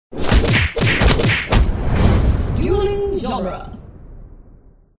genre.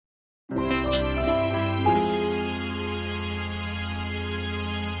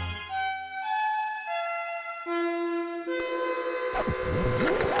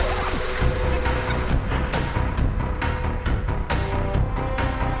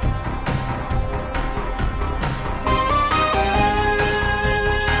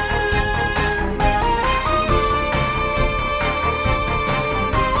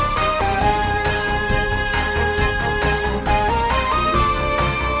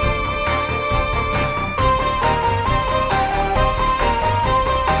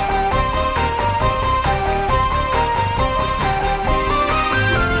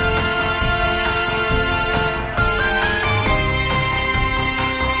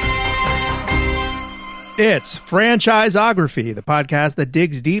 It's Franchiseography, the podcast that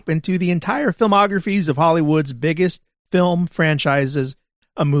digs deep into the entire filmographies of Hollywood's biggest film franchises,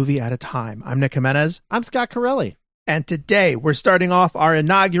 a movie at a time. I'm Nick Jimenez. I'm Scott Corelli. And today we're starting off our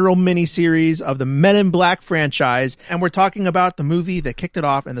inaugural miniseries of the Men in Black franchise, and we're talking about the movie that kicked it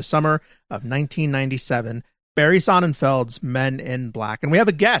off in the summer of 1997, Barry Sonnenfeld's Men in Black. And we have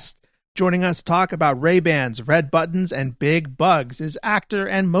a guest joining us to talk about Ray-Bans, red buttons, and big bugs is actor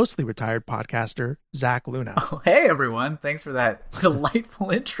and mostly retired podcaster Zach Luna. Oh, hey, everyone. Thanks for that delightful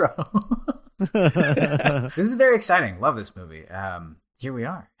intro. This is very exciting. Love this movie. Here we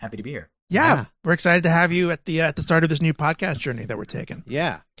are. Happy to be here. Yeah, we're excited to have you at the start of this new podcast journey that we're taking.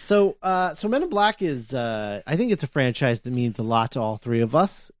 Yeah. So Men in Black is, I think it's a franchise that means a lot to all three of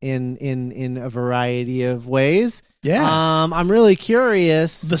us in a variety of ways. Yeah. I'm really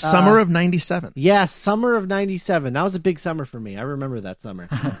curious. The summer of 97. Yeah, summer of 97. That was a big summer for me. I remember that summer.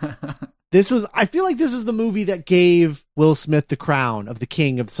 I feel like this was the movie that gave Will Smith the crown of the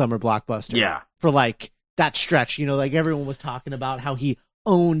king of summer blockbuster. Yeah. For like that stretch, like everyone was talking about how he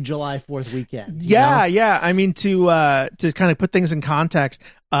owned July 4th weekend. Yeah. I mean, to kind of put things in context,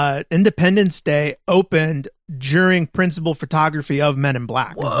 Independence Day opened during principal photography of Men in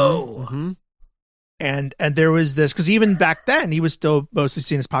Black. Whoa. Mm-hmm. And there was this, because even back then he was still mostly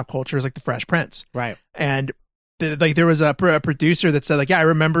seen as pop culture as like the Fresh Prince. Right. And there was a producer that said like, yeah, I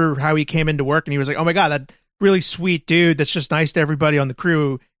remember how he came into work and he was like, oh my God, that really sweet dude that's just nice to everybody on the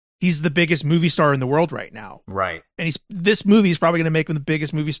crew. He's the biggest movie star in the world right now. Right. And this movie is probably going to make him the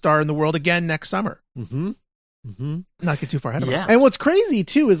biggest movie star in the world again next summer. Mm-hmm. Mm-hmm. Not get too far ahead of us. And what's crazy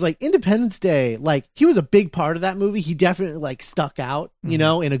too is like Independence Day, like he was a big part of that movie. He definitely like stuck out, in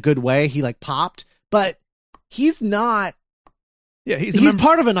a good way. He like popped, but he's not. Yeah, he's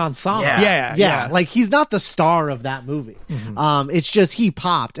part of an ensemble. Yeah. Like he's not the star of that movie. Mm-hmm. It's just he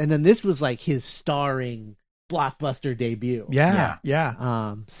popped, and then this was like his starring blockbuster debut. Yeah.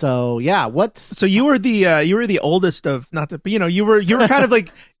 So you were the oldest of, not that, but you were kind of like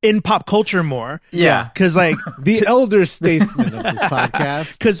in pop culture more. Yeah. Because like the elder statesman of this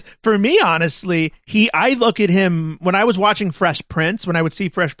podcast. Because for me, honestly, I look at him when I was watching Fresh Prince, when I would see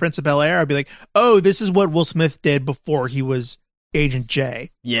Fresh Prince of Bel-Air, I'd be like, oh, this is what Will Smith did before he was Agent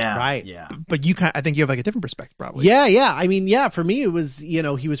J. Yeah. Right. Yeah. But I think you have like a different perspective probably. Yeah. I mean, for me, it was, he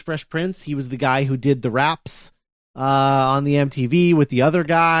was Fresh Prince. He was the guy who did the raps on the MTV with the other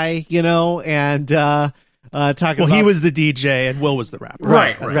guy, and talking about. He was the DJ and Will was the rapper.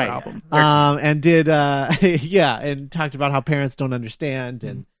 Right. That album. And did, and talked about how parents don't understand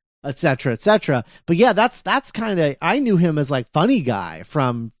and et cetera. But yeah, that's kind of, I knew him as like funny guy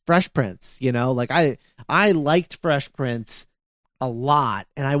from Fresh Prince, like I liked Fresh Prince a lot,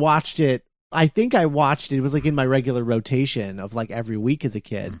 and I watched it. I think I watched it. It was like in my regular rotation of like every week as a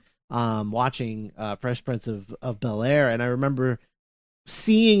kid, watching Fresh Prince of Bel-Air. And I remember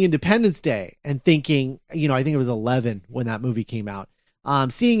seeing Independence Day and thinking, I think it was 11 when that movie came out.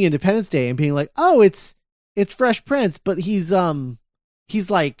 Seeing Independence Day and being like, oh, it's Fresh Prince, but he's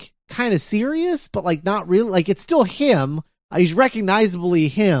like kind of serious, but like not really. Like it's still him. He's recognizably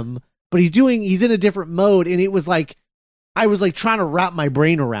him, but he's in a different mode. And it was like, I was like trying to wrap my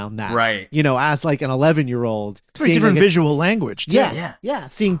brain around that, right? As like an 11-year-old, it's very different visual language. Too. Yeah.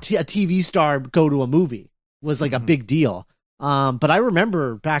 Seeing a TV star go to a movie was like a big deal. But I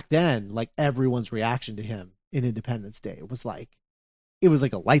remember back then, like everyone's reaction to him in Independence Day, it was like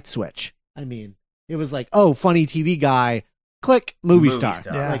a light switch. I mean, it was like, oh, funny TV guy. Click, movie star.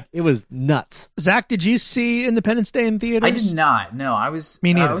 Yeah. Like it was nuts. Zach, did you see Independence Day in theaters? I did not. No, I was.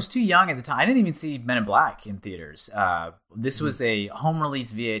 Me neither. I was too young at the time. I didn't even see Men in Black in theaters. This was a home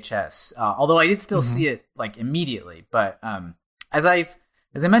release VHS. Although I did still see it like immediately. But as I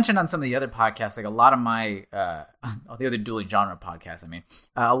mentioned on some of the other podcasts, like a lot of my the other dually genre podcasts,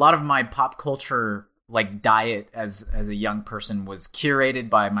 a lot of my pop culture like diet as a young person was curated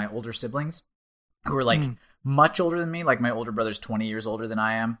by my older siblings, who were like much older than me. Like my older brother's 20 years older than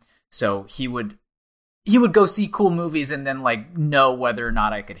I am. So he would go see cool movies and then like know whether or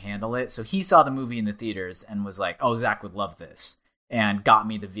not I could handle it. So he saw the movie in the theaters and was like, "Oh, Zach would love this," and got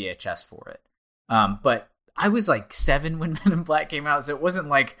me the VHS for it. But I was like 7 when Men in Black came out, so it wasn't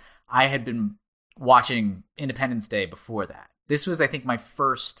like I had been watching Independence Day before that. This was, I think, my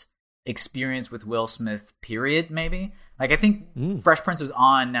first experience with Will Smith, period, maybe. Like, I think Fresh Prince was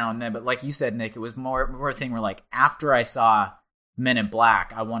on now and then, but like you said, Nick, it was more a thing where like after I saw Men in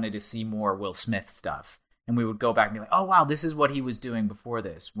Black, I wanted to see more Will Smith stuff. And we would go back and be like, oh, wow, this is what he was doing before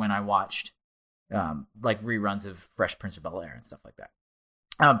this, when I watched like reruns of Fresh Prince of Bel-Air and stuff like that.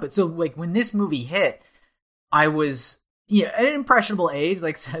 But so like when this movie hit, I was at an impressionable age,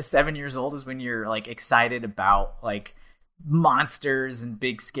 like 7 years old is when you're like excited about like monsters and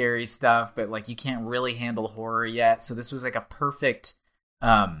big scary stuff, but like you can't really handle horror yet. So this was like a perfect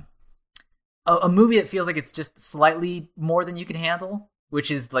a movie that feels like it's just slightly more than you can handle, which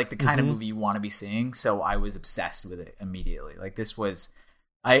is like the kind of movie you want to be seeing. So I was obsessed with it immediately. Like this was,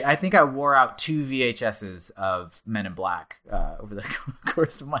 I think I wore out 2 VHSs of Men in Black over the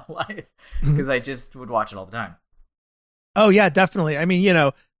course of my life because I just would watch it all the time. Oh yeah, definitely. I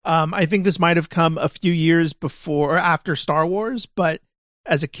mean, I think this might have come a few years before or after Star Wars, but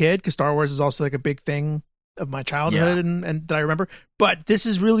as a kid, because Star Wars is also like a big thing of my childhood and that I remember. But this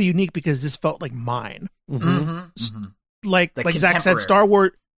is really unique because this felt like mine. Like Zach said, Star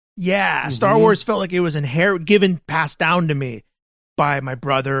Wars. Yeah, Star Wars felt like it was passed down to me by my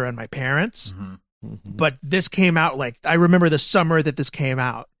brother and my parents. But this came out like, I remember the summer that this came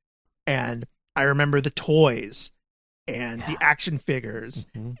out, and I remember the toys and the action figures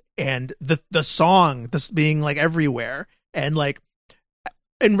and the song, this being like everywhere. And like,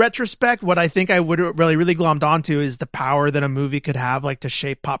 in retrospect, what I think I would really glommed onto is the power that a movie could have, like to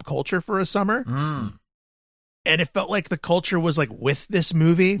shape pop culture for a summer. And it felt like the culture was like with this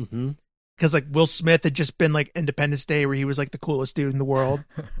movie because like Will Smith had just been like Independence Day, where he was like the coolest dude in the world.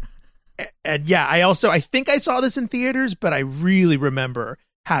 And yeah, I think I saw this in theaters, but I really remember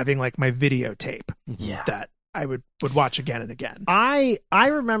having like my videotape that I would watch again and again. I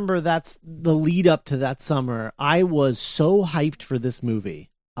remember that's the lead up to that summer. I was so hyped for this movie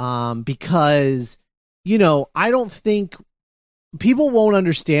because, I don't think people won't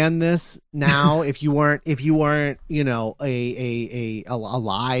understand this now if you weren't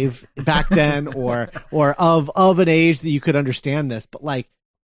alive back then or of an age that you could understand this. But like,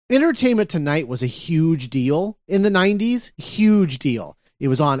 Entertainment Tonight was a huge deal in the 90s. Huge deal. It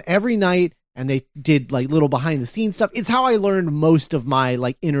was on every night, and they did like little behind the scenes stuff. It's how I learned most of my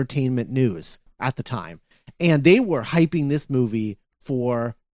like entertainment news at the time. And they were hyping this movie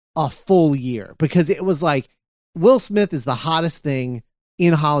for a full year because it was like, Will Smith is the hottest thing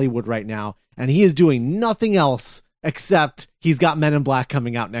in Hollywood right now, and he is doing nothing else except he's got Men in Black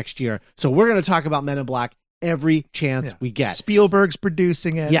coming out next year. So we're going to talk about Men in Black every chance we get. Spielberg's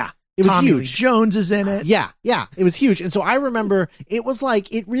producing it. Yeah. It was Tommy huge. Lee Jones is in it. Yeah, it was huge. And so I remember it was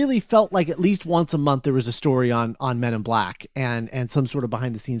like, it really felt like at least once a month there was a story on Men in Black and some sort of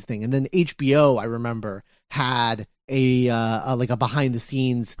behind the scenes thing. And then HBO, I remember, had a behind the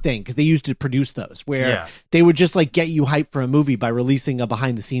scenes thing because they used to produce those where they would just like get you hyped for a movie by releasing a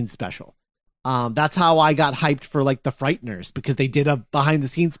behind the scenes special. That's how I got hyped for like The Frighteners, because they did a behind the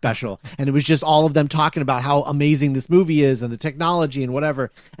scenes special and it was just all of them talking about how amazing this movie is and the technology and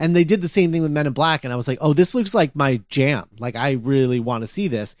whatever. And they did the same thing with Men in Black. And I was like, oh, this looks like my jam. Like, I really want to see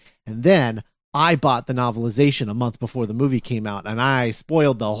this. And then I bought the novelization a month before the movie came out, and I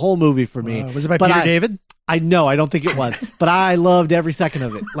spoiled the whole movie for me. Was it by Peter David? I know, I don't think it was, but I loved every second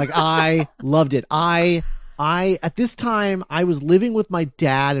of it. Like, I loved it. I at this time I was living with my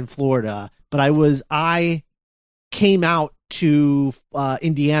dad in Florida, but I came out to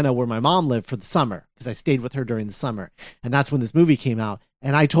Indiana where my mom lived for the summer because I stayed with her during the summer, and that's when this movie came out.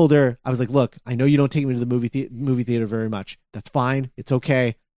 And I told her, I was like, look, I know you don't take me to the movie theater very much. That's fine. It's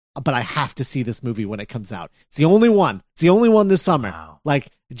okay. But I have to see this movie when it comes out. It's the only one. It's the only one this summer. Wow.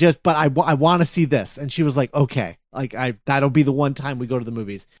 But I want to see this. And she was like, okay, that'll be the one time we go to the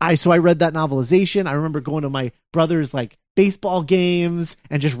movies. So I read that novelization. I remember going to my brother's like baseball games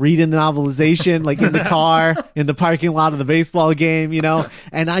and just reading the novelization, like in the car, in the parking lot of the baseball game,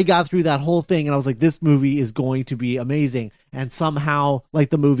 and I got through that whole thing and I was like, this movie is going to be amazing. And somehow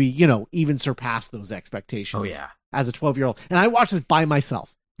like the movie, even surpassed those expectations. Oh yeah. As a 12-year-old. And I watched this by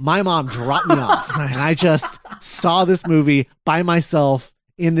myself. My mom dropped me off and I just saw this movie by myself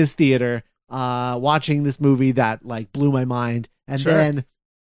in this theater, watching this movie that like blew my mind. And then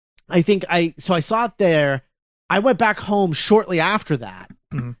I think I saw it there. I went back home shortly after that.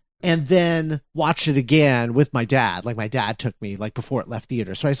 and then watched it again with my dad. Like my dad took me like before it left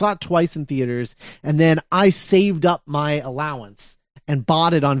theaters. So I saw it twice in theaters, and then I saved up my allowance and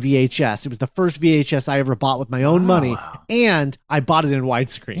bought it on VHS. It was the first VHS I ever bought with my own money, and I bought it in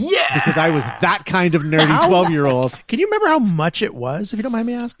widescreen. Yeah! Because I was that kind of nerdy 12-year-old. Can you remember how much it was, if you don't mind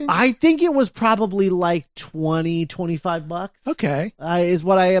me asking? I think it was probably like $20-25. Okay. Is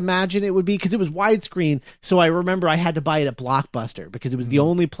what I imagine it would be, because it was widescreen. So I remember I had to buy it at Blockbuster because it was the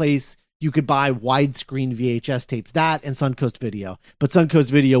only place you could buy widescreen VHS tapes. That and Suncoast Video, but Suncoast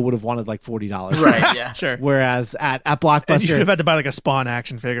Video would have wanted like $40, Right, yeah. Sure. Whereas at And you Blockbuster, would have had to buy like a Spawn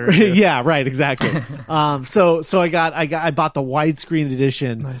action figure. or two. yeah, right, exactly. So I bought the widescreen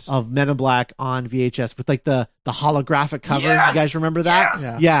edition Nice. of Men in Black on VHS with like the holographic cover. Yes! You guys remember that?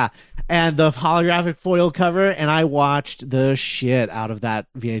 Yes! Yeah. And the holographic foil cover, and I watched the shit out of that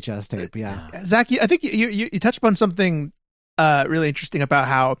VHS tape. Yeah. Zach, I think you touched upon something really interesting about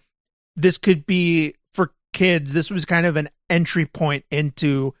how this could be for kids. This was kind of an entry point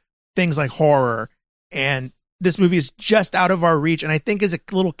into things like horror, and this movie is just out of our reach. And I think as a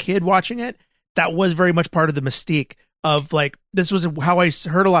little kid watching it, that was very much part of the mystique of like, this was how I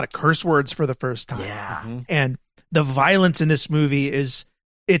heard a lot of curse words for the first time. Yeah. And the violence in this movie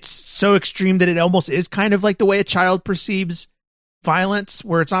it's so extreme that it almost is kind of like the way a child perceives violence,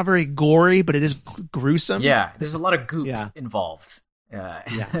 where it's not very gory, but it is gruesome. Yeah, there's a lot of goop Yeah. involved.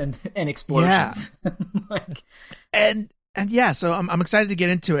 And explosions. Like, and yeah, so I'm excited to get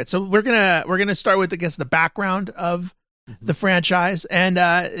into it. So we're gonna start with, I guess, the background of the franchise, and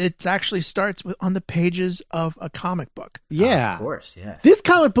it actually starts on the pages of a comic book. Yeah. of course, yes. This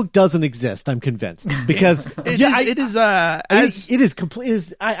comic book doesn't exist, I'm convinced, because It is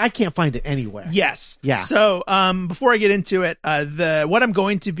complete. I can't find it anywhere. yes. Yeah. So before I get into it, what I'm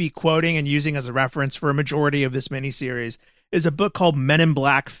going to be quoting and using as a reference for a majority of this miniseries is a book called Men in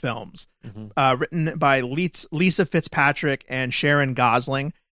Black Films, written by Lisa Fitzpatrick and Sharon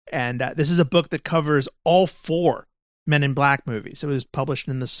Gosling. And this is a book that covers all 4 Men in Black movies. It was published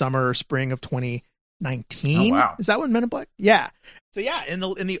in the summer or spring of 2019. Oh, wow. Is that when Men in Black? Yeah. So yeah, in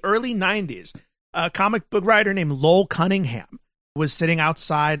the early 90s, a comic book writer named Lowell Cunningham was sitting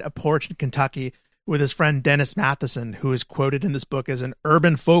outside a porch in Kentucky with his friend Dennis Matheson, who is quoted in this book as an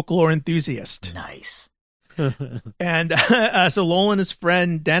urban folklore enthusiast. Nice. And so Lowell and his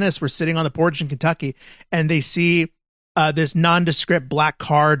friend Dennis were sitting on the porch in Kentucky, and they see this nondescript black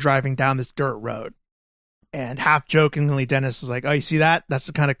car driving down this dirt road. And half jokingly, Dennis is like, "Oh, you see that? That's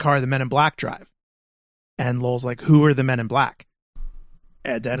the kind of car the Men in Black drive." And Lowell's like, "Who are the Men in Black?"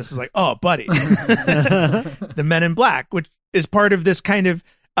 And Dennis is like, "Oh, buddy, the Men in Black," which is part of this kind of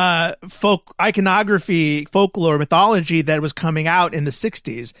iconography, folklore, mythology that was coming out in the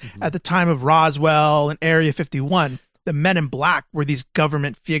 60s at the time of Roswell and Area 51. The Men in Black were these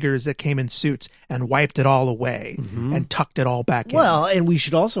government figures that came in suits and wiped it all away and tucked it all back in. Well, and we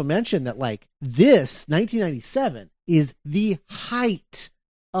should also mention that like this 1997 is the height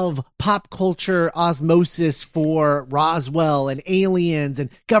of pop culture osmosis for Roswell and aliens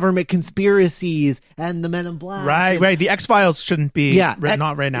and government conspiracies and the Men in Black. Right. The X-Files shouldn't be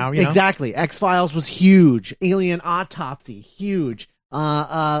not right now. You know? Exactly. X-Files was huge. Alien Autopsy, huge.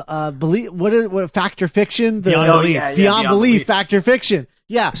 What Factor Fiction? Beyond Belief, Factor Fiction.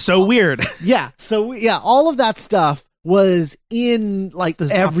 Yeah. So weird. Yeah. So yeah, all of that stuff was in like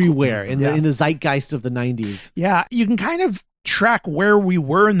everywhere in the zeitgeist of the 90s. Yeah, you can kind of track where we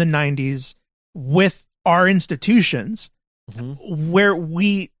were in the 90s with our institutions, where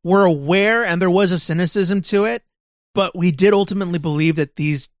we were aware and there was a cynicism to it, but we did ultimately believe that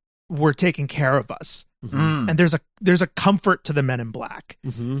these were taking care of us. And there's a comfort to the Men in Black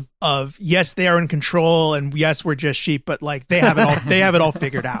of, yes, they are in control, and yes, we're just sheep, but like they have it all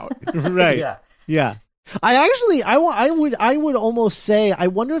figured out. Right. Yeah. I would almost say, I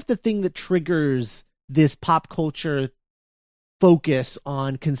wonder if the thing that triggers this pop culture focus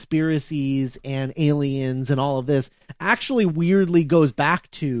on conspiracies and aliens and all of this actually weirdly goes back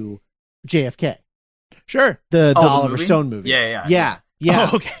to JFK. Sure. The the Oliver movie? Stone movie. Yeah.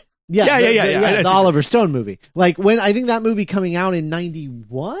 Oh, okay. Yeah. Yeah. The Oliver Stone movie. Like when I think that movie coming out in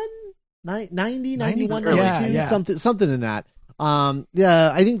 91, 90, 91, early 92, yeah. something in that.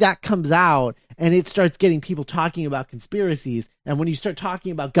 I think that comes out and it starts getting people talking about conspiracies. And when you start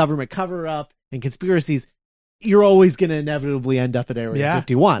talking about government cover up and conspiracies, you're always going to inevitably end up at Area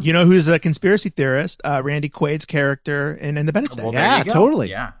 51. You know who's a conspiracy theorist? Randy Quaid's character in Independence Day. Well, there Yeah, you go. totally.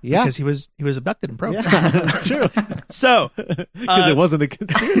 Yeah. Because he was abducted and broke. Yeah, that's true. So Because it wasn't a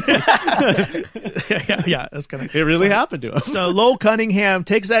conspiracy. that's kind of It really happened to him. So Lowell Cunningham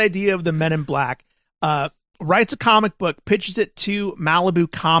takes that idea of the Men in Black, writes a comic book, pitches it to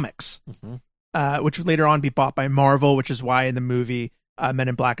Malibu Comics, which would later on be bought by Marvel, which is why in the movie Men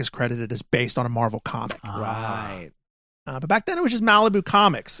in Black is credited as based on a Marvel comic. Right. But back then it was just Malibu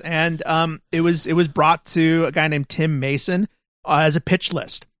Comics, and it was brought to a guy named Tim Mason as a pitch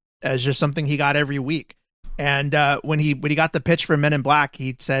list, as just something he got every week. And when he got the pitch for Men in Black,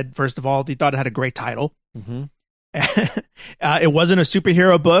 he said, first of all, he thought it had a great title. It wasn't a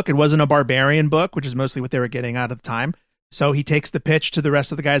superhero book. It wasn't a barbarian book, which is mostly what they were getting out of the time. So he takes the pitch to the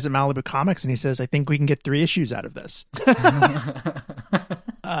rest of the guys at Malibu Comics, and he says, I think we can get 3 issues out of this.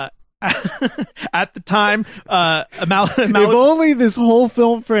 At the time, if only this whole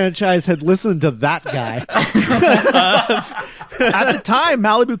film franchise had listened to that guy. At the time,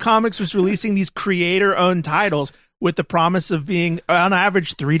 Malibu Comics was releasing these creator-owned titles with the promise of being, on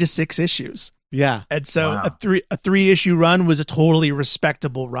average, 3 to 6 issues. Yeah. And so a 3-issue run was a totally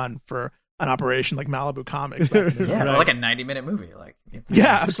respectable run for an operation like Malibu Comics. Yeah, like a 90-minute movie.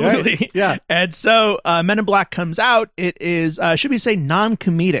 Yeah, absolutely. Right. Yeah. And so Men in Black comes out. It is, should we say,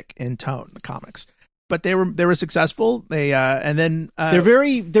 non-comedic in tone, the comics. But they were successful. They and then they're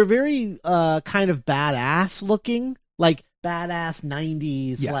very kind of badass looking, like badass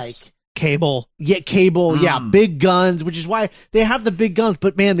 90s, yes. like Cable. Yeah, Cable. Yeah, big guns, which is why they have the big guns.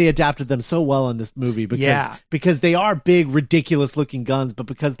 But man, they adapted them so well in this movie because they are big, ridiculous looking guns, but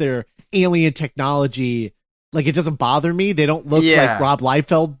because they're alien technology, like it doesn't bother me. They don't look like Rob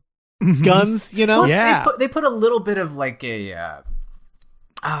Liefeld guns, you know? Plus, they put a little bit of like a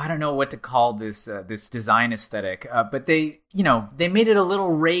I don't know what to call this this design aesthetic, but they made it a little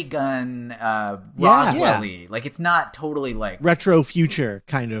ray gun Roswell-y. Like it's not totally like retro future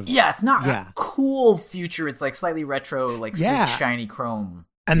kind of. Yeah, it's not a cool future. It's like slightly retro, like sleek, shiny chrome.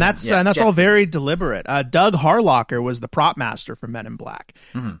 And that's all very deliberate. Doug Harlocker was the prop master for Men in Black,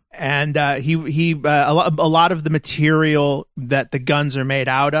 and he a lot of the material that the guns are made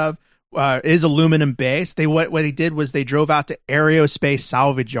out of is aluminum based. What he did was they drove out to aerospace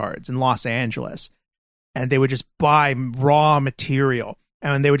salvage yards in Los Angeles, and they would just buy raw material,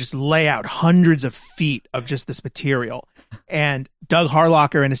 and they would just lay out hundreds of feet of just this material. And Doug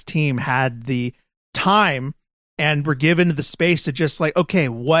Harlocker and his team had the time and were given the space to just like, okay,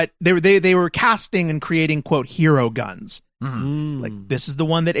 what they were casting and creating, quote, hero guns. Like, this is the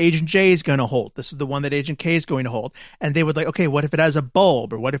one that Agent J is going to hold. This is the one that Agent K is going to hold. And they would like, okay, what if it has a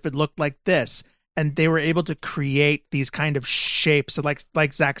bulb, or what if it looked like this? And they were able to create these kind of shapes that,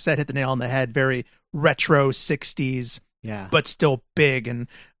 like Zach said, hit the nail on the head, very retro 60s, but still big. And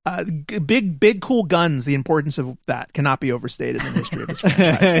big, cool guns. The importance of that cannot be overstated in the history of this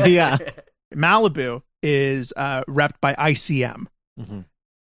franchise. Malibu is repped by ICM.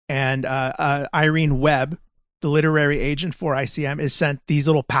 And Irene Webb, the literary agent for ICM, is sent these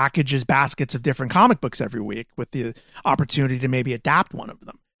little packages, baskets of different comic books every week with the opportunity to maybe adapt one of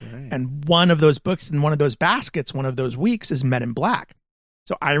them. Right. And one of those books in one of those baskets, one of those weeks, is Men in Black.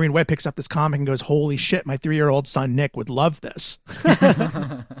 So Irene Webb picks up this comic and goes, holy shit, my 3-year-old son Nick would love this.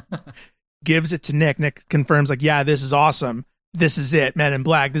 Gives it to Nick. Nick confirms, like, yeah, this is awesome. This is it, Men in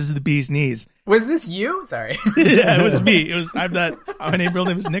Black. This is the bee's knees. Was this you? Sorry. Yeah, it was me. My real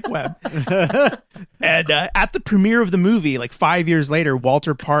name is Nick Webb. And at the premiere of the movie, like 5 years later,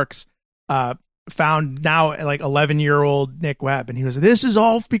 Walter Parks found now like 11-year-old Nick Webb, and he was like, this is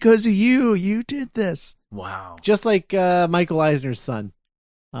all because of you. You did this. Wow. Just like Michael Eisner's son,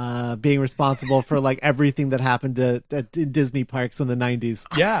 being responsible for like everything that happened at Disney parks in the 90s.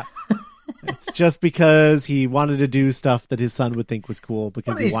 Yeah. It's just because he wanted to do stuff that his son would think was cool,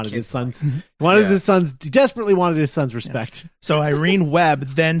 because he wanted his son's desperately wanted his son's respect. Yeah. So Irene Webb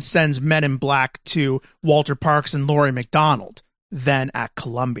then sends Men in Black to Walter Parks and Laurie McDonald, then at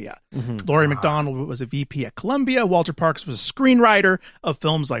Columbia. Laurie McDonald was a VP at Columbia. Walter Parks was a screenwriter of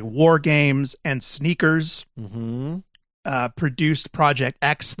films like War Games and Sneakers. Produced Project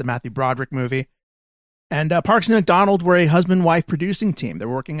X, the Matthew Broderick movie. And Parks and McDonald were a husband-wife producing team. They're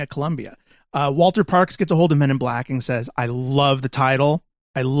working at Columbia. Walter Parks gets a hold of Men in Black and says, I love the title.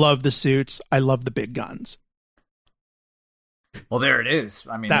 I love the suits. I love the big guns. Well, there it is.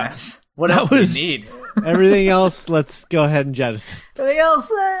 I mean, that's what else do you need? Everything else, let's go ahead and jettison. Everything else,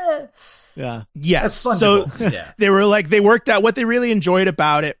 yeah. Yes. So they were like, they worked out. What they really enjoyed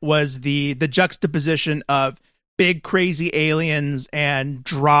about it was the juxtaposition of big crazy aliens and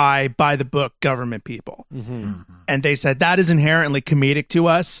dry by the book government people. And they said that is inherently comedic to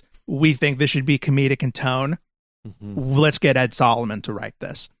us. We think this should be comedic in tone. Let's get Ed Solomon to write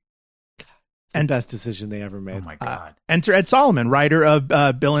this. And best decision they ever made. Oh my God. Enter Ed Solomon, writer of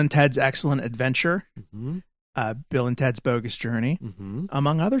Bill and Ted's Excellent Adventure. Bill and Ted's Bogus Journey,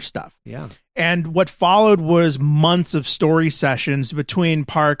 among other stuff. Yeah. And what followed was months of story sessions between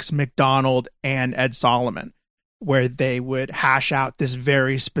Parks, McDonald, and Ed Solomon, where they would hash out this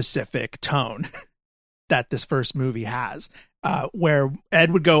very specific tone that this first movie has, where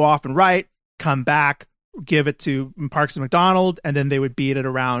Ed would go off and write, come back, give it to Parks and McDonald, and then they would beat it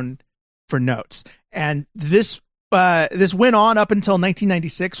around for notes. And this went on up until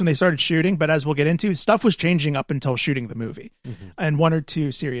 1996 when they started shooting, but as we'll get into, stuff was changing up until shooting the movie and one or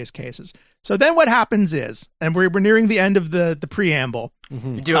two serious cases. So then what happens is, and we're nearing the end of the preamble.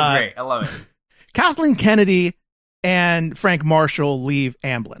 You're doing great. I love it. Kathleen Kennedy and Frank Marshall leave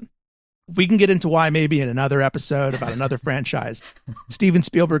Amblin. We can get into why maybe in another episode about another franchise. Steven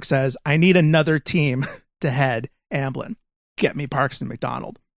Spielberg says, I need another team to head Amblin. Get me Parks and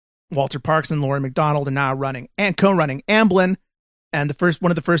McDonald. Walter Parks and Laurie McDonald are now running and co-running Amblin. And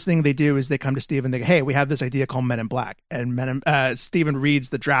one of the first things they do is they come to Steven. They go, hey, we have this idea called Men in Black. And Steven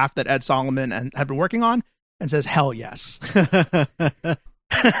reads the draft that Ed Solomon had been working on and says, hell yes.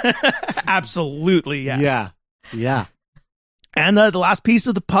 Absolutely yes. Yeah. Yeah. And the last piece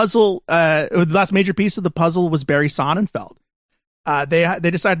of the puzzle, the last major piece of the puzzle was Barry Sonnenfeld.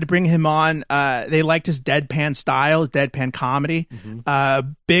 They decided to bring him on. They liked his deadpan style, his deadpan comedy. A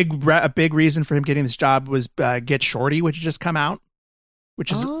big reason for him getting this job was Get Shorty, which had just come out.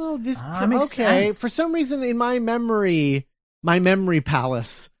 Which is makes sense. For some reason, in my memory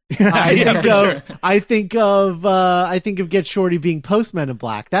palace, I think of Get Shorty being post Men in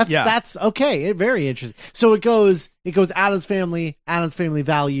Black. That's okay. Very interesting. So it goes Addams Family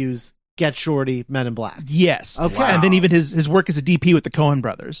Values, Get Shorty, Men in Black. Yes. Okay. Wow. And then even his work as a DP with the Coen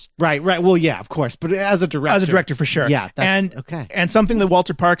brothers. Right. Well, yeah, of course. But as a director for sure. Yeah. Okay. And something that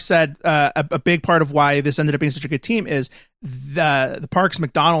Walter Parks said, a big part of why this ended up being such a good team is the Parks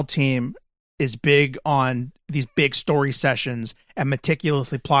McDonald team is big on these big story sessions and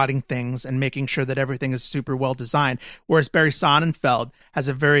meticulously plotting things and making sure that everything is super well designed. Whereas Barry Sonnenfeld has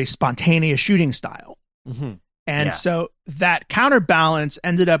a very spontaneous shooting style. And so that counterbalance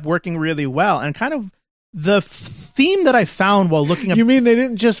ended up working really well. And kind of the theme that I found while looking at... You mean they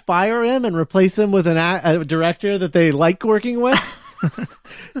didn't just fire him and replace him with a director that they like working with?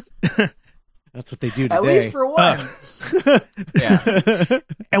 That's what they do today. At least for one. Yeah.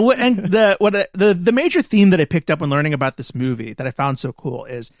 And the major theme that I picked up when learning about this movie that I found so cool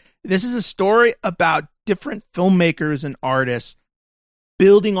is this is a story about different filmmakers and artists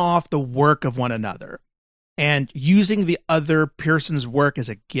building off the work of one another and using the other person's work as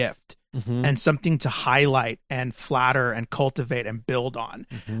a gift and something to highlight and flatter and cultivate and build on.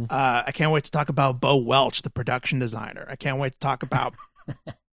 I can't wait to talk about Bo Welch, the production designer. I can't wait to talk about...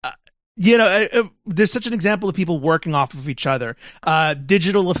 there's such an example of people working off of each other.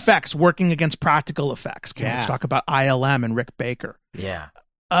 Digital effects working against practical effects. Can't wait to talk about ILM and Rick Baker. Yeah.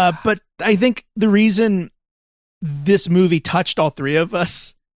 But I think the reason this movie touched all three of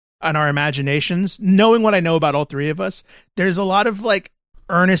us on our imaginations, knowing what I know about all three of us, there's a lot of like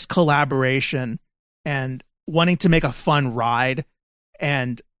earnest collaboration and wanting to make a fun ride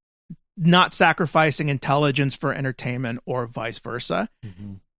and not sacrificing intelligence for entertainment or vice versa.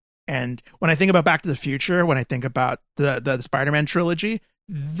 And when I think about Back to the Future, when I think about the Spider-Man trilogy,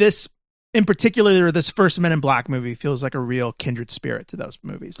 this in particular, this first Men in Black movie feels like a real kindred spirit to those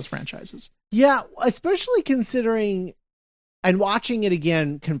movies, those franchises. Yeah, especially considering, and watching it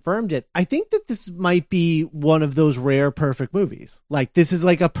again confirmed it, I think that this might be one of those rare perfect movies. Like, this is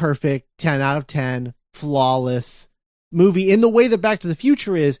like a perfect 10 out of 10, flawless movie in the way that Back to the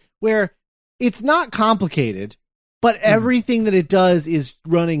Future is, where it's not complicated, but everything that it does is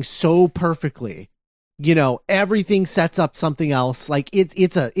running so perfectly. You know, everything sets up something else. Like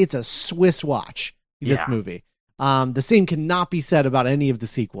it's a Swiss watch, this movie. The same cannot be said about any of the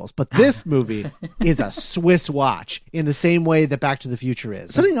sequels, but this movie is a Swiss watch in the same way that Back to the Future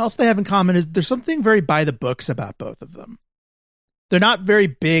is. Something else they have in common is there's something very by the books about both of them. They're not very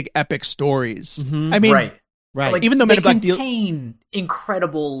big epic stories. I mean, right. Like, even though Men in Black contain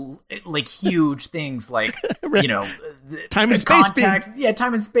incredible, like, huge things, like right. you know, time and space,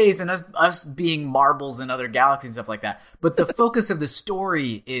 time and space, and us being marbles in other galaxies and stuff like that. But the focus of the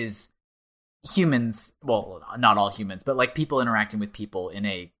story is humans. Well, not all humans, but like people interacting with people in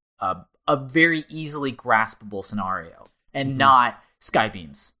a very easily graspable scenario, and not sky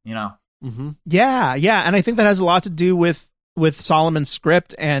beams. You know. Yeah, and I think that has a lot to do with Solomon's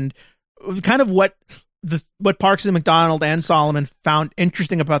script and kind of what Parks and McDonald and Solomon found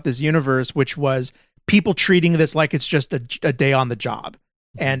interesting about this universe, which was people treating this like it's just a day on the job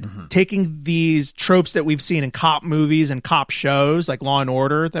and taking these tropes that we've seen in cop movies and cop shows like Law and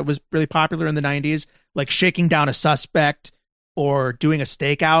Order that was really popular in the 90s, like shaking down a suspect or doing a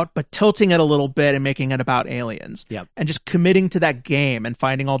stakeout, but tilting it a little bit and making it about aliens. Yep. And just committing to that game and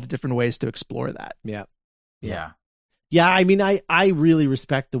finding all the different ways to explore that. Yeah. Yeah. Yeah, I mean, I really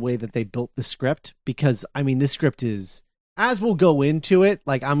respect the way that they built the script, because I mean, this script is, as we'll go into it,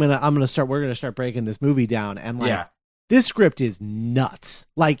 like we're gonna start breaking this movie down, and like this script is nuts.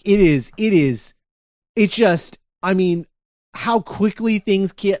 Like it's just, I mean, how quickly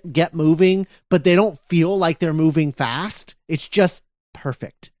things get moving, but they don't feel like they're moving fast. It's just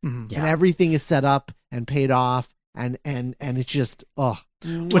perfect. Mm-hmm. And everything is set up and paid off, and it's just,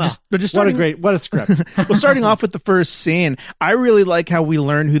 But just what a script. Well, starting off with the first scene, I really like how we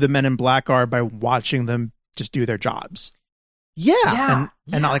learn who the Men in Black are by watching them just do their jobs. Yeah.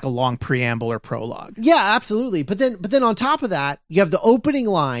 And not like a long preamble or prologue. Yeah, absolutely. But then on top of that, you have the opening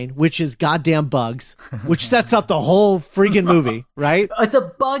line, which is goddamn bugs, which sets up the whole freaking movie, right? It's a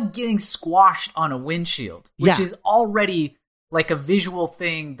bug getting squashed on a windshield, which is already like a visual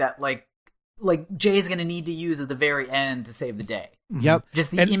thing that like Jay's going to need to use at the very end to save the day. Yep.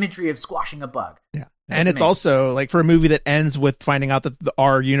 Just the imagery of squashing a bug. Yeah. And it's also like, for a movie that ends with finding out that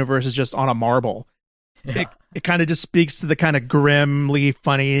our universe is just on a marble. Yeah. It kind of just speaks to the kind of grimly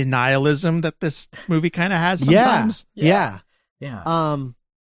funny nihilism that this movie kind of has sometimes. Yeah.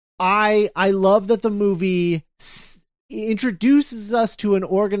 I love that the movie introduces us to an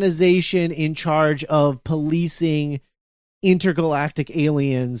organization in charge of policing intergalactic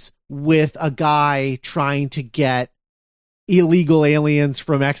aliens, with a guy trying to get illegal aliens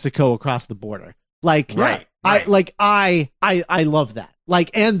from Mexico across the border. Like, right. I love that.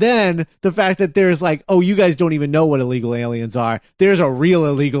 Like, and then the fact that there's like, oh, you guys don't even know what illegal aliens are. There's a real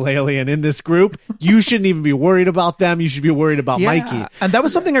illegal alien in this group. You shouldn't even be worried about them. You should be worried about Mikey. And that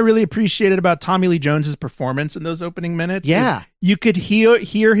was something I really appreciated about Tommy Lee Jones's performance in those opening minutes. Yeah. You could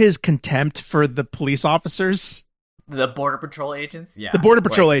hear his contempt for the police officers. The Border Patrol agents? Yeah. The Border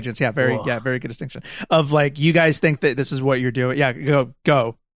Patrol agents. Yeah, very good distinction. Of like, you guys think that this is what you're doing. Yeah,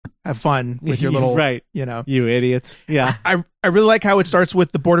 go. Have fun with your little, right. You idiots. Yeah. I really like how it starts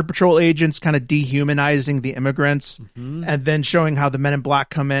with the Border Patrol agents kind of dehumanizing the immigrants, and then showing how the Men in Black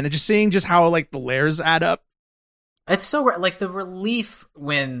come in and just seeing just how like the layers add up. It's so like the relief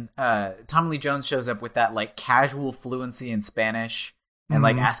when Tommy Lee Jones shows up with that like casual fluency in Spanish and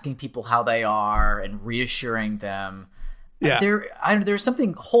like asking people how they are and reassuring them. Yeah. There's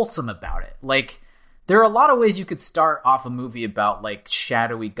something wholesome about it. Like, there are a lot of ways you could start off a movie about like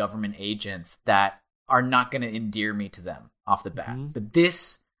shadowy government agents that are not going to endear me to them off the bat. But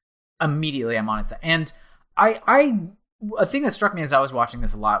this, immediately I'm on its side. And a thing that struck me as I was watching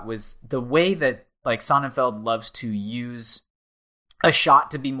this a lot was the way that like Sonnenfeld loves to use a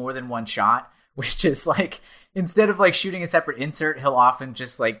shot to be more than one shot, which is like, instead of like shooting a separate insert, he'll often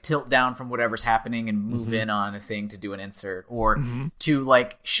just like tilt down from whatever's happening and move in on a thing to do an insert, or to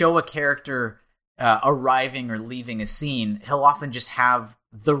like show a character arriving or leaving a scene. He'll often just have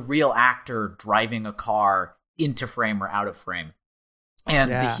the real actor driving a car into frame or out of frame.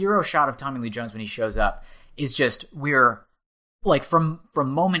 And the hero shot of Tommy Lee Jones when he shows up is just, we're like from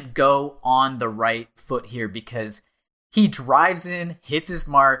moment go on the right foot here, because he drives in, hits his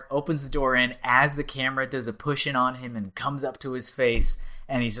mark, opens the door in as the camera does a push in on him and comes up to his face.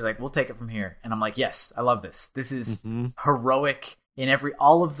 And he's just like, we'll take it from here. And I'm like, yes, I love this. This is heroic in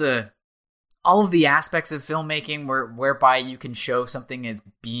all of the aspects of filmmaking whereby you can show something as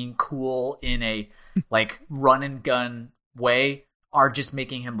being cool in a like run and gun way, are just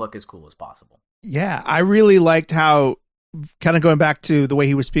making him look as cool as possible. Yeah, I really liked how, kind of going back to the way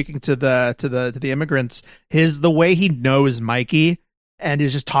he was speaking to the immigrants, the way he knows Mikey and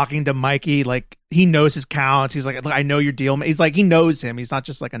is just talking to Mikey, like he knows his counts. He's like, I know your deal. He's like, he knows him. He's not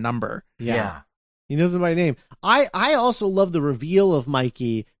just like a number. Yeah. He knows him by name. I also love the reveal of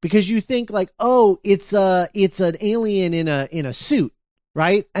Mikey, because you think like, oh, it's an alien in a suit,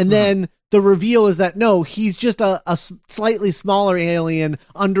 right? And then the reveal is that no, he's just a slightly smaller alien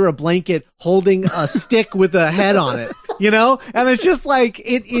under a blanket holding a stick with a head on it, And it's just like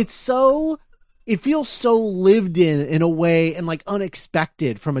it feels so lived in a way, and like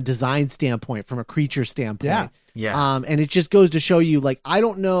unexpected from a design standpoint, from a creature standpoint. Yeah. And it just goes to show you, like, I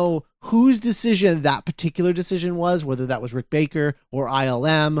don't know whose decision that particular decision was, whether that was Rick Baker or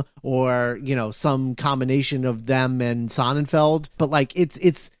ILM or, some combination of them and Sonnenfeld. But like,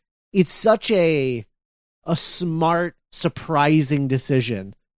 it's such a smart, surprising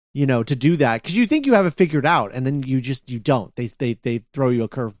decision, to do that. 'Cause you think you have it figured out, and then you don't. They throw you a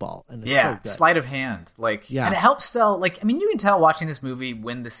curveball. And it's sleight of hand. Like, and it helps sell. Like, I mean, you can tell watching this movie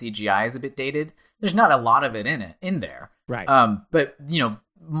when the CGI is a bit dated. There's not a lot of it in there. Right. But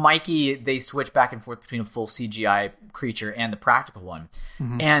Mikey, they switch back and forth between a full CGI creature and the practical one.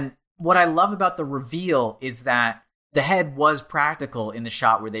 And what I love about the reveal is that the head was practical in the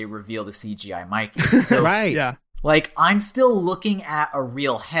shot where they reveal the CGI Mikey. So, Right. Yeah. like, I'm still looking at a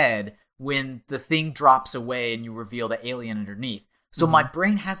real head when the thing drops away and you reveal the alien underneath. So my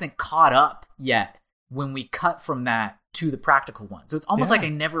brain hasn't caught up yet when we cut from that to the practical one. So it's almost like I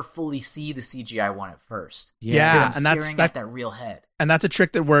never fully see the CGI one at first. Yeah, I'm and that's staring at that real head. And that's a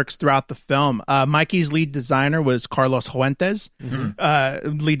trick that works throughout the film. Mikey's lead designer was Carlos Fuentes,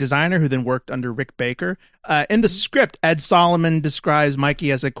 lead designer who then worked under Rick Baker. In the script, Ed Solomon describes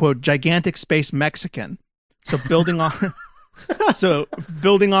Mikey as a, quote, gigantic space Mexican. So building off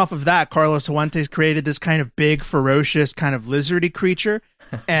of that, Carlos Fuentes created this kind of big, ferocious, kind of lizardy creature.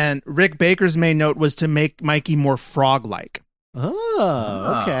 And Rick Baker's main note was to make Mikey more frog-like.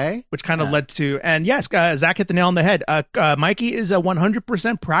 Oh, okay. Which kind of led to, and yes, Zach hit the nail on the head. Mikey is a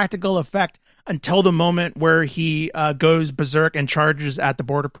 100% practical effect until the moment where he goes berserk and charges at the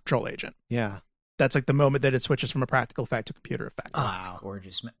Border Patrol agent. Yeah. That's like the moment that it switches from a practical effect to computer effect. Oh, that's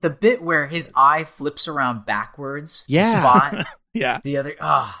gorgeous. The bit where his eye flips around backwards to Yeah. spot Yeah. the other.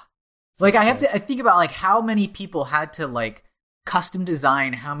 Like, I think about like how many people had to like custom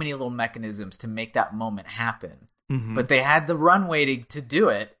design how many little mechanisms to make that moment happen. But they had the runway to do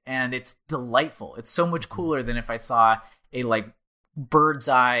it, and it's delightful. It's so much cooler than if I saw a like bird's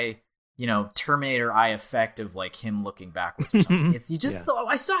eye, Terminator eye effect of like him looking backwards or something. It's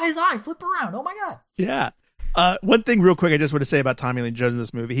I saw his eye flip around. Oh my god. Yeah. One thing real quick I just want to say about Tommy Lee Jones in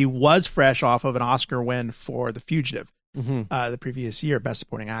this movie. He was fresh off of an Oscar win for The Fugitive the previous year, Best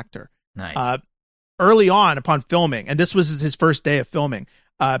Supporting Actor. Nice. Early on upon filming, and this was his first day of filming,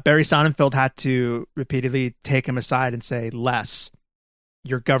 Barry Sonnenfeld had to repeatedly take him aside and say, Les,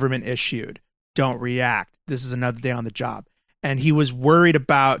 you're government issued. Don't react. This is another day on the job. And he was worried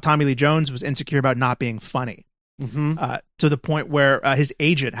about, Tommy Lee Jones was insecure about not being funny. To the point where his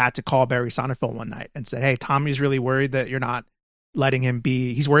agent had to call Barry Sonnenfeld one night and said, hey, Tommy's really worried that you're not letting him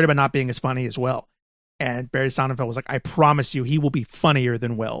be, he's worried about not being as funny as Will. And Barry Sonnenfeld was like, I promise you, he will be funnier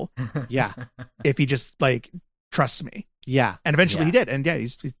than Will. Yeah. If he just like trusts me. Yeah. And eventually he did. And yeah, he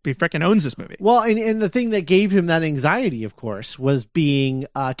freaking owns this movie. Well, and the thing that gave him that anxiety, of course, was being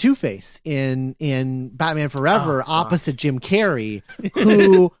Two-Face in Batman Forever opposite Jim Carrey,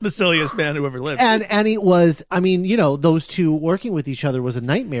 who the silliest man who ever lived. And it was, I mean, those two working with each other was a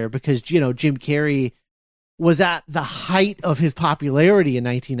nightmare because, Jim Carrey was at the height of his popularity in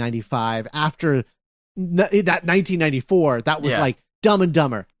 1995 after that 1994. That was like Dumb and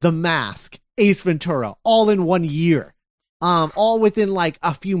Dumber, The Mask, Ace Ventura, all in 1 year. All within like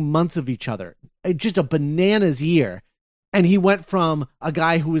a few months of each other. Just a bananas year. And he went from a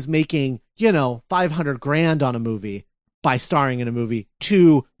guy who was making, $500,000 on a movie by starring in a movie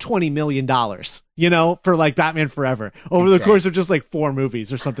to $20 million, for like Batman Forever over the course of just like 4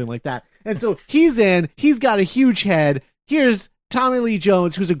 movies or something like that. And so he's got a huge head. Here's Tommy Lee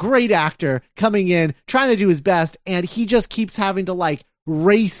Jones, who's a great actor, coming in, trying to do his best. And he just keeps having to like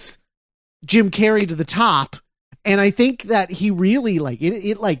race Jim Carrey to the top. And I think that he really like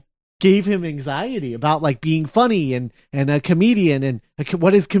it like gave him anxiety about like being funny and a comedian and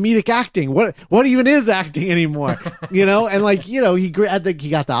what is comedic acting? What even is acting anymore? And like, he got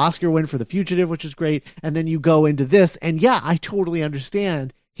the Oscar win for The Fugitive, which is great. And then you go into this and yeah, I totally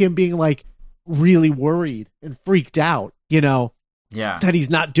understand him being like really worried and freaked out, that he's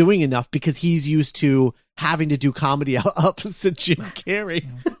not doing enough because he's used to having to do comedy opposite Jim Carrey.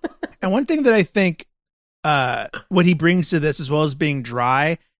 And one thing that I think what he brings to this, as well as being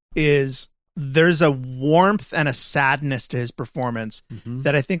dry, is there's a warmth and a sadness to his performance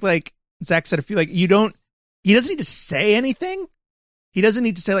that I think, like Zach said, I feel like he doesn't need to say anything. He doesn't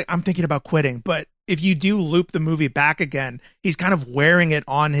need to say like, I'm thinking about quitting. But if you do loop the movie back again, he's kind of wearing it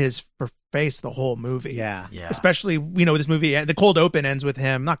on his face the whole movie. Yeah. Especially, this movie, the cold open ends with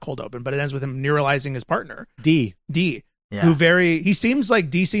him, not cold open, but it ends with him neuralizing his partner. D. Yeah. He seems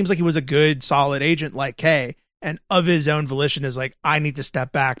like he was a good, solid agent like K, and of his own volition is like, I need to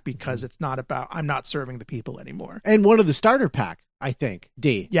step back because it's not about, I'm not serving the people anymore. And one of the starter pack, I think,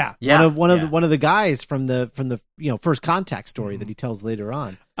 D. Yeah. One of the guys from the First Contact story that he tells later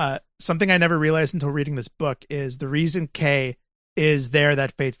on. Something I never realized until reading this book is the reason K is there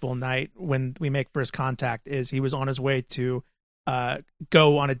that fateful night when we make First Contact is he was on his way to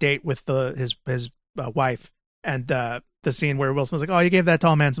go on a date with his wife, and the scene where Will Smith's like, oh, you gave that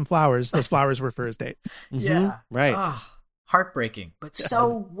tall man some flowers. Those flowers were for his date. Yeah. Right. Oh, heartbreaking, but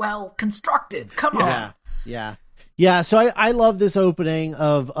so well constructed. Come on. Yeah. So I love this opening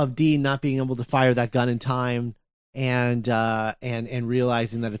of Dean not being able to fire that gun in time. and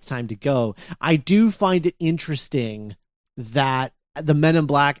realizing that it's time to go. I do find it interesting that the Men in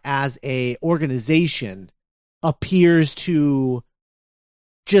Black as a organization appears to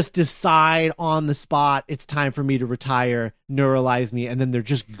just decide on the spot, it's time for me to retire, neuralize me, and then they're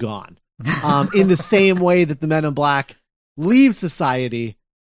just gone. In the same way that the Men in Black leave society,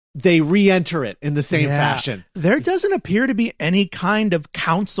 they re-enter it in the same fashion. There doesn't appear to be any kind of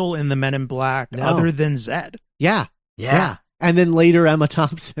council in the Men in Black other than Zed. Yeah. And then later Emma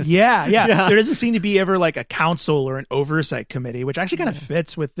Thompson. Yeah. There doesn't seem to be ever like a council or an oversight committee, which actually kind of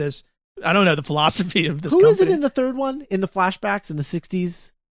fits with this, I don't know, the philosophy of this Who company. is it in the third one? In the flashbacks, in the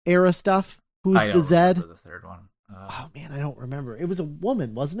 60s era stuff? Who's the Zed? I don't remember the third one. Oh, man, I don't remember. It was a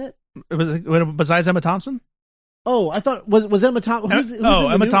woman, wasn't it? It was besides Emma Thompson? Oh, I thought was Emma Thompson.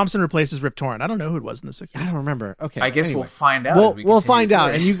 Emma Thompson replaces Rip Torn. I don't know who it was in the 60s. I don't remember. Okay, I guess we'll find out. We'll find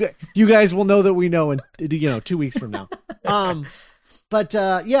out, and you guys will know that we know in 2 weeks from now. So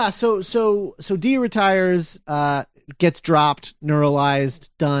D retires, gets dropped, neuralized,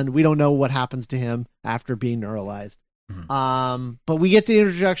 done. We don't know what happens to him after being neuralized. Mm-hmm. But we get the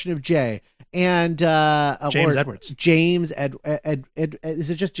introduction of Jay and James Edwards. James is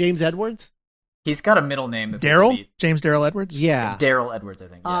it just James Edwards? He's got a middle name. Daryl? James Daryl Edwards? Yeah. Daryl Edwards, I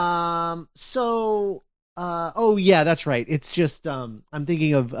think. Yeah. That's right. It's just, I'm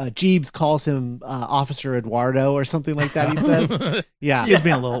thinking of, Jeeves calls him, Officer Eduardo or something like that, he says. Yeah. He was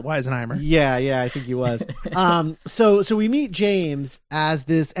being a little Weisenheimer. Yeah, I think he was. So we meet James as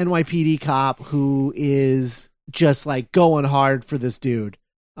this NYPD cop who is just like going hard for this dude.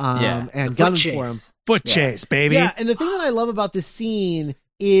 And gunning for him. Foot chase, baby. Yeah, and the thing that I love about this scene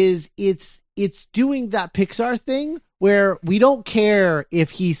is it's doing that Pixar thing where we don't care if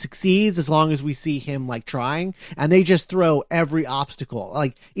he succeeds as long as we see him like trying, and they just throw every obstacle.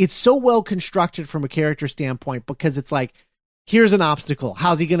 Like, it's so well constructed from a character standpoint because it's like, here's an obstacle.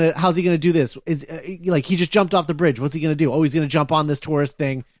 How's he gonna do this? Is like, he just jumped off the bridge. What's he gonna do? Oh, he's gonna jump on this tourist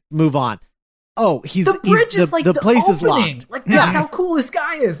thing, move on. Oh, the bridge is like the place opening. Is locked. Like, that's how cool this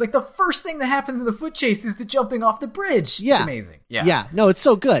guy is. Like, the first thing that happens in the foot chase is the jumping off the bridge. Yeah. It's amazing. Yeah. No, it's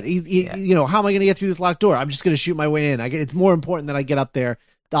so good. You know, how am I going to get through this locked door? I'm just going to shoot my way in. It's more important that I get up there.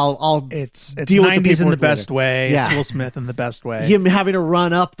 It's deal 90s with the in the best later. way. Yeah. It's Will Smith in the best way. Him having to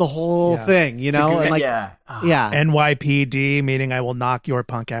run up the whole thing, you know, and like, yeah. NYPD, meaning I will knock your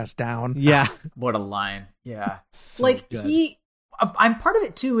punk ass down. Yeah. What a line. Yeah. So like good. I'm part of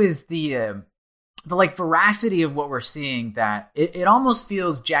it too is the like veracity of what we're seeing, that it almost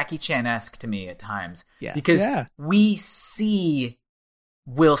feels Jackie Chan-esque to me at times. Yeah. Because we see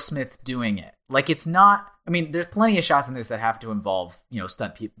Will Smith doing it. Like, it's not, I mean, there's plenty of shots in this that have to involve, you know,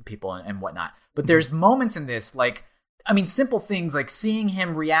 stunt people and whatnot. But there's moments in this, like, I mean, simple things like seeing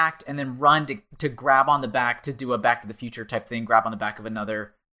him react and then run to grab on the back, to do a Back to the Future type thing, grab on the back of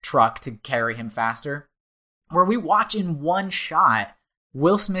another truck to carry him faster. Where we watch in one shot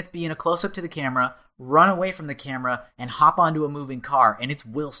Will Smith be in a close-up to the camera, run away from the camera, and hop onto a moving car, and it's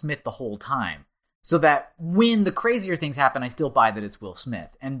Will Smith the whole time. So that when the crazier things happen, I still buy that it's Will Smith.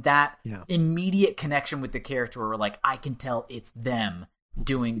 And that immediate connection with the character where, like, I can tell it's them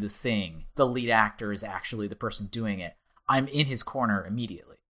doing the thing. The lead actor is actually the person doing it. I'm in his corner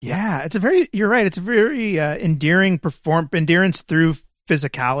immediately. Yeah, you're right, it's a very endearing endurance through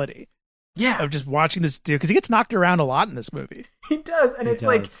physicality. Yeah. Of just watching this dude, because he gets knocked around a lot in this movie. He does, and it's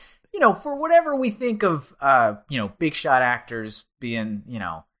like, you know, for whatever we think of, you know, big shot actors being, you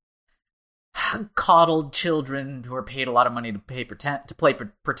know, coddled children who are paid a lot of money to play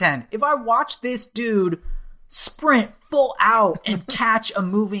pretend. If I watch this dude sprint full out and catch a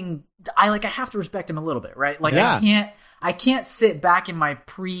moving, I have to respect him a little bit, right? Like, I can't sit back in my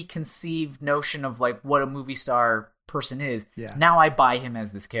preconceived notion of like what a movie star person is. Yeah. Now I buy him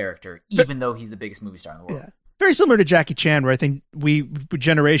as this character, even though he's the biggest movie star in the world. Yeah. Very similar to Jackie Chan, where I think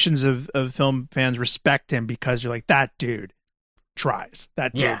generations of film fans respect him because you're like, that dude tries.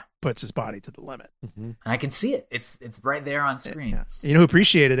 That dude puts his body to the limit. Mm-hmm. And I can see it. It's right there on screen. Yeah. You know who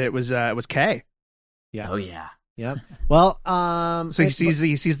appreciated it was Kay. Yeah. Oh yeah. Yep. Well, so he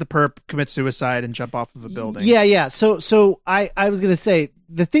sees the perp commit suicide and jump off of a building. Yeah. So I was gonna say,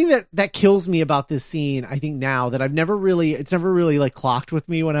 the thing that kills me about this scene, I think now, that it's never really like clocked with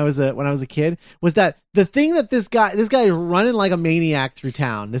me when I was a kid, was that the thing that this guy is running like a maniac through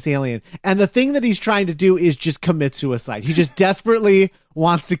town, this alien, and the thing that he's trying to do is just commit suicide. He just desperately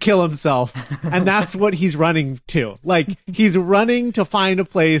wants to kill himself, and that's what he's running to. Like, he's running to find a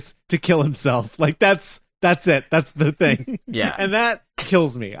place to kill himself. Like, that's it. That's the thing. Yeah. And that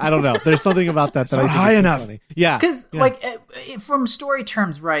kills me. I don't know. There's something about that that I not think high is so enough. funny. Yeah, Because, yeah. like, from story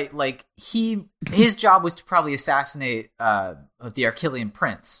terms, right? Like, his job was to probably assassinate the Archelian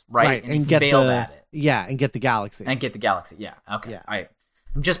prince, right? And he get failed the at it. and get the galaxy. And get the galaxy. Yeah. Okay. Yeah.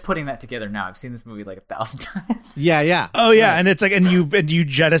 I'm just putting that together now. I've seen this movie like 1,000 times. Yeah. Oh yeah, and it's like, and you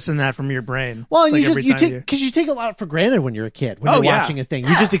jettison that from your brain. Well, and like, you every just time take because you take a lot for granted when you're a kid when Oh, you're yeah. watching a thing.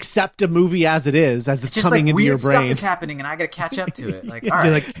 You just accept a movie as it is, as it's Just coming like into your weird stuff brain. is happening, and I got to catch up to it. Like, all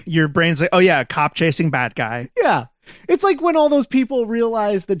You're right. like, your brain's like, oh yeah, a cop chasing bad guy. Yeah. It's like when all those people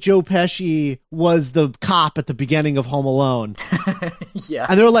realized that Joe Pesci was the cop at the beginning of Home Alone, Yeah.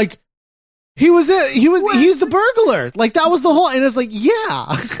 and they're like, he's the burglar. Like that was the whole, and it's like,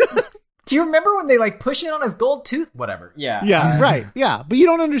 yeah. Do you remember when they like push in on his gold tooth? Whatever. Yeah. Yeah, right. Yeah, but you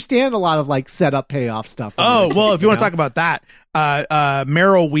don't understand a lot of like setup payoff stuff. Oh well, if you want to know? talk about that,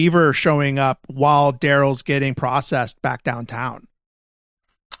 Meryl Weaver showing up while Daryl's getting processed back downtown.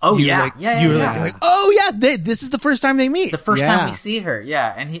 Oh You yeah. like, Yeah. you were yeah. like, oh yeah, this is the first time they meet. The first Yeah. time we see her,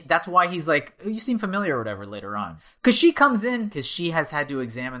 yeah, and that's why he's like, "You seem familiar" or whatever later on, because she comes in because she has had to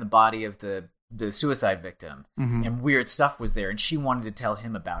examine the body of the suicide victim, and weird stuff was there, and she wanted to tell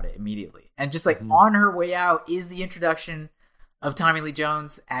him about it immediately. And just like on her way out is the introduction of Tommy Lee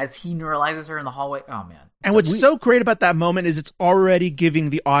Jones as he neuralizes her in the hallway. Oh man! And what's so great about that moment is it's already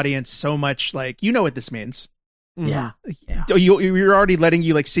giving the audience so much, like, you know what this means. Yeah, yeah. You're already letting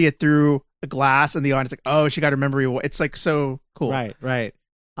you like see it through a glass, and the audience like, oh, she got her memory. It's like so cool. Right.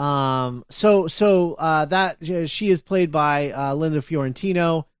 So that she is played by Linda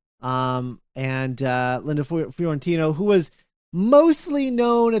Fiorentino, and Linda Fiorentino, who was mostly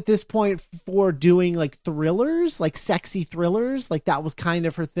known at this point for doing like thrillers, like sexy thrillers, like that was kind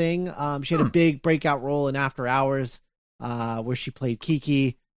of her thing. She had a big breakout role in After Hours, where she played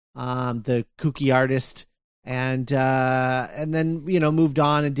Kiki, the kooky artist. And then, moved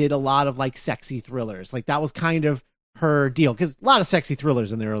on and did a lot of like sexy thrillers. Like that was kind of her deal. Cause a lot of sexy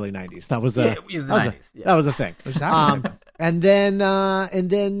thrillers in the early 90s. That was it was the 90s. that was a thing. And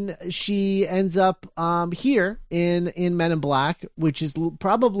then she ends up, here in Men in Black, which is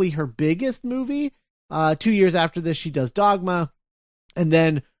probably her biggest movie. 2 years after this, she does Dogma. And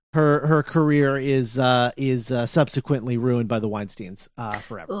then her career is subsequently ruined by the Weinsteins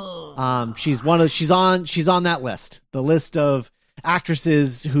forever. She's on that list, the list of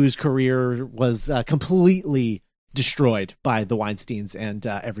actresses whose career was completely destroyed by the Weinsteins and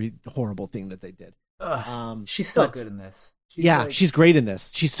every horrible thing that they did. She's so good in this. She's great in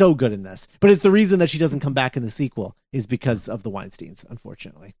this. She's so good in this. But it's the reason that she doesn't come back in the sequel is because of the Weinsteins,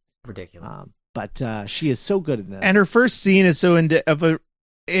 unfortunately. Ridiculous. But she is so good in this. And her first scene is so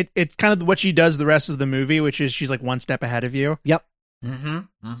it's kind of what she does the rest of the movie, which is she's like one step ahead of you. Yep.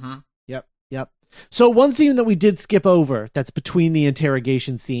 Yep. So one scene that we did skip over that's between the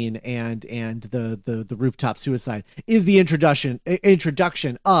interrogation scene and the rooftop suicide is the introduction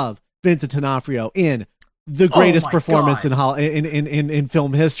of Vincent D'Onofrio in the greatest performance in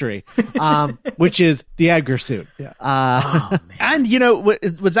film history, which is the Edgar suit. Yeah. And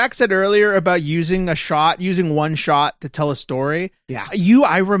what Zach said earlier about using one shot to tell a story. Yeah.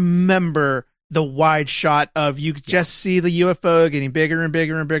 I remember the wide shot of you just see the UFO getting bigger and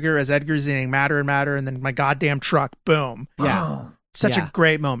bigger and bigger as Edgar's getting madder and madder, and then my goddamn truck, boom. Yeah. Such a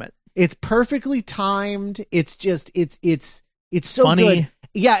great moment. It's perfectly timed. It's just it's so funny. Good.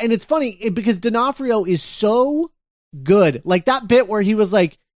 Yeah, and it's funny because D'Onofrio is so good. Like that bit where he was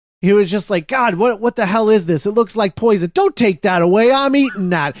just like, God, what the hell is this? It looks like poison. Don't take that away. I'm eating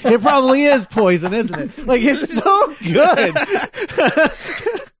that. It probably is poison, isn't it? Like it's so good.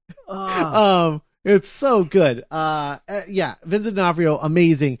 It's so good. Yeah, Vincent D'Onofrio,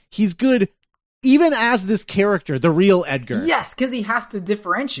 amazing. He's good even as this character, the real Edgar. Yes, because he has to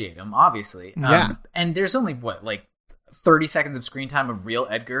differentiate him, obviously. Yeah. And there's only 30 seconds of screen time of real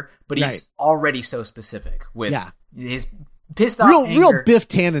Edgar, but he's already so specific with his pissed off real Biff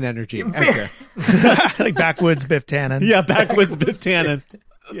Tannen energy. Edgar. Like backwoods Biff Tannen. Yeah, backwoods Biff Tannen.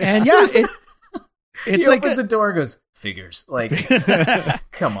 And it's he like opens the door and goes, figures. Like,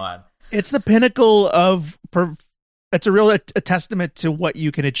 come on. It's the pinnacle of it's a real a testament to what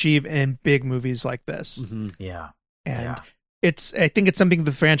you can achieve in big movies like this. Mm-hmm. Yeah. And I think it's something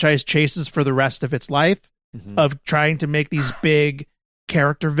the franchise chases for the rest of its life, of trying to make these big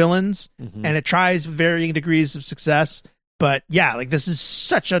character villains, and it tries varying degrees of success. But yeah, like this is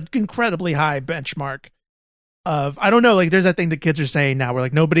such an incredibly high benchmark of, I don't know, like there's that thing that kids are saying now where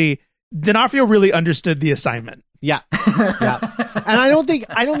like D'Onofrio really understood the assignment. Yeah. And I don't think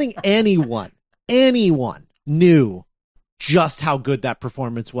anyone knew just how good that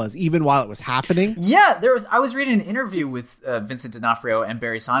performance was, even while it was happening. Yeah, I was reading an interview with Vincent D'Onofrio and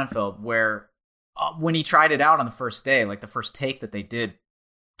Barry Sonnenfeld where when he tried it out on the first day, like the first take that they did,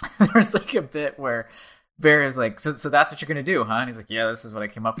 there was like a bit where Barry was like, so that's what you're going to do, huh? And he's like, yeah, this is what I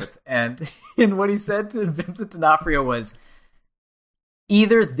came up with. And what he said to Vincent D'Onofrio was,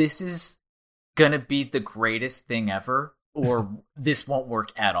 either this is going to be the greatest thing ever, or this won't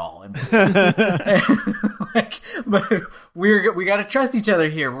work at all. And but we got to trust each other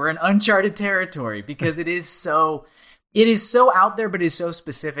here. We're in uncharted territory because it is so out there, but it is so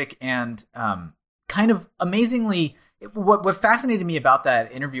specific and kind of amazingly. What fascinated me about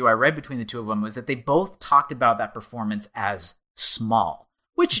that interview I read between the two of them was that they both talked about that performance as small,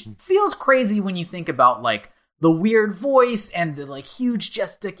 which feels crazy when you think about like the weird voice and the like huge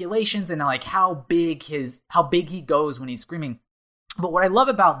gesticulations and like how big he goes when he's screaming. But what I love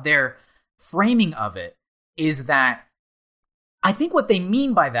about their framing of it is that I think what they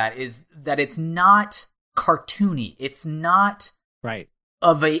mean by that is that it's not cartoony. It's not right.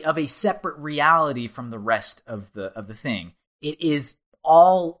 of a separate reality from the rest of the thing. It is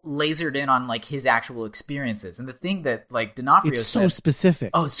all lasered in on like his actual experiences. And the thing that like D'Onofrio it's said, so specific.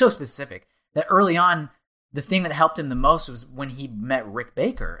 Oh, it's so specific that early on, the thing that helped him the most was when he met Rick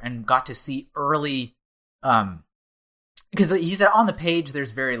Baker and got to see early, because he said on the page,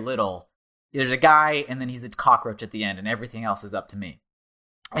 there's very little. There's a guy and then he's a cockroach at the end and everything else is up to me.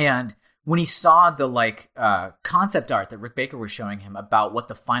 And when he saw the like concept art that Rick Baker was showing him about what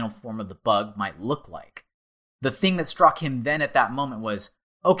the final form of the bug might look like, the thing that struck him then at that moment was,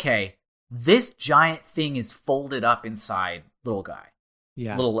 okay, this giant thing is folded up inside little guy.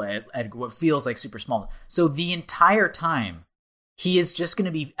 Yeah. Little Ed, what feels like super small. So the entire time, he is just going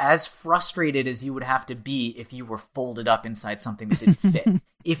to be as frustrated as you would have to be if you were folded up inside something that didn't fit.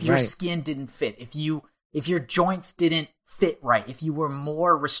 If your skin didn't fit. If your joints didn't fit right. If you were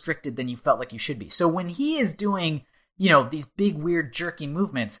more restricted than you felt like you should be. So when he is doing, these big, weird, jerky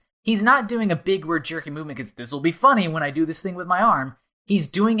movements, he's not doing a big, weird, jerky movement because this will be funny when I do this thing with my arm. He's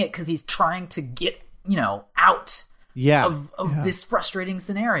doing it because he's trying to get, out of this frustrating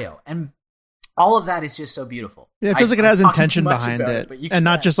scenario. And all of that is just so beautiful. Yeah, it feels like it has intention behind it and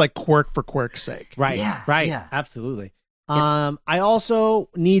not just like quirk for quirk's sake. Right. Yeah, right. Yeah. Absolutely. I also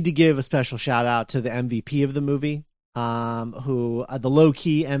need to give a special shout out to the MVP of the movie, who the low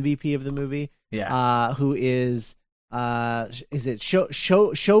key MVP of the movie, who is it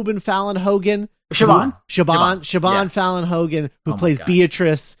Siobhan Fallon Hogan? Siobhan Fallon Hogan, who plays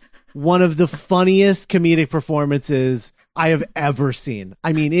Beatrice, one of the funniest comedic performances I have ever seen.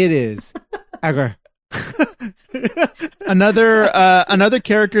 I mean, it is another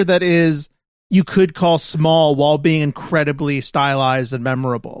character that is you could call small while being incredibly stylized and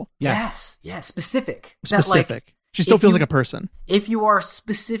memorable. Yes. Yeah, specific. She still feels like a person. If you are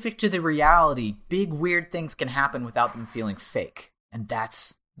specific to the reality, big weird things can happen without them feeling fake. And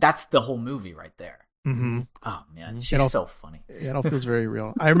that's the whole movie right there. Mm-hmm. Oh man, she's so funny. It all feels very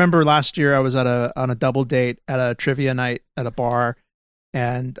real. I remember last year I was on a double date at a trivia night at a bar,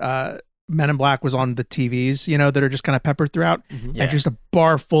 and Men in Black was on the TVs, that are just kind of peppered throughout, and just a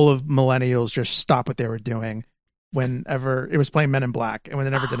bar full of millennials just stopped what they were doing whenever it was playing Men in Black, and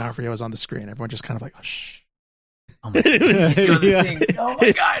whenever D'Onofrio was on the screen, everyone just kind of like, oh, shh. Oh my God. Oh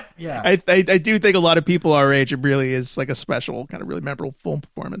my God. Yeah. I do think a lot of people our age, it really is like a special kind of really memorable film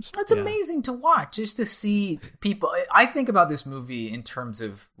performance. That's amazing to watch, just to see people. I think about this movie in terms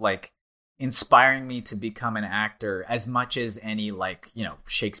of like inspiring me to become an actor as much as any like,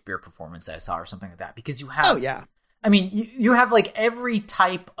 Shakespeare performance I saw or something like that, because you have, I mean, you have like every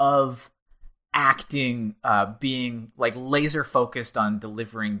type of acting being like laser focused on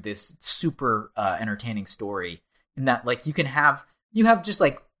delivering this super entertaining story. And that like you have just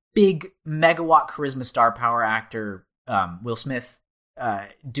like big megawatt charisma star power actor Will Smith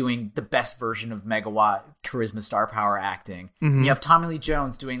doing the best version of megawatt charisma star power acting. Mm-hmm. You have Tommy Lee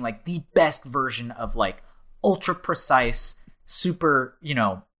Jones doing like the best version of like ultra precise, super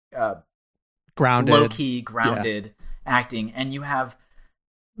grounded, low key grounded acting, and you have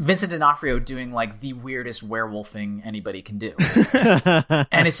Vincent D'Onofrio doing like the weirdest werewolfing anybody can do.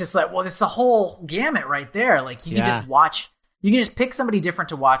 And it's just like, well, it's the whole gamut right there. Like you can just watch, you can just pick somebody different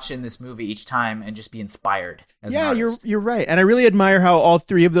to watch in this movie each time and just be inspired. You're right. And I really admire how all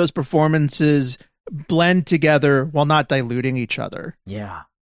three of those performances blend together while not diluting each other. Yeah.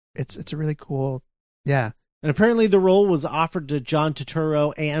 It's a really cool. Yeah. And apparently the role was offered to John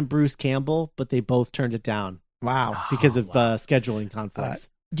Turturro and Bruce Campbell, but they both turned it down. Wow. Because of scheduling conflicts.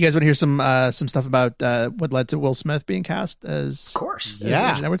 Do you guys want to hear some stuff about what led to Will Smith being cast as? Of course.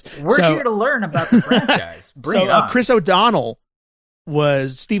 Yeah. Agent Edwards? We're here to learn about the franchise. Bring it on. Chris O'Donnell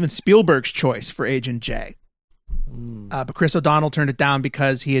was Steven Spielberg's choice for Agent J. But Chris O'Donnell turned it down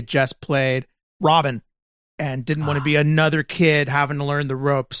because he had just played Robin and didn't want to be another kid having to learn the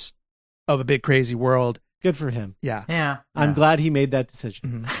ropes of a big crazy world. Good for him. Yeah. I'm glad he made that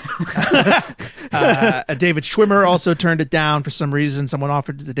decision. David Schwimmer also turned it down for some reason. Someone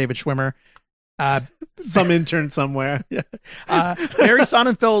offered it to David Schwimmer. Some intern somewhere. Barry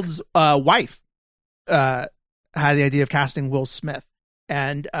Sonnenfeld's wife had the idea of casting Will Smith.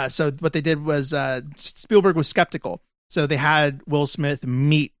 And so what they did was Spielberg was skeptical. So they had Will Smith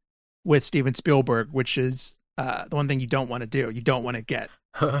meet with Steven Spielberg, which is the one thing you don't want to do. You don't want to get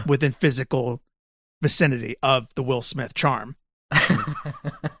within physical vicinity of the Will Smith charm.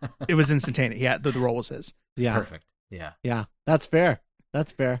 It was instantaneous. Yeah, the role was his. Yeah. Perfect. Yeah. That's fair.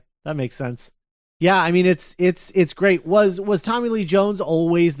 That makes sense. Yeah, I mean it's great. Was Tommy Lee Jones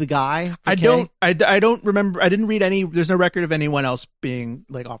always the guy? I don't remember. I didn't read any. There's no record of anyone else being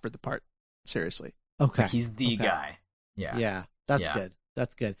like offered the part. Seriously. Okay. He's the guy. Yeah. Yeah. That's good.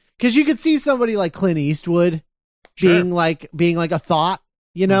 That's good. Because you could see somebody like Clint Eastwood being like a thought,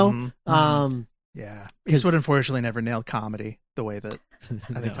 you know? Yeah. Eastwood unfortunately never nailed comedy the way that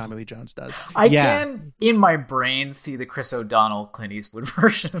I think Tommy Lee Jones does. I can, in my brain, see the Chris O'Donnell, Clint Eastwood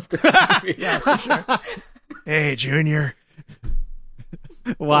version of this movie. Yeah, for sure. Hey, Junior.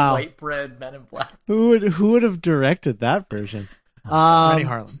 Wow. White bread, Men in Black. Who would have directed that version? Rennie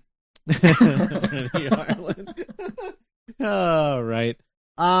Harlan. Rennie Harlan. Oh, right.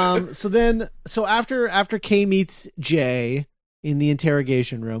 So after Kay meets Jay in the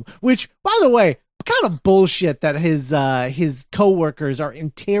interrogation room, which, by the way, kind of bullshit that his coworkers are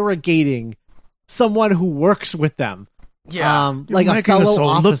interrogating someone who works with them. Yeah, like a fellow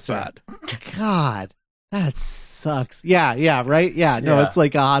officer. Look bad. God, that sucks. Yeah, right. Yeah, no, it's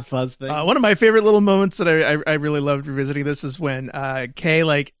like a Hot Fuzz thing. One of my favorite little moments that I really loved revisiting this is when Kay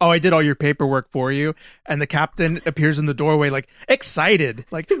like, oh, I did all your paperwork for you, and the captain appears in the doorway like excited,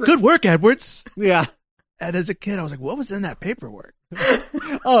 like good work, Edwards. Yeah. And as a kid, I was like, what was in that paperwork?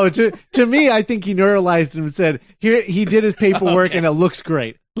 Oh, to me, I think he neuralized and said, "Here, he did his paperwork, and it looks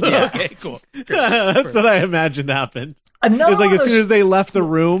great." Yeah. Okay, cool. That's what I imagined happened. It was like as soon as they left the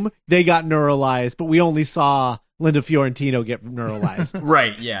room, they got neuralized, but we only saw Linda Fiorentino get neuralized.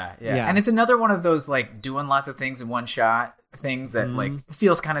 Right? Yeah. And it's another one of those like doing lots of things in one shot things that like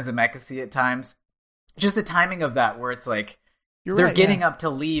feels kind of Zemeckis-y at times. Just the timing of that, where it's like. They're getting up to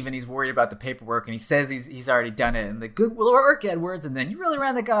leave, and he's worried about the paperwork, and he says he's already done it, and the good work, Edwards, and then you really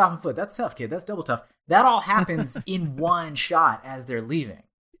ran that guy off on foot. That's tough, kid. That's double tough. That all happens in one shot as they're leaving.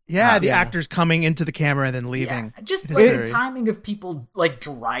 Yeah, the actors coming into the camera and then leaving. Yeah. Just like the timing of people like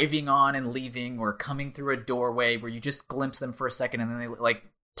driving on and leaving, or coming through a doorway where you just glimpse them for a second, and then they like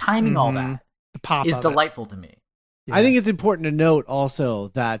timing all that the pop is delightful to me. Yeah. I think it's important to note also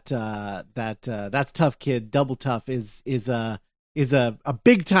that that's tough, kid. Double tough is a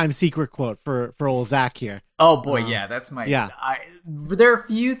big time secret quote for old Zach here. Oh boy, that's my there are a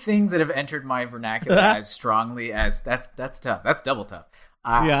few things that have entered my vernacular as strongly as that's tough. That's double tough.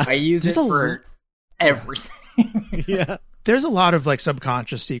 I use it for everything. Yeah. There's a lot of like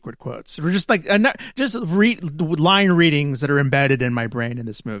subconscious secret quotes. We're just like line readings that are embedded in my brain in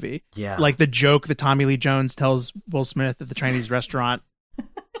this movie. Yeah. Like the joke that Tommy Lee Jones tells Will Smith at the Chinese restaurant.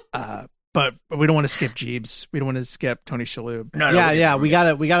 But we don't want to skip Jeebs. We don't want to skip Tony Shalhoub. No, we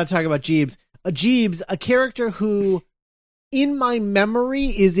gotta talk about Jeebs. Jeebs, a character who, in my memory,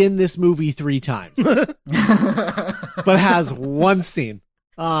 is in this movie 3 times, but has one scene.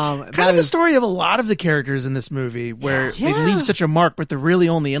 Kind of the story of a lot of the characters in this movie, where they leave such a mark, but they're really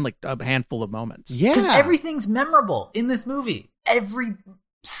only in like a handful of moments. Yeah, because everything's memorable in this movie. Every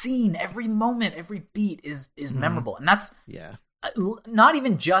scene, every moment, every beat is memorable, and that's not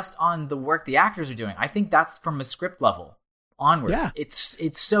even just on the work the actors are doing. I think that's from a script level onward. Yeah.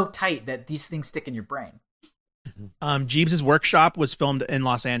 It's so tight that these things stick in your brain. Jeebs' workshop was filmed in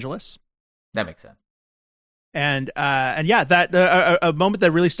Los Angeles. That makes sense. And that a moment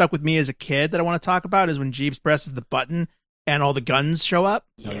that really stuck with me as a kid that I want to talk about is when Jeebs presses the button and all the guns show up.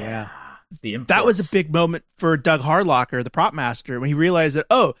 Yeah. That was a big moment for Doug Hardlocker, the prop master, when he realized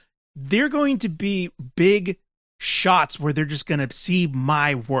that, they're going to be big shots where they're just going to see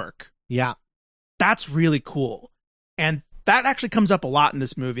my work. Yeah. That's really cool. And that actually comes up a lot in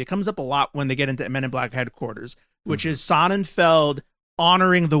this movie. It comes up a lot when they get into Men in Black headquarters, which is Sonnenfeld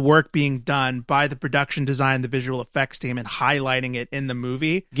honoring the work being done by the production design, the visual effects team, and highlighting it in the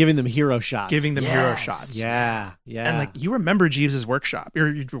movie, Giving them hero shots. giving them hero shots. Yeah. And like, you remember Jeeves's workshop,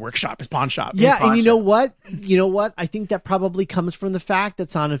 your workshop, his pawn shop. Yeah, His pawn and you shop. know what? I think that probably comes from the fact that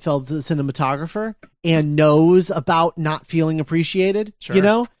Sonnenfeld's a cinematographer and knows about not feeling appreciated. Sure. You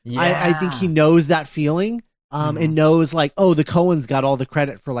know, Yeah. I think he knows that feeling. And knows like, oh, the Coens got all the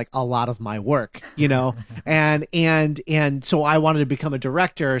credit for like a lot of my work, you know, and so I wanted to become a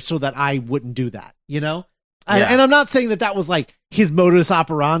director so that I wouldn't do that, you know. Yeah. And I'm not saying that was like his modus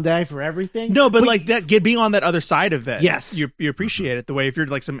operandi for everything. No, but like that, being on that other side of it, Yes. you appreciate it the way if you're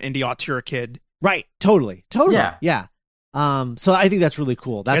like some indie auteur kid. Right? Totally. Yeah. So I think that's really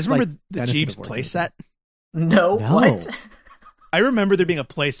cool. You That's guys remember like, the benefit Jeeves of working play with set? No, No. what? I remember there being a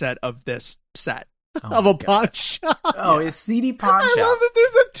play set of this set. him. Of a pawn shop. Oh, it's CD Pawn I Shop. love that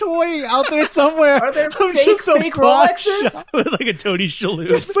there's a toy out there somewhere. Are there of fake just a pawn Rolexes? shop. With like a Tony Shalhoub.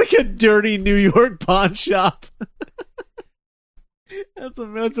 It's like a dirty New York pawn shop.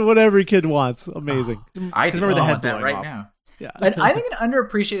 That's what every kid wants. Amazing. I remember the I head want that blowing right off. now. Yeah. And I think an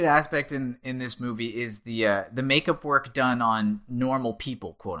underappreciated aspect in this movie is the makeup work done on normal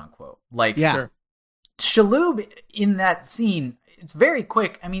people, quote unquote. Like Yeah. Sure. Shalhoub in that scene, it's very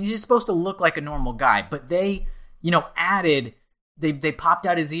quick. I mean, he's just supposed to look like a normal guy, but they, added. They popped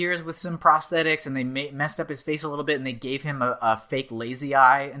out his ears with some prosthetics, and they messed up his face a little bit, and they gave him a fake lazy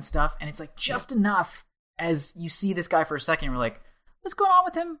eye and stuff. And it's like just enough as you see this guy for a second, you're like, what's going on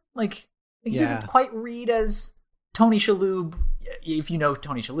with him? Like he doesn't quite read as Tony Shalhoub. If you know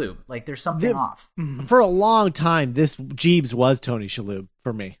Tony Shalhoub, like there's something off. For a long time, this Jeeves was Tony Shalhoub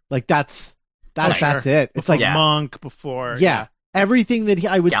for me. Like that's it. It's like Yeah. Monk before. yeah. Everything that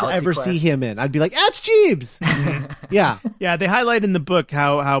I would Galaxy ever Quest. see him in, I'd be like, that's Jeeves. Yeah. Yeah, they highlight in the book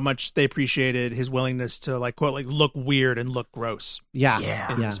how much they appreciated his willingness to like quote like look weird and look gross Yeah.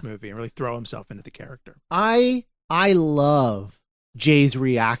 Yeah. in this movie and really throw himself into the character. I love Jay's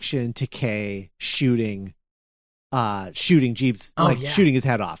reaction to Kay shooting Jeeves, Oh, like yeah. shooting his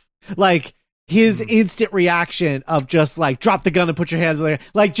head off. Like his instant reaction of just like drop the gun and put your hands there,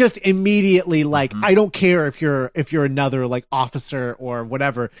 like just immediately like I don't care if you're another like officer or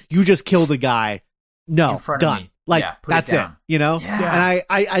whatever, you just killed a guy. No, In front of done. me. Like Yeah, put it that's it, down. you know. Yeah. And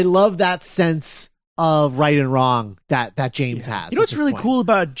I love that sense of right and wrong that James has. You know at what's this really point. cool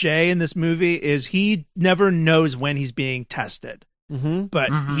about Jay in this movie is he never knows when he's being tested. Mm-hmm. But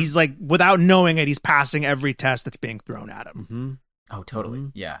he's like, without knowing it, he's passing every test that's being thrown at him. Mm-hmm. Oh, totally.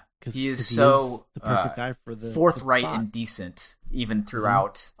 Mhm. Yeah. 'Cause- He 'cause is he so is the perfect guy for the forthright spot. and decent, even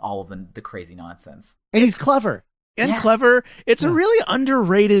throughout all of the crazy nonsense. And he's clever. And Yeah. clever. It's a really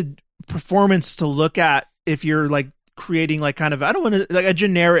underrated performance to look at if you're like creating like kind of, I don't want to, like a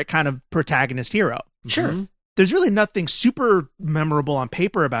generic kind of protagonist hero. Sure. Mhm. There's really nothing super memorable on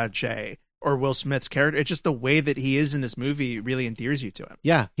paper about Jay or Will Smith's character. It's just the way that he is in this movie really endears you to him.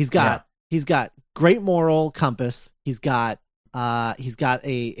 Yeah, he's got great moral compass. He's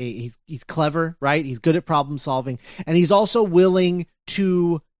clever, right? He's good at problem solving, and he's also willing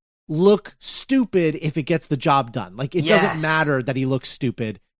to look stupid if it gets the job done. Like it doesn't Yes. matter that he looks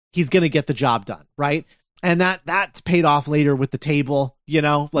stupid. He's going to get the job done, right? And that's paid off later with the table,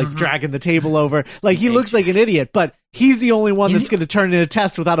 like dragging the table over. Like he looks like an idiot, but he's the only one that's going to turn in a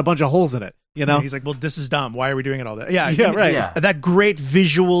test without a bunch of holes in it, He's like, well, this is dumb. Why are we doing it all that? Yeah, Yeah, right. Yeah. That great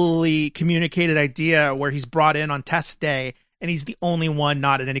visually communicated idea where he's brought in on test day and he's the only one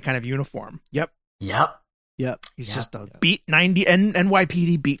not in any kind of uniform. Yep. He's just a beat 90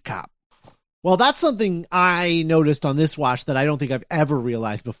 NYPD beat cop. Well, that's something I noticed on this watch that I don't think I've ever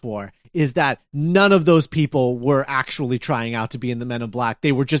realized before, is that none of those people were actually trying out to be in the Men in Black.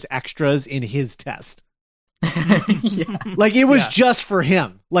 They were just extras in his test. Yeah. Like it was just for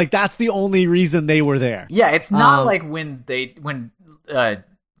him. Like that's the only reason they were there. Yeah, it's not like when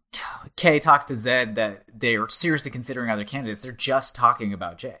Kay talks to Zed that they're seriously considering other candidates. They're just talking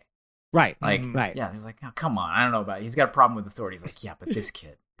about Jay. Right. Like, right. yeah, he's like, oh, come on, I don't know about it. He's got a problem with authority. He's like, yeah, but this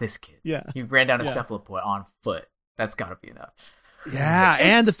kid. Yeah. He ran down a cephalopoid on foot. That's got to be enough. Yeah,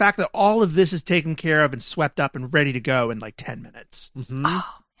 and the fact that all of this is taken care of and swept up and ready to go in like 10 minutes. Mhm.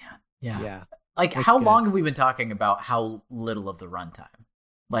 Oh, man. Yeah. Yeah. Like, That's how good. long have we been talking about how little of the runtime?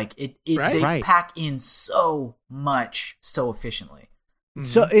 Like, they Right. pack in so much so efficiently.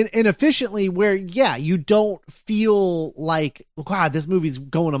 So inefficiently where, you don't feel like, God, this movie's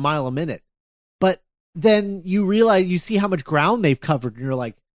going a mile a minute. But then you realize, you see how much ground they've covered and you're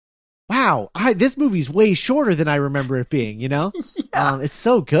like, wow, this movie's way shorter than I remember it being, Yeah. It's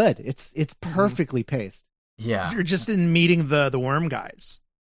so good. It's perfectly paced. Yeah. You're just in meeting the worm guys.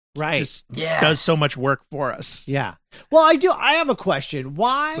 Right. just Yes. does so much work for us. Yeah. Well, I have a question.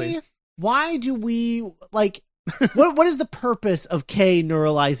 Please. Why do we like what is the purpose of K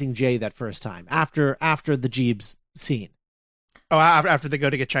neuralizing J that first time after the Jeeves scene? Oh, after they go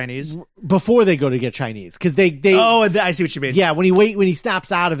to get Chinese. Before they go to get Chinese, because they Oh, I see what you mean. yeah, when he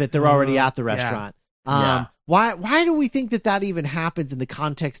snaps out of it, they're already at the restaurant. Yeah. Why do we think that even happens in the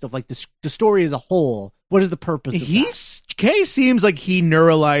context of like the story as a whole? What is the purpose of that? Kay seems like he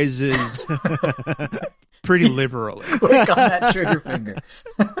neuralizes pretty liberally. Quick on that trigger finger.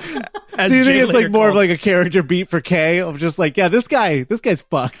 As Do you Jay think it's later like more of calls- like a character beat for K of just like, yeah, this guy's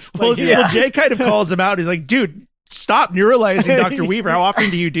fucked. Well, Like, well, Jay kind of calls him out. He's like, dude, stop neuralizing Dr. Weaver. How often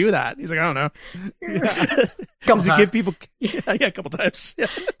do you do that? He's like, I don't know. Couple Does it times. give people? Yeah, a couple times. Yeah.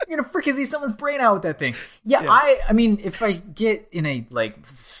 You're gonna freaking see someone's brain out with that thing. Yeah, Yeah. I mean, if I get in a like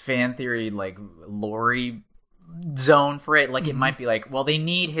fan theory like Lori zone for it, like it might be like, well, they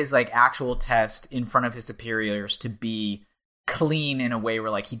need his like actual test in front of his superiors to be clean in a way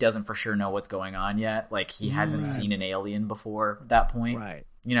where like he doesn't for sure know what's going on yet. Like he hasn't seen an alien before at that point. right.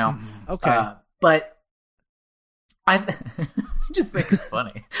 You know? Okay. But I just think it's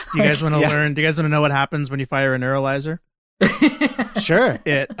funny. Do you guys want to Yeah. learn? Do you guys want to know what happens when you fire a neuralizer? Sure.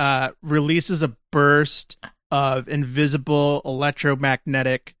 It releases a burst of invisible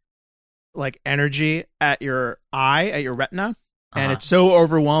electromagnetic like energy at your eye, at your retina, and Uh-huh. it's so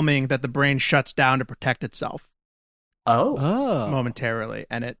overwhelming that the brain shuts down to protect itself Oh. Oh. momentarily,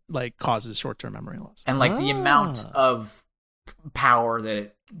 and it like causes short-term memory loss. And like the amount Ah. of power that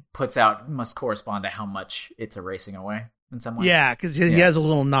it puts out must correspond to how much it's erasing away in some way. Yeah, because he Yeah. has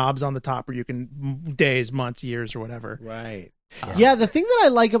little knobs on the top where you can days, months, years, or whatever. Right. Yeah, the thing that I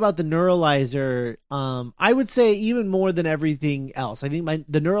like about the neuralizer, I would say even more than everything else, I think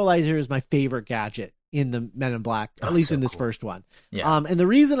the neuralizer is my favorite gadget in the Men in Black, at Oh, least so in this cool. first one. Yeah. And the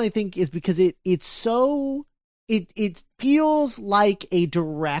reason I think is because it feels like a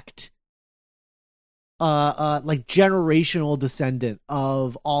direct like generational descendant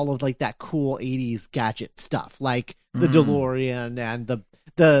of all of like that cool 80s gadget stuff, like the DeLorean and the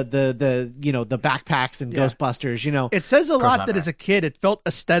you know, the backpacks and Yeah. Ghostbusters, you know. It says a lot not that bad. as a kid, it felt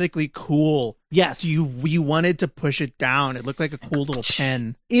aesthetically cool. Yes. You wanted to push it down. It looked like a cool little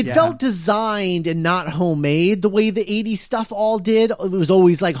pen. It Yeah. felt designed and not homemade the way the 80s stuff all did. It was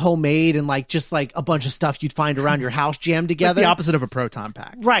always like homemade and like just like a bunch of stuff you'd find around your house jammed It's like together. the opposite of a proton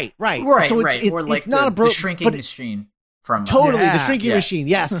pack. Right. Right, So right. Or like it's not the a shrinking but machine from totally Yeah, the shrinking yeah. machine.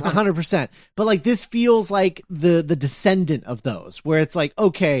 Yes, 100%. But like this feels like the descendant of those, where it's like,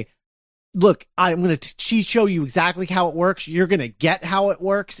 okay, look, I'm going to show you exactly how it works. You're going to get how it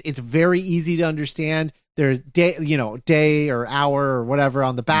works. It's very easy to understand. There's day or hour or whatever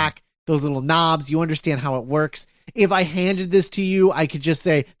on the back, those little knobs. You understand how it works. If I handed this to you, I could just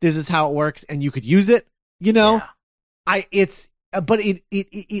say, this is how it works, and you could use it, you know? Yeah. But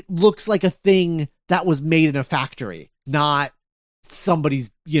it looks like a thing that was made in a factory, not somebody's,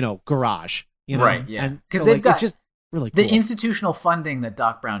 garage, Right, yeah. And 'Cause so, they've like, got it's just really cool. The institutional funding that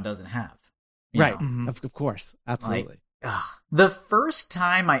Doc Brown doesn't have. you Right. know? Mhm. Of course. Absolutely. The first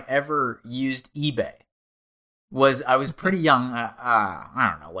time I ever used eBay I was pretty young.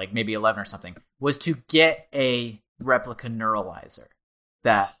 I don't know, like maybe 11 or something. Was to get a replica neuralizer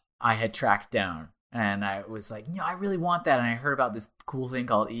that I had tracked down, and I was like, I really want that. And I heard about this cool thing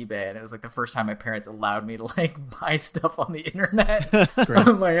called eBay, and it was like the first time my parents allowed me to like buy stuff on the internet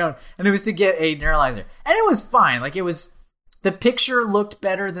on my own. And it was to get a neuralizer, and it was fine. Like the picture looked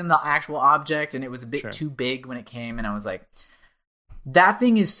better than the actual object, and it was a bit too big when it came, and I was like, that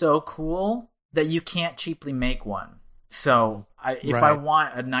thing is so cool that you can't cheaply make one. So if I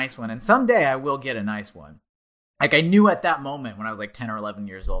want a nice one, and someday I will get a nice one, like I knew at that moment when I was like 10 or 11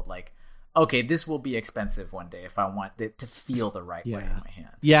 years old, like, okay, this will be expensive one day if I want it to feel the right way in my hand.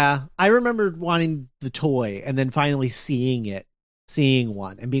 Yeah. I remember wanting the toy and then finally seeing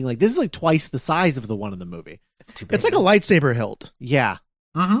one and being like, this is like twice the size of the one in the movie. It's too big. It's like a lightsaber hilt. Yeah.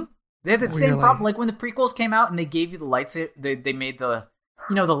 Mm-hmm. They had the Where same you're problem. Like when the prequels came out and they gave you the lightsaber, they made the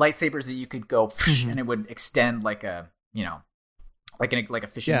lightsabers that you could go and it would extend like a, like a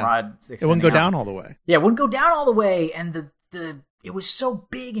fishing rod. It wouldn't go down all the way. Yeah, it wouldn't go down all the way, and it was so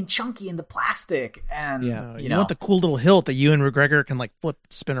big and chunky in the plastic, and You want the cool little hilt that Ewan McGregor can like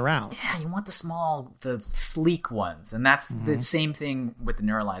spin around. Yeah, you want the sleek ones, and that's the same thing with the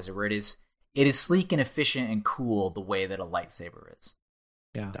neuralizer, where it is sleek and efficient and cool the way that a lightsaber is.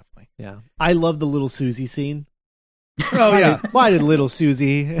 Yeah. Definitely. Yeah. I love the little Susie scene. Oh yeah. Why did little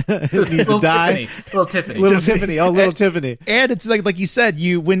Susie need to die? Little Tiffany. Little Tiffany. Oh, little Tiffany. And it's like you said,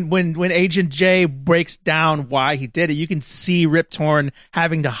 when Agent J breaks down why he did it, you can see Rip Torn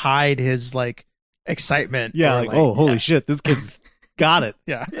having to hide his like excitement. Yeah, or, like, oh, holy shit, this kid's got it.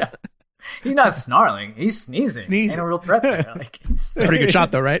 yeah. Yeah. He's not snarling. He's sneezing. Ain't a real threat there. Like, it's Pretty good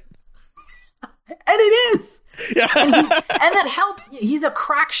shot though, right? And it is. Yeah. And that helps. He's a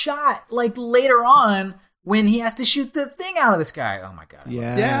crack shot. Like later on when he has to shoot the thing out of the sky. Oh my god.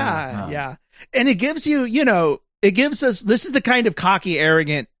 Yeah. And it gives you, it gives us, this is the kind of cocky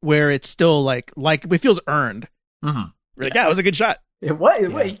arrogant where it's still like it feels earned. Mm-hmm. Like, yeah, it was a good shot. It was.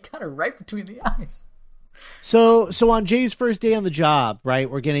 He got it right between the eyes. So on Jay's first day on the job, right?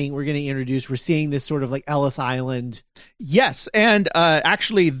 We're getting introduced. We're seeing this sort of like Ellis Island. Yes, and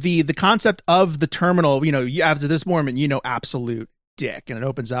actually, the concept of the terminal, after this moment, absolute dick, and it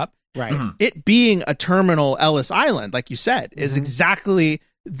opens up. Right. Mm-hmm. It being a terminal Ellis Island, like you said, is exactly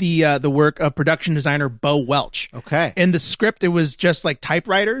the work of production designer Bo Welch. Okay. In the script, it was just like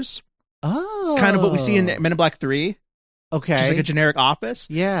typewriters, Oh. kind of what we see in Men in Black 3, Okay. just like a generic office.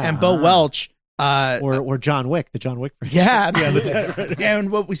 Yeah. And Bo Welch. Or John Wick, the John Wick version. Yeah,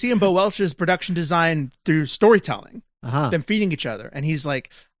 and what we see in Bo Welch's production design through storytelling, them feeding each other. And he's like,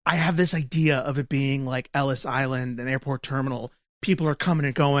 I have this idea of it being like Ellis Island, an airport terminal. People are coming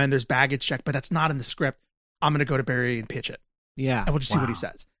and going. There's baggage check, but that's not in the script. I'm going to go to Barry and pitch it. Yeah. And we'll just see what he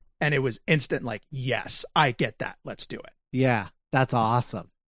says. And it was instant like, yes, I get that. Let's do it. Yeah. That's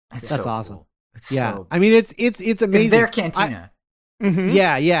awesome. That's so awesome. Cool. It's yeah. so... I mean, it's amazing. It's their cantina.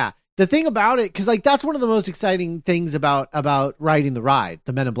 Yeah. The thing about it, because like that's one of the most exciting things about riding the ride,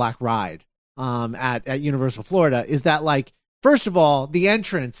 the Men in Black ride, at Universal Florida, is that like, first of all, the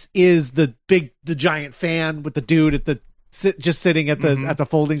entrance is the giant fan with the dude at just sitting at the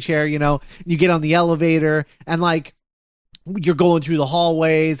folding chair. You get on the elevator and like you're going through the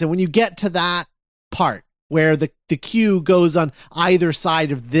hallways, and when you get to that part where the queue goes on either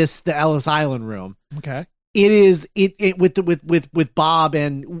side of the Ellis Island room, okay. It is it with Bob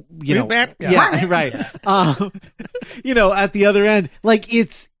and right. At the other end, like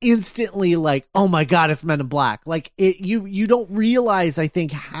it's instantly like, oh my god, it's Men in Black. Like you don't realize, I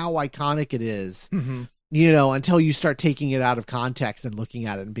think, how iconic it is, until you start taking it out of context and looking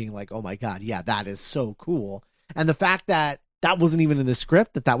at it and being like, oh my god, yeah, that is so cool. And the fact that wasn't even in the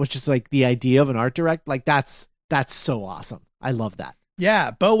script, that was just like the idea of an art direct, like that's so awesome. I love that.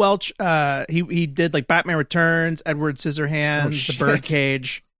 Yeah, Bo Welch, he did like Batman Returns, Edward Scissorhands, The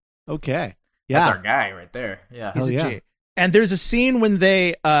Birdcage. Okay. Yeah. That's our guy right there. Yeah. He's a G. And there's a scene when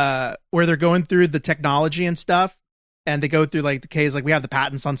where they're going through the technology and stuff, and they go through like the case, like we have the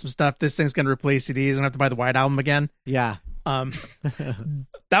patents on some stuff. This thing's going to replace CDs. I'm going to have to buy the White Album again. Yeah.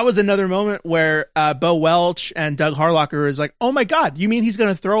 That was another moment where Bo Welch and Doug Harlocker is like, oh my God, you mean he's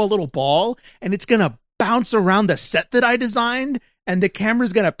going to throw a little ball and it's going to bounce around the set that I designed? And the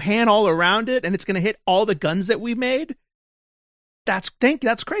camera's going to pan all around it, and it's going to hit all the guns that we made. That's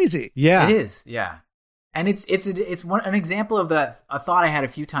crazy. Yeah, it is. Yeah, and it's an example of that. A thought I had a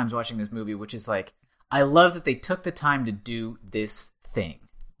few times watching this movie, which is like, I love that they took the time to do this thing,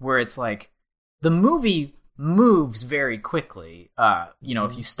 where it's like the movie moves very quickly.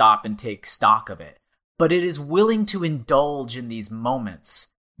 If you stop and take stock of it, but it is willing to indulge in these moments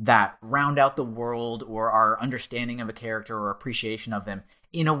that round out the world or our understanding of a character or appreciation of them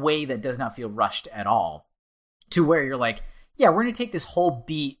in a way that does not feel rushed at all, to where you're like, yeah, we're going to take this whole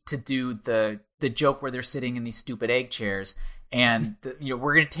beat to do the joke where they're sitting in these stupid egg chairs. And,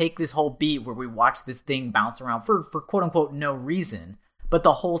 we're going to take this whole beat where we watch this thing bounce around for quote unquote no reason. But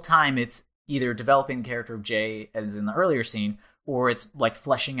the whole time it's either developing the character of Jay, as in the earlier scene, or it's like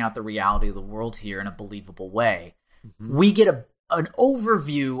fleshing out the reality of the world here in a believable way. Mm-hmm. We get an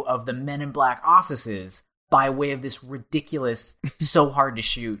overview of the Men in Black offices by way of this ridiculous, so hard to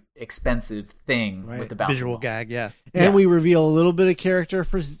shoot, expensive thing with the bouncing visual ball. gag. Yeah, and we reveal a little bit of character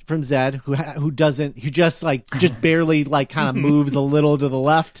from Zed, who just barely like kind of moves a little to the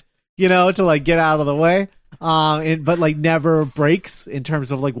left, to like get out of the way, but like never breaks in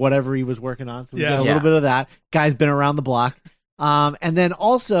terms of like whatever he was working on. So we get a little bit of that. Guy's been around the block, and then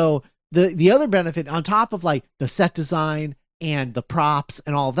also the other benefit on top of like the set design and the props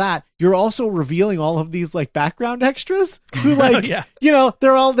and all that, you're also revealing all of these like background extras who like,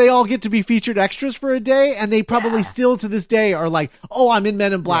 they all get to be featured extras for a day, and they probably still to this day are like, oh, I'm in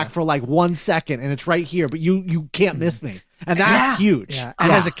Men in Black for like 1 second and it's right here, but you can't miss me. And that's huge. Yeah.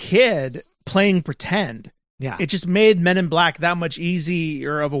 And as a kid playing pretend, it just made Men in Black that much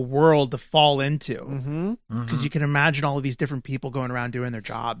easier of a world to fall into. Because you can imagine all of these different people going around doing their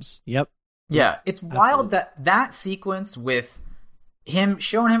jobs. Yep. Yeah, it's wild that sequence with him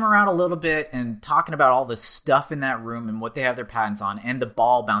showing him around a little bit and talking about all the stuff in that room and what they have their patents on and the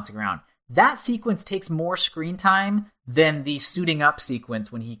ball bouncing around. That sequence takes more screen time than the suiting up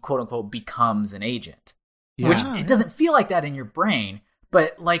sequence when he quote unquote becomes an agent. Yeah. Which it doesn't feel like that in your brain,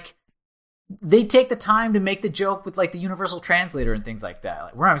 but like they take the time to make the joke with like the universal translator and things like that.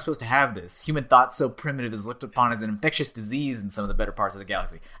 Like, we're not supposed to have this. Human thought so primitive is looked upon as an infectious disease in some of the better parts of the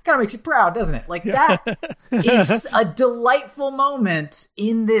galaxy. Kind of makes you proud, doesn't it? Like that is a delightful moment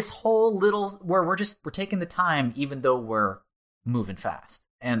in this whole little where we're taking the time, even though we're moving fast.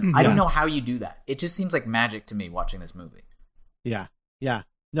 And I don't know how you do that. It just seems like magic to me watching this movie. Yeah. Yeah.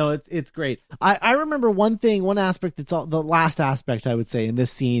 No, it's great. I remember one aspect that's the last aspect I would say in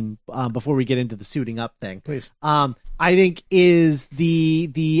this scene before we get into the suiting up thing. Please. I think is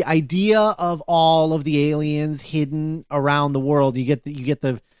the idea of all of the aliens hidden around the world. You get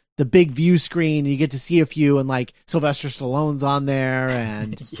the big view screen. You get to see a few, and like Sylvester Stallone's on there,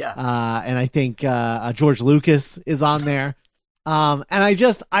 and and I think George Lucas is on there. And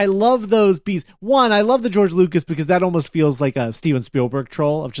I love those beats. One, I love the George Lucas because that almost feels like a Steven Spielberg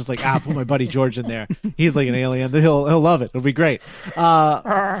troll of just like, put my buddy George in there. He's like an alien. He'll love it. It'll be great.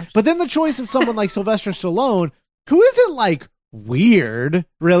 But then the choice of someone like Sylvester Stallone, who isn't like weird,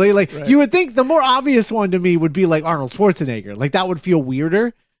 really. Like you would think the more obvious one to me would be like Arnold Schwarzenegger. Like that would feel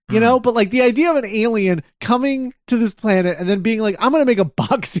weirder. You know, but like the idea of an alien coming to this planet and then being like, I'm going to make a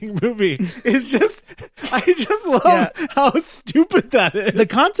boxing movie is just, I just love how stupid that is. The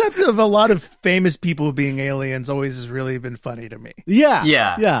concept of a lot of famous people being aliens always has really been funny to me.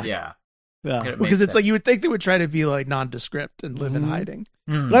 Yeah. Because it's like you would think they would try to be like nondescript and live in hiding.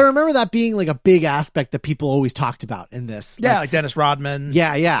 But I remember that being like a big aspect that people always talked about in this. Like Dennis Rodman.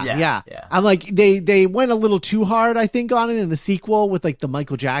 Yeah. I'm like they went a little too hard, I think, on it in the sequel with like the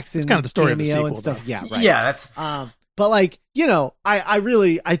Michael Jackson it's kind of the story cameo of the sequel, and stuff. though. Yeah, right. Yeah, that's but like, you know, I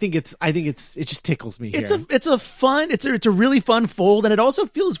think it just tickles me here. It's a really fun fold, and it also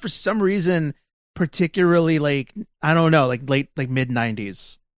feels for some reason particularly like, I don't know, like mid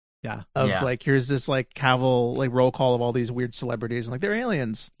 90s. Like, here's this like Cavill like roll call of all these weird celebrities and like they're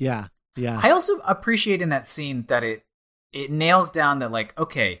aliens. Yeah. I also appreciate in that scene that it nails down that like,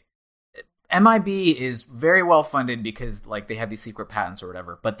 okay, MIB is very well funded because like they have these secret patents or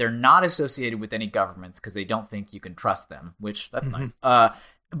whatever, but they're not associated with any governments because they don't think you can trust them, which that's nice.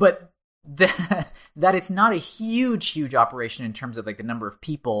 But that it's not a huge operation in terms of like the number of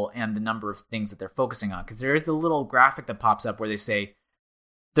people and the number of things that they're focusing on, because there is the little graphic that pops up where they say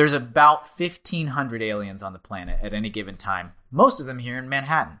there's about 1,500 aliens on the planet at any given time, most of them here in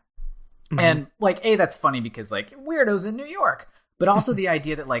Manhattan. And like, that's funny because like weirdos in New York, but also the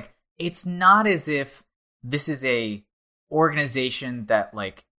idea that like it's not as if this is a organization that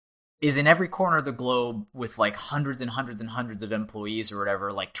like is in every corner of the globe with like hundreds and hundreds and hundreds of employees or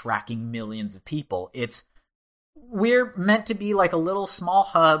whatever, like tracking millions of people. We're meant to be like a little small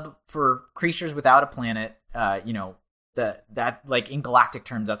hub for creatures without a planet, that like in galactic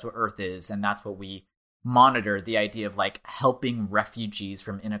terms, that's what Earth is. And that's what we monitor, the idea of like helping refugees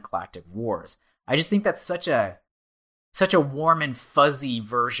from intergalactic wars. I just think that's such a warm and fuzzy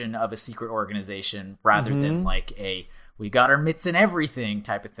version of a secret organization rather than like we got our mitts and everything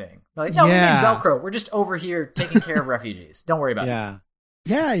type of thing. Like, no, we need Velcro. We're just over here taking care of refugees. Don't worry about this.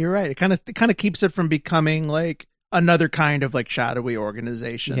 Yeah, you're right. It kind of keeps it from becoming like another kind of like shadowy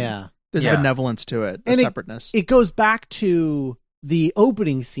organization. Yeah. There's benevolence to it, the separateness. It goes back to the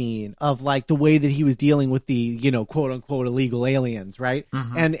opening scene of like the way that he was dealing with the, you know, quote unquote illegal aliens, right?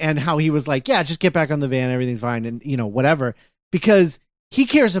 And how he was like, yeah, just get back on the van, everything's fine, and you know, whatever. Because he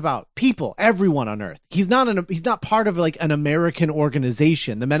cares about people, everyone on Earth. He's not part of like an American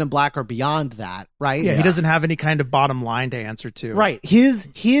organization. The Men in Black are beyond that, right? Yeah, he doesn't have any kind of bottom line to answer to. Right. His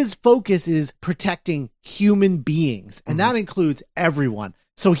focus is protecting human beings, and that includes everyone.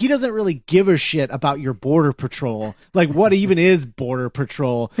 So he doesn't really give a shit about your border patrol. Like, what even is border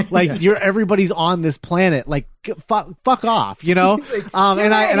patrol? Like, everybody's on this planet. Like, fuck off, you know?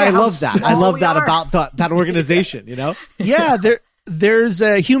 And I love that. I love that about that organization, you know? Yeah, there's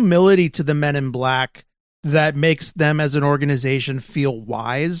a humility to the Men in Black that makes them as an organization feel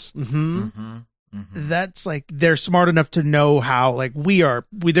wise. That's like, they're smart enough to know how, like, we're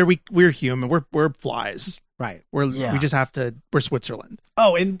human. We're flies. Right. We just have to, we're Switzerland.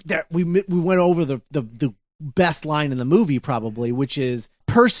 Oh, and we went over the best line in the movie probably, which is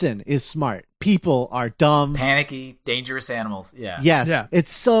person is smart. People are dumb. Panicky, dangerous animals. Yeah. Yes. Yeah.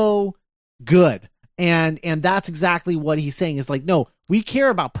 It's so good. And that's exactly what he's saying is like, no, we care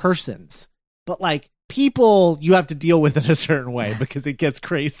about persons, but like people you have to deal with in a certain way because it gets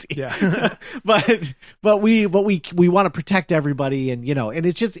crazy. Yeah. but we want to protect everybody, and and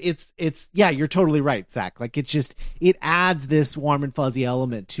it's yeah, you're totally right, Zach. Like it adds this warm and fuzzy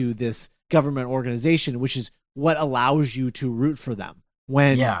element to this government organization, which is what allows you to root for them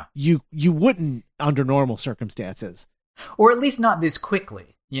when you wouldn't under normal circumstances, or at least not this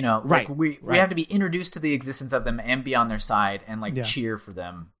quickly. Right. Like we have to be introduced to the existence of them and be on their side and cheer for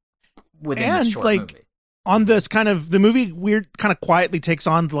them within this short movie. On this kind of the movie, weird kind of quietly takes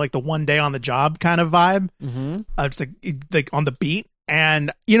on the one day on the job kind of vibe. Mm-hmm. Just like on the beat,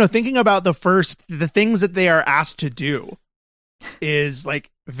 and thinking about the things that they are asked to do is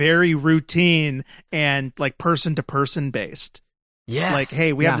like very routine and like person to person based. Yeah, like,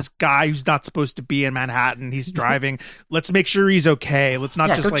 hey, we have this guy who's not supposed to be in Manhattan. He's driving. Let's make sure he's okay. Let's not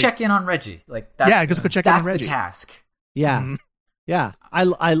just go check in on Reggie. Just go check in on Reggie. That's the task. Yeah. Mm-hmm. Yeah, I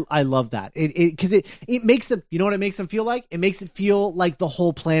love that. Because it makes them, you know what it makes them feel like? It makes it feel like the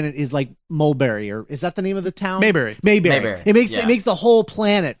whole planet is like Mulberry, or is that the name of the town? Mayberry. It makes the whole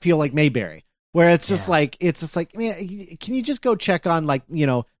planet feel like Mayberry, where it's just like man, can you just go check on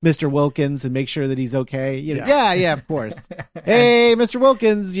Mr. Wilkins and make sure that he's okay? Yeah, of course. Hey, Mr.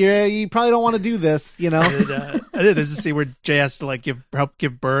 Wilkins, you probably don't want to do this, There's a scene where Jay has to help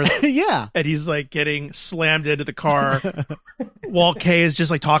give birth. Yeah, and he's like getting slammed into the car while Kay is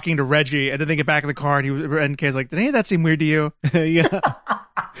just like talking to Reggie, and then they get back in the car and Kay's like, did any of that seem weird to you? Yeah.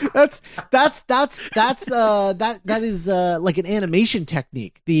 That is like an animation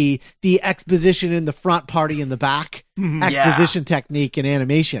technique. The exposition in the front, party in the back. Exposition technique in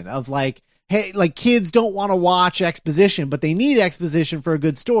animation of like, hey, like kids don't want to watch exposition, but they need exposition for a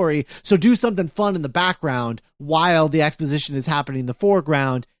good story. So do something fun in the background while the exposition is happening in the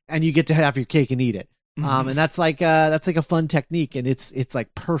foreground, and you get to have your cake and eat it. And that's like a fun technique, and it's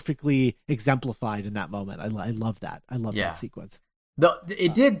like perfectly exemplified in that moment. I love that. I love that sequence.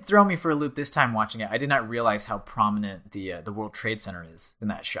 It did throw me for a loop this time watching it. I did not realize how prominent the World Trade Center is in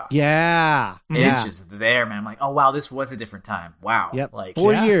that shot. Yeah, it's just there, man. I'm like, oh wow, this was a different time. Wow. Yep. Like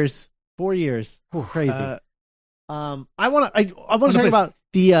 4 years. 4 years. Crazy. I want to talk about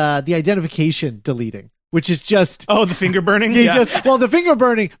the identification deleting, which is just the finger burning. The finger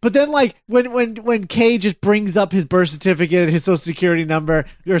burning. But then like when Kay just brings up his birth certificate, his social security number,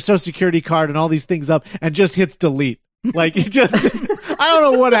 your social security card, and all these things up, and just hits delete. Like he just, I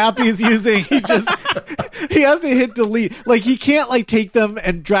don't know what app he's using. He has to hit delete. Like he can't like take them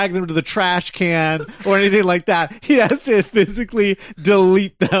and drag them to the trash can or anything like that. He has to physically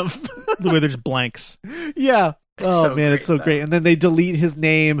delete them. Where there's blanks. Yeah. It's so great. And then they delete his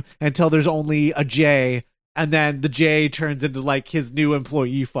name until there's only a J, and then the J turns into like his new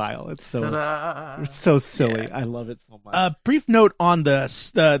employee file. It's so silly. Yeah. I love it so much. A brief note on the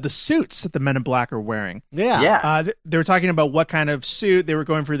suits that the Men in Black are wearing. Yeah. They were talking about what kind of suit they were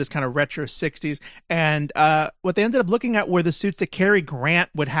going for, this kind of retro 60s. And what they ended up looking at were the suits that Cary Grant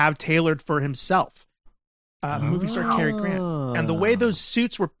would have tailored for himself. Movie star Cary Grant. And the way those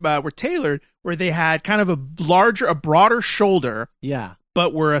suits were tailored, where they had kind of a broader shoulder. Yeah.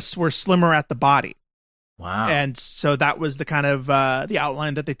 But were slimmer at the body. Wow. And so that was the kind of the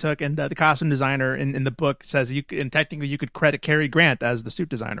outline that they took, and the costume designer in the book says technically you could credit Cary Grant as the suit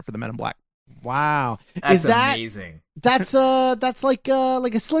designer for the Men in Black. Wow. That's amazing. That's like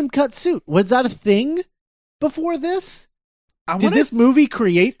a slim cut suit. Was that a thing before this? Did this movie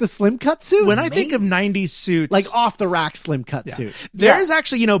create the slim cut suit? When I think of 90s suits, like off the rack slim cut suit. There's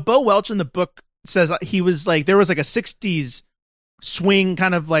actually, Bo Welch in the book says he was like, there was like a 60s swing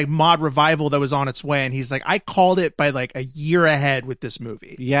kind of like mod revival that was on its way, and he's like, I called it by like a year ahead with this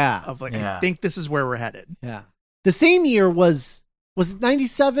movie. I think this is where we're headed. Yeah. The same year was it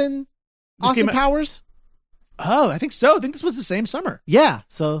 97 Austin Powers? Oh, I think so. I think this was the same summer. Yeah.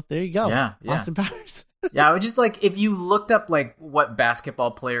 So there you go. Yeah. Austin Powers. Yeah, I would just like, if you looked up like what basketball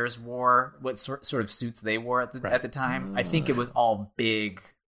players wore, what sort of suits they wore at the time, I think it was all big.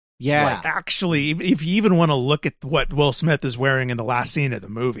 Yeah. Like, actually, if you even want to look at what Will Smith is wearing in the last scene of the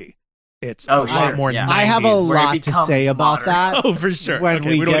movie, it's a lot more 90s. I have a lot to say about that. Oh, for sure. When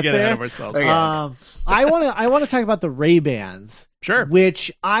we don't get ahead of ourselves. I want to talk about the Ray-Bans. Sure.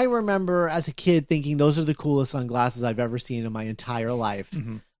 Which I remember as a kid thinking those are the coolest sunglasses I've ever seen in my entire life.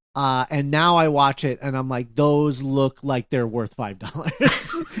 Mm-hmm. And now I watch it and I'm like, those look like they're worth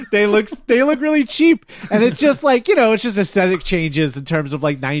 $5. they look really cheap. And it's just like, it's just aesthetic changes in terms of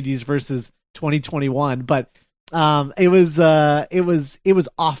like 90s versus 2021. But it was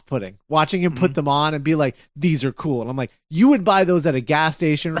off-putting watching him put them on and be like, these are cool. And I'm like, you would buy those at a gas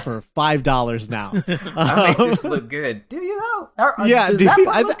station for $5 now. I make this look good. Do you though? Yeah, does that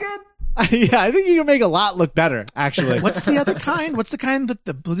look good? Yeah, I think you can make a lot look better, actually. What's the other kind? What's the kind that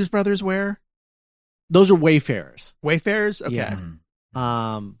the Blues Brothers wear? Those are Wayfarers. Wayfarers? Okay. Yeah.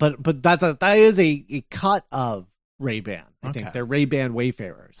 But that is a cut of Ray-Ban. I think they're Ray-Ban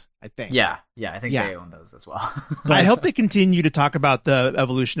Wayfarers, I think. Yeah, I think they own those as well. But I hope they continue to talk about the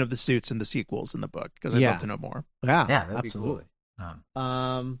evolution of the suits in the sequels in the book, because I'd love to know more. Yeah, that'd absolutely. Be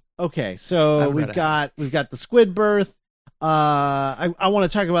cool. Okay, so we've got the squid birth. I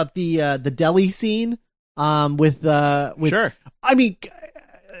want to talk about the deli scene. With sure. I mean,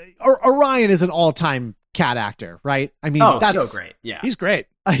 Orion is an all-time cat actor, right? I mean, that's so great. Yeah, he's great.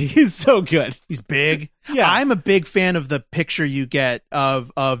 He's so good. He's big. Yeah, I'm a big fan of the picture you get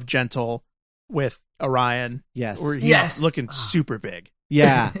of Gentle with Orion. Yes, where he's looking super big.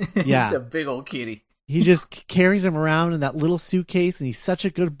 Yeah, yeah. He's a big old kitty. He just carries him around in that little suitcase, and he's such a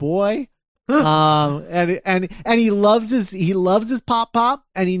good boy. And he loves his pop,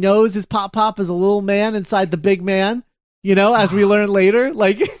 and he knows his pop is a little man inside the big man. You know, as we learn later,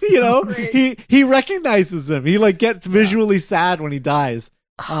 like, you know, he recognizes him. He like gets visually sad when he dies.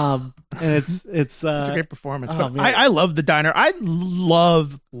 And it's a great performance. But I love the diner. I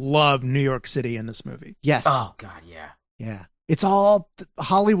love New York City in this movie. Yes. Oh God, yeah. It's all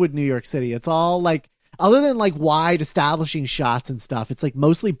Hollywood, New York City. It's all like, other than like wide establishing shots and stuff, it's like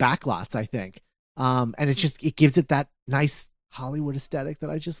mostly backlots, I think. And it gives it that nice Hollywood aesthetic that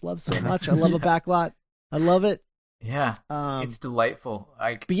I just love so much. I love a backlot. I love it. Yeah, it's delightful.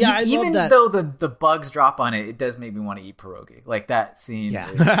 Like, but yeah, I even love that. though the bugs drop on it, it does make me want to eat pierogi. Like that scene.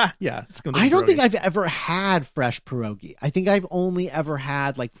 Yeah, yeah. I don't think I've ever had fresh pierogi. I think I've only ever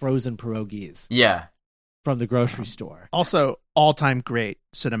had like frozen pierogis. Yeah, from the grocery store. Also, all-time great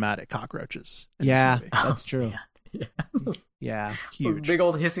cinematic cockroaches. Yeah, that's true. Yeah, huge. Those big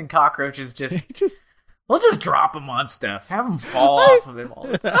old hissing cockroaches just. We'll just drop them on stuff. Have them fall off of him all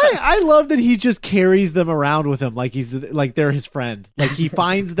the time. I love that he just carries them around with him like they're his friend. Like he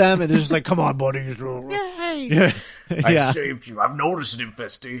finds them and is just like, "Come on, buddy." Yeah. I saved you. I've noticed an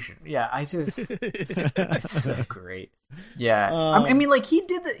infestation. Yeah, it's so great. Yeah. I mean, like he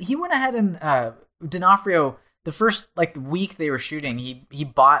went ahead and D'Onofrio, the first like week they were shooting, he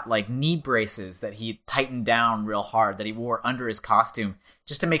bought like knee braces that he tightened down real hard that he wore under his costume,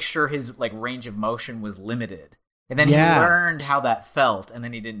 just to make sure his like range of motion was limited. And then he learned how that felt, and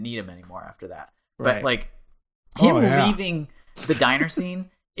then he didn't need them anymore after that. Right. But like him leaving the diner scene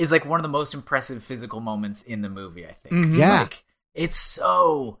is like one of the most impressive physical moments in the movie, I think. Mm-hmm. Yeah. Like, it's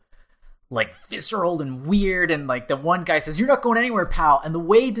so like visceral and weird, and like the one guy says, "You're not going anywhere, pal." And the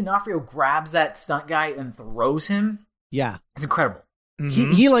way D'Onofrio grabs that stunt guy and throws him, it's incredible.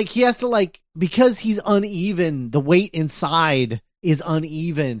 Mm-hmm. He has to like, because he's uneven, the weight inside is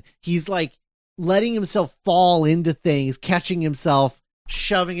uneven. He's like letting himself fall into things, catching himself,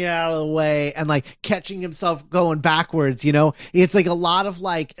 shoving it out of the way, and like catching himself going backwards. You know, it's like a lot of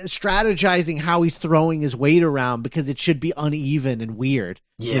like strategizing how he's throwing his weight around because it should be uneven and weird.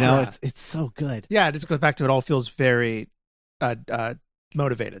 Yeah. You know, it's so good. Yeah, it just goes back to it all feels very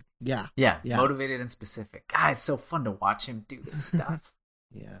motivated. Yeah, motivated and specific. God, it's so fun to watch him do this stuff.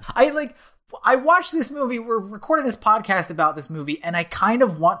 Yeah, I watched this movie. We're recording this podcast about this movie, and I kind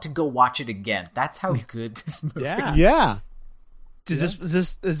of want to go watch it again. That's how good this movie is. Yeah. Is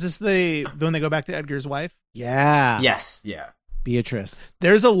this the when they go back to Edgar's wife? Yeah. Yes. Yeah. Beatrice.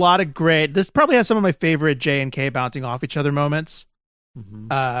 There's a lot of great. This probably has some of my favorite J and K bouncing off each other moments.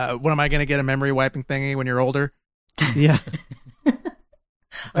 Mm-hmm. When am I going to get a memory wiping thingy when you're older? Yeah.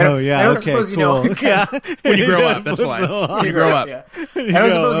 Oh yeah. I don't okay. suppose you cool. know. Yeah. When you grow up, that's why. When you grow up. Yeah. I don't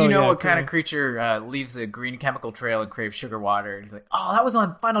suppose you know what kind of creature leaves a green chemical trail and craves sugar water. And he's like, "Oh, that was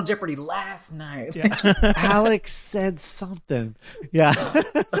on Final Jeopardy last night." Yeah. Alex said something. Yeah.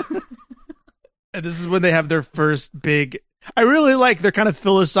 And this is when they have their first big. I really like their kind of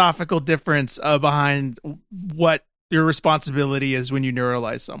philosophical difference behind what your responsibility is when you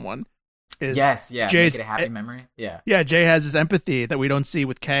neuralize someone. Yes, yeah. Jay's, make it a happy memory. Yeah. Yeah, Jay has this empathy that we don't see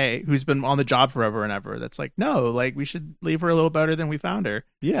with Kay, who's been on the job forever and ever. That's like, no, like we should leave her a little better than we found her.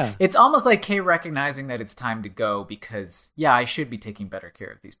 Yeah. It's almost like Kay recognizing that it's time to go because, I should be taking better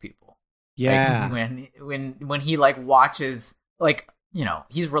care of these people. Yeah. Like, when he like watches, like,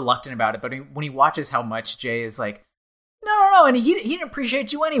 he's reluctant about it, but when he watches how much Jay is like, no, and he didn't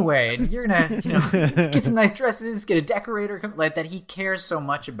appreciate you anyway, and you're gonna get some nice dresses, get a decorator, like that. He cares so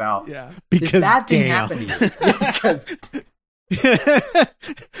much about because this bad thing happened to you. Because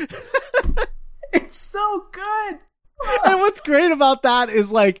it's so good. And what's great about that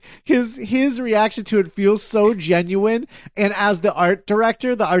is like his reaction to it feels so genuine, and as the art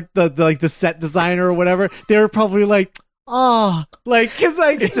director, the set designer or whatever, they were probably like, oh, like, cause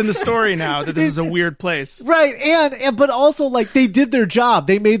like It's in the story now that this is a weird place. right. And but also like they did their job.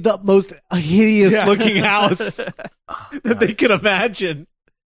 They made the most hideous looking house that they could imagine.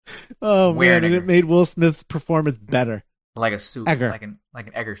 Oh Weird man, and Egger. it made Will Smith's performance better. Like a suit, Egger. like an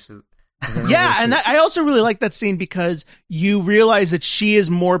Egger suit. Yeah, and I also really like that scene because you realize that she's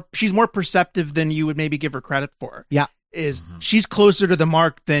more perceptive than you would maybe give her credit for. Yeah. She's closer to the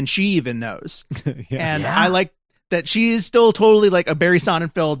mark than she even knows. Yeah. And I like that she is still totally like a Barry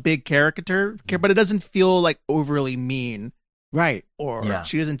Sonnenfeld big character, but it doesn't feel like overly mean, Right. or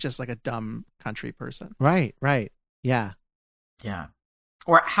she isn't just like a dumb country person. Right. Yeah. Yeah.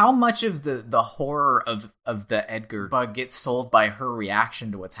 Or how much of the horror of the Edgar bug gets sold by her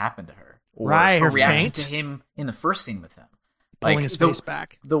reaction to what's happened to her. Or Right, her her reaction faint. to him in the first scene with him. Pulling his face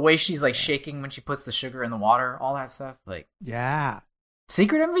back. The way she's like shaking when she puts the sugar in the water, all that stuff. Like, Yeah.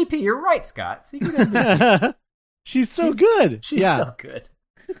 Secret MVP, you're right, Scott. Secret MVP. She's so good. She's yeah. so good.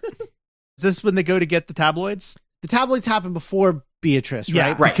 Is this when they go to get the tabloids? The tabloids happened before Beatrice, Yeah,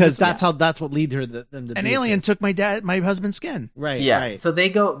 right? right. Because that's what lead her them to An Beatrice. alien took my husband's skin. Right. Yeah. Right. So they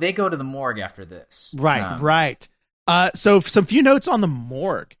go to the morgue after this. Right. Right. So some few notes on the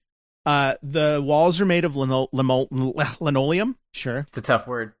morgue. The walls are made of linoleum. Sure. It's a tough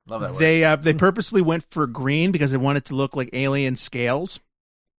word. Love that word. They purposely went for green because they wanted to look like alien scales.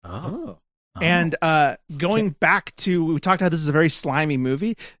 Oh. And going back to, we talked about this is a very slimy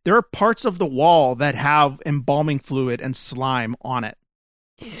movie. There are parts of the wall that have embalming fluid and slime on it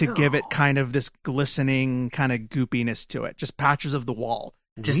to give it kind of this glistening kind of goopiness to it. Just patches of the wall.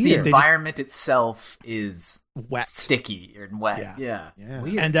 Just Weird. the environment itself is Wet. sticky and wet. Yeah. Yeah.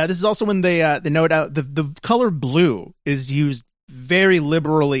 Weird. And this is also when they note out the color blue is used very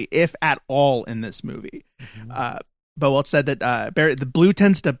liberally, if at all, in this movie. But Walt said that the blue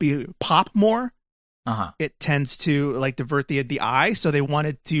tends to pop more. Uh-huh. It tends to like divert the eye, so they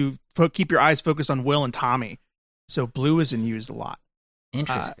wanted to keep your eyes focused on Will and Tommy. So blue isn't used a lot.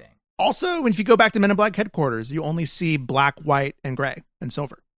 Interesting. Also, if you go back to Men in Black headquarters, you only see black, white, and gray and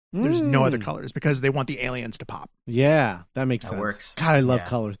silver. There's no other colors because they want the aliens to pop. Yeah, that makes That sense. works. God, I love Yeah.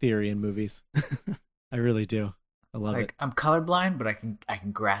 color theory in movies. I really do. I love Like, I'm colorblind, but I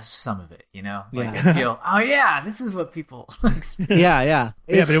can grasp some of it, you know? Like, Yeah. I feel, oh yeah, this is what people it. experience. Yeah. Yeah,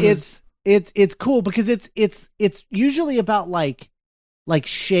 It's, but it was- it's cool because it's usually about like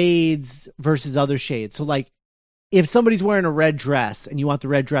shades versus other shades. So like if somebody's wearing a red dress and you want the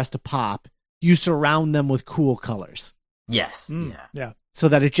red dress to pop, you surround them with cool colors Yes. Yeah. so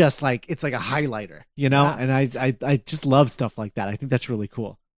that it just like it's like a highlighter, you know? Yeah. And I just love stuff like that. I think that's really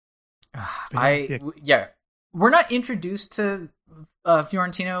cool. Yeah. We're not introduced to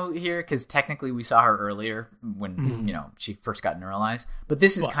Fiorentino here because technically we saw her earlier when you know she first got neuralized, but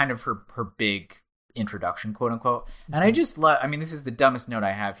this is kind of her big introduction, quote unquote. And I just love. I mean, this is the dumbest note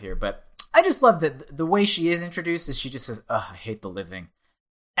I have here, but I just love that the way she is introduced is she just says, "Ugh, I hate the living,"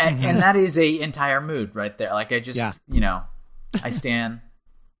 and that is a entire mood right there. Like I just you know, I stand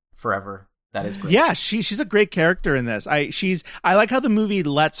forever. That is great. Yeah, she's a great character in this. I like how the movie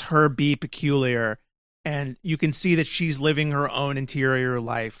lets her be peculiar, and you can see that she's living her own interior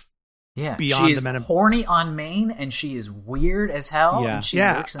life. Yeah, Beyond she the is Men in- horny on Maine, and she is weird as hell. Yeah. And she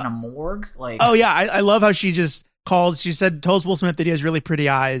Yeah. works in a morgue. Like, Oh yeah, I love how she just tells Will Smith that he has really pretty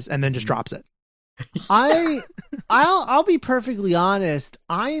eyes, and then just drops it. I'll be perfectly honest.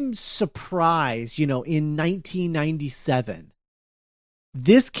 I'm surprised, you know, in 1997,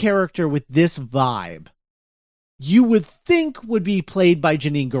 this character with this vibe, you would think would be played by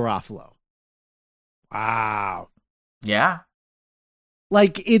Janine Garofalo. Wow. yeah,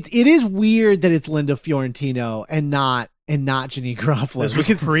 Like it is weird that it's Linda Fiorentino and not Janine Garofalo.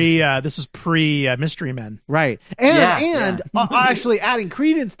 This was pre Mystery Men. Right. And Yeah, actually adding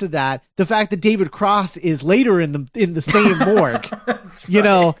credence to that, the fact that David Cross is later in the same morgue. That's You right.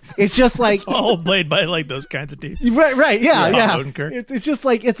 know, it's just like It's all played by like those kinds of dudes. right, yeah. Odenkirk. It's just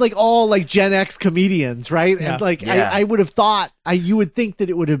like it's like all like Gen X comedians, right? Yeah. And like Yeah. I would have thought you would think that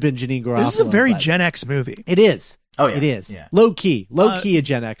it would have been Janine Garofalo. This is a very but Gen X movie. It is. Oh, yeah. It is. Yeah. Low key a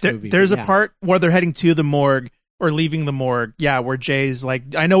Gen X movie. There's but a yeah. part where they're heading to the morgue or leaving the morgue. Yeah, where Jay's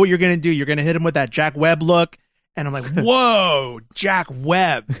like, I know what you're going to do. You're going to hit him with that Jack Webb look. And I'm like, whoa, Jack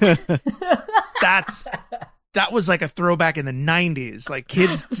Webb. That was like a throwback in the 90s. Like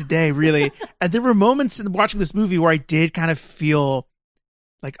kids today really. And there were moments in watching this movie where I did kind of feel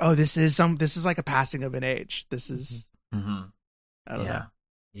like, oh, this is like a passing of an age. This is, Mm-hmm. I don't know.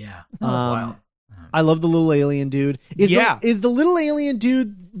 Yeah. That was wild. I love the little alien dude. Is the little alien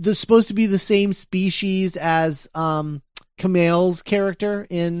dude supposed to be the same species as Kamel's character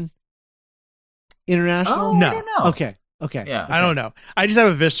in International? Oh, No. I don't know. Okay. Okay. Yeah. I don't know. I just have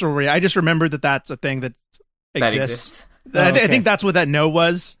a visceral reaction. I just remembered that that's a thing that That exists. exists. I think that's what that no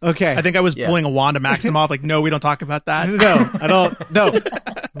was. Okay. I think I was Yeah. pulling a Wanda Maximoff. Like, no, we don't talk about that. No, I don't. No.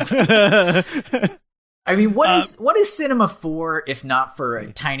 I mean, what is cinema for if not for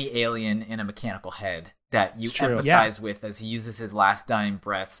a tiny alien in a mechanical head that you It's true. empathize with as he uses his last dying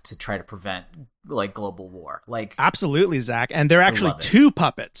breaths to try to prevent like global war? Like, Absolutely, Zach. And they're actually love it. 2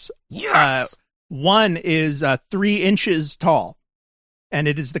 puppets. yes, One is 3 inches tall. And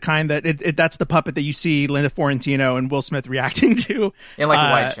it is the kind that that's the puppet that you see Linda Fiorentino and Will Smith reacting to in like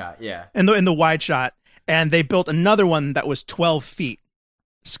a wide shot. Yeah. in the wide shot. And they built another one that was 12 feet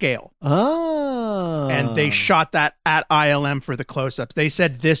scale. Oh. And they shot that at ILM for the close-ups. They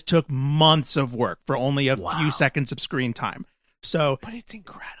said this took months of work for only a Wow. few seconds of screen time. So But it's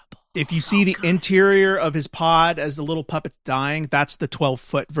incredible. if you see the interior of his pod as the little puppet's dying, that's the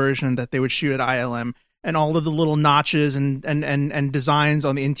 12-foot version that they would shoot at ILM. And all of the little notches and designs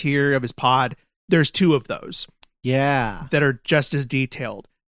on the interior of his pod, there's 2 of those Yeah. that are just as detailed.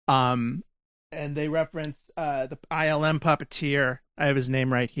 And they reference the ILM puppeteer. I have his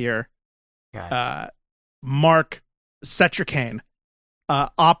name right here. God. Mark Cetricane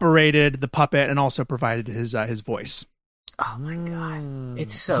operated the puppet and also provided his voice. Oh my god, Mm.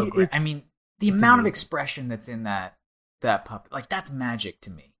 it's so He- great. it's- I mean, the it's amount of amazing. expression that's in that puppet, like that's magic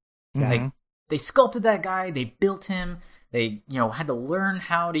to me. Mhm. Like they sculpted that guy, they built him, they had to learn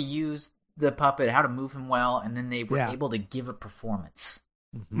how to use the puppet, how to move him well, and then they were Yeah. able to give a performance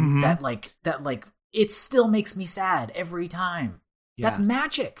Mhm. that it still makes me sad every time. Yeah. That's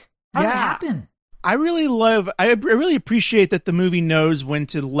magic. How does it Yeah. happen? I really appreciate that the movie knows when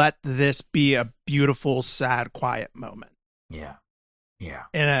to let this be a beautiful, sad, quiet moment. Yeah. Yeah.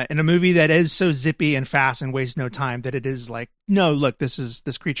 In a movie that is so zippy and fast and wastes no time, that it is like, no, look, this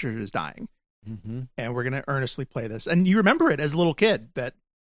creature is dying, Mhm. and we're gonna earnestly play this. And you remember it as a little kid that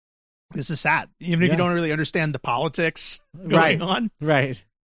this is sad, even if Yeah. you don't really understand the politics going Right. on. Right.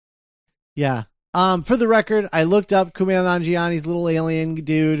 Yeah. For the record, I looked up Kumail Nanjiani's little alien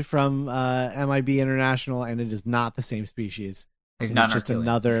dude from MIB International, and it is not the same species. He's It's not an just Artilian.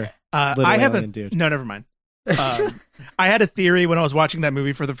 another. I have alien dude. no, never mind. I had a theory when I was watching that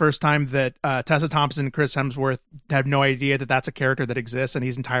movie for the first time that Tessa Thompson and Chris Hemsworth have no idea that that's a character that exists, and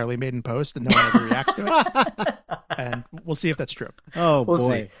he's entirely made in post, and no one ever reacts to it. And we'll see if that's true. Oh We'll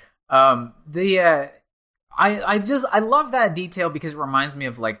boy. see. I love that detail because it reminds me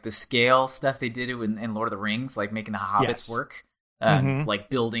of like the scale stuff they did in Lord of the Rings, like making the hobbits Yes. work, Mhm. like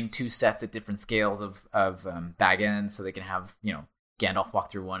building 2 sets at different scales of bag ends, so they can have Gandalf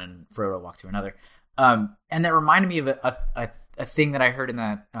walk through one and Frodo walk through another. And that reminded me of a thing that I heard in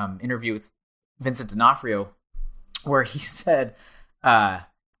that interview with Vincent D'Onofrio, where he said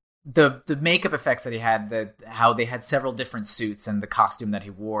the makeup effects that he had, how they had several different suits and the costume that he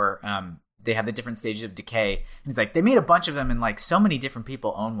wore. They have the different stages of decay. And he's like, they made a bunch of them, and like so many different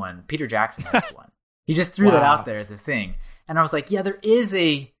people own one. Peter Jackson has one. He just threw that Wow. out there as a thing. And I was like, yeah, there is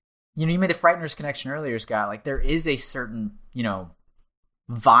you made the Frighteners connection earlier, Scott. Like there is a certain,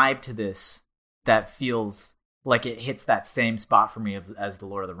 vibe to this that feels like it hits that same spot for me as the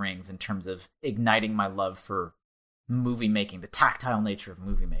Lord of the Rings in terms of igniting my love for movie making, the tactile nature of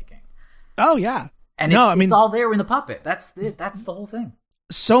movie making. Oh yeah, And it's all there in the puppet. That's it. That's the whole thing.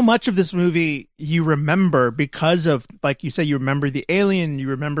 so much of this movie you remember because of, like you said, you remember the alien, you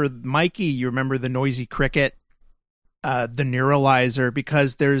remember Mikey, you remember the noisy cricket, the neuralizer,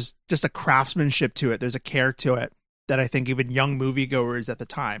 because there's just a craftsmanship to it. There's a care to it that I think even young moviegoers at the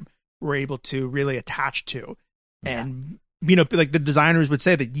time were able to really attach to. And, like the designers would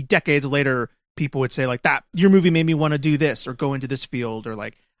say that decades later, people would say like that, your movie made me want to do this or go into this field, or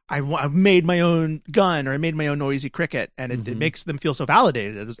like, I made my own gun, or I made my own noisy cricket. And it makes them feel so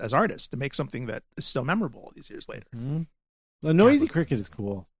validated as artists to make something that is still memorable all these years later. Mhm. The noisy cricket is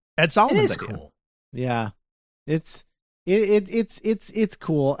cool. Ed It Solomon's is idea. cool. Yeah, it's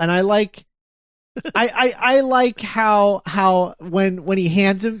cool, and I like I like how when he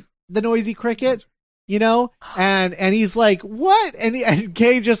hands him the noisy cricket, and he's like, what? And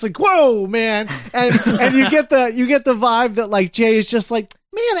Kay just like, whoa, man, and you get the vibe that like Jay is just like,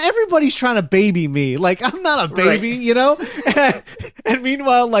 man, everybody's trying to baby me. Like, I'm not a baby, And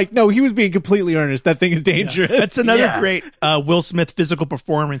meanwhile, like, no, he was being completely earnest. That thing is dangerous. That's another Yeah. great Will Smith physical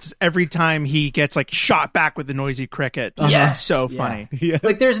performance. Every time he gets like shot back with the noisy cricket, Yes. it's so Yeah. funny. Yeah.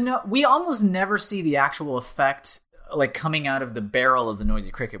 Like we almost never see the actual effect like coming out of the barrel of the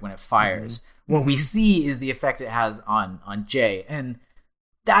noisy cricket when it fires. What we see is the effect it has on Jay. And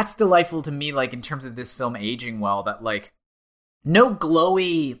that's delightful to me, like in terms of this film aging well, that like no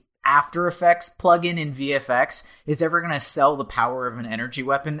glowy After Effects plugin in VFX is ever going to sell the power of an energy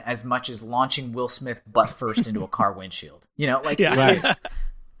weapon as much as launching Will Smith butt first into a car windshield. You know, like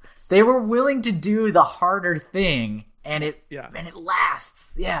they were willing to do the harder thing, and it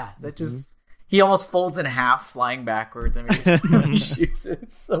lasts. Yeah, that just he almost folds in half, flying backwards. I mean, when he shoots it,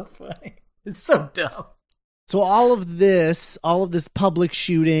 it's so funny. It's so dumb. So all of this public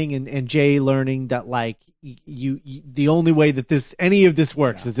shooting and Jay learning that like you the only way that any of this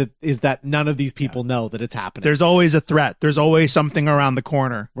works is that none of these people know that it's happening. There's always a threat. There's always something around the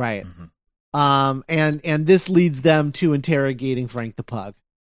corner. Right. And this leads them to interrogating Frank the Pug,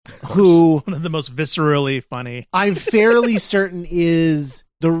 who one of the most viscerally funny. I'm fairly certain is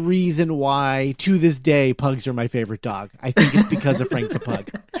the reason why to this day pugs are my favorite dog. I think it's because of Frank the Pug.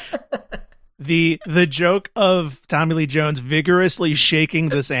 The joke of Tommy Lee Jones vigorously shaking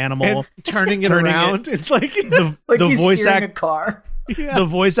this animal, and turning it around. It's like the he's voice steering a car. The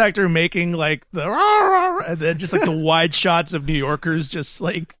voice actor making like the and then just like the wide shots of New Yorkers just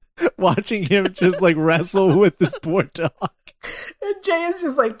like watching him just like wrestle with this poor dog. And Jay is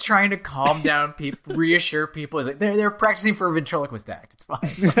just like trying to calm down people, reassure people. He's like they're practicing for a ventriloquist act. It's fine.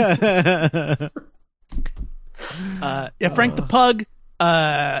 Frank the Pug.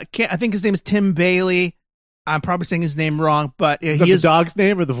 I think his name is Tim Bailey. I'm probably saying his name wrong, but is the dog's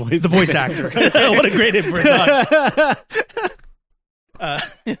name or the voice? The voice actor. What a great name for a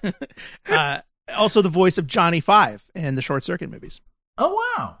dog. Also, the voice of Johnny Five in the Short Circuit movies. Oh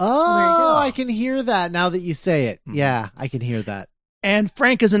wow! Oh, there you go. I can hear that now that you say it. Yeah, I can hear that. And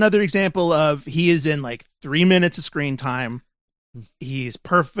Frank is another example of he is in like 3 minutes of screen time. He's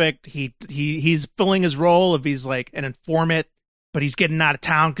perfect. He's filling his role of he's like an informant. But he's getting out of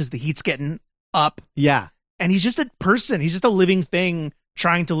town because the heat's getting up. Yeah. And he's just a person. He's just a living thing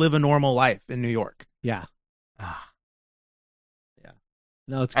trying to live a normal life in New York. Yeah. Yeah.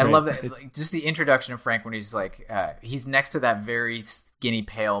 No, it's I great. love that. Like, just the introduction of Frank when he's like, he's next to that very skinny,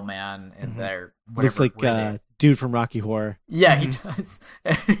 pale man. And they're looks like dude from Rocky Horror. Yeah, he does.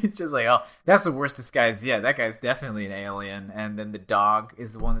 And he's just like, oh, that's the worst disguise. Yeah, that guy's definitely an alien. And then the dog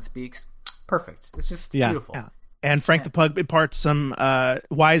is the one that speaks. Perfect. It's just beautiful. Yeah. And Frank the Pug imparts some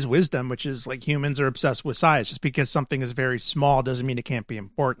wise wisdom, which is like humans are obsessed with size. Just because something is very small doesn't mean it can't be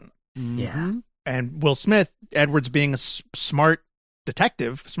important. Yeah. And Will Smith, Edwards being a smart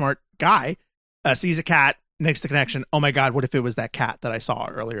detective, smart guy, sees a cat, makes the connection. Oh my God, what if it was that cat that I saw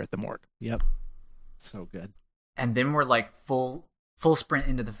earlier at the morgue? Yep. So good. And then we're like full sprint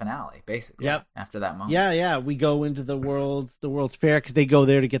into the finale, basically. Yep. After that moment. Yeah. We go into the World's Fair because they go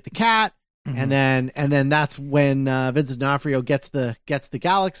there to get the cat. And then that's when Vincent D'Onofrio gets the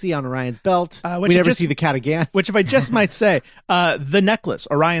galaxy on Orion's belt. We never see the cat again. Which, if I just might say, the necklace,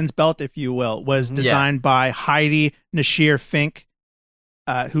 Orion's belt, if you will, was designed by Heidi Nashir Fink,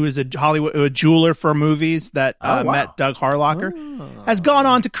 who is a jeweler for movies that met Doug Harlocker. Has gone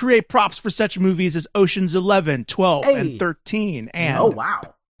on to create props for such movies as Ocean's 11, 12, and 13, and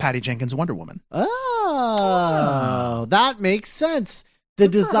Patty Jenkins' Wonder Woman. Oh, that makes sense. The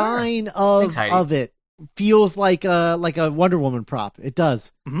design of it feels like a Wonder Woman prop. It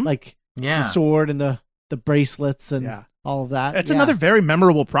does. Like the sword and the bracelets and all of that. It's another very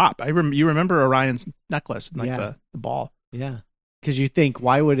memorable prop. You remember Orion's necklace and like the ball. Yeah. Because you think,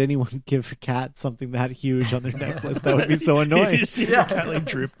 why would anyone give a cat something that huge on their necklace? That would be so annoying. You see the cat like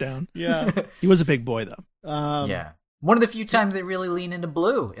droop down. Yeah. He was a big boy though. One of the few times they really lean into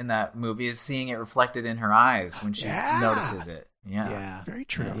blue in that movie is seeing it reflected in her eyes when she notices it. Yeah. Very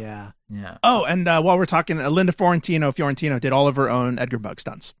true. Yeah. Oh, and while we're talking, Linda Fiorentino did all of her own Edgar Bug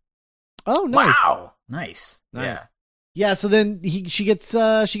stunts. Oh, nice. Wow. Nice. Yeah. Yeah, so then she gets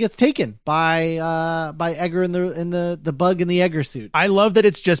taken by Edgar in the bug in the Edgar suit. I love that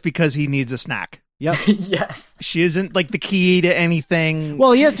it's just because he needs a snack. Yep. Yes. She isn't like the key to anything.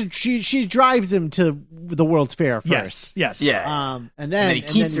 Well, he has to. She drives him to the World's Fair first. Yes. Yeah. And then he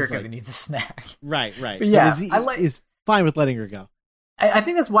keeps her because he needs a snack. Right. But yeah, he's fine with letting her go. I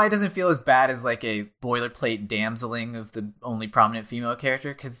think that's why it does't feel as bad as like a boilerplate damseling of the only prominent female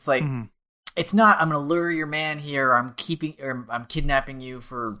character, because it's like it's not I'm gonna lure your man here, or I'm kidnapping you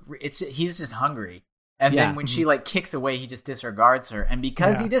for he's just hungry, and then when she like kicks away, he just disregards her, and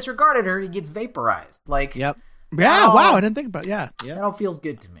because he disregarded her, he gets vaporized. Like wow, I didn't think about that all feels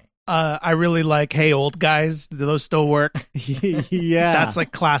good to me. I really like Hey Old Guys. Do those still work? Yeah, that's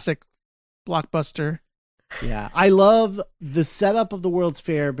like classic blockbuster. Yeah, I love the setup of the World's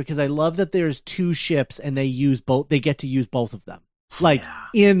Fair because I love that there's two ships and they get to use both of them. Like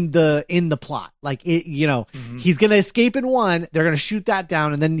in the plot. Like it, he's going to escape in one, they're going to shoot that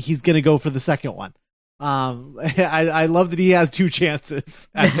down, and then he's going to go for the second one. I love that he has two chances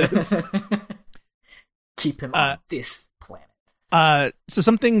at this. Keep him on this planet. So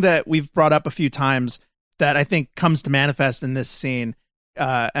something that we've brought up a few times that I think comes to manifest in this scene,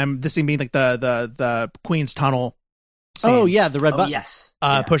 and this scene being like the Queen's Tunnel scene. Oh yeah, the red button. Yes.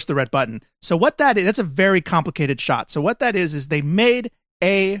 Push the red button. So what that is, that's a very complicated shot. So what that is they made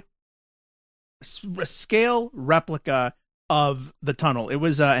a scale replica of the tunnel. It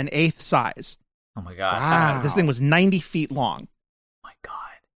was an eighth size. Oh my God. Wow. This thing was 90 feet long. Oh my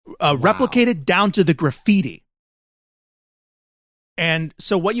God. Replicated down to the graffiti. And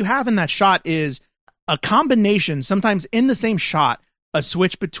so what you have in that shot is a combination, sometimes in the same shot, a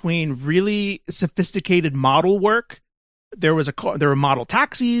switch between really sophisticated model work. There were model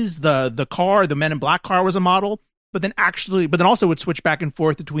taxis, the Men in Black car was a model, but then also would switch back and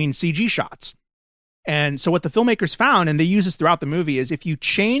forth between CG shots. And so what the filmmakers found, and they use this throughout the movie, is if you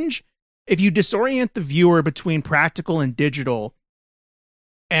disorient the viewer between practical and digital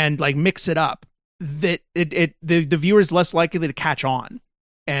and like mix it up, that the viewer is less likely to catch on,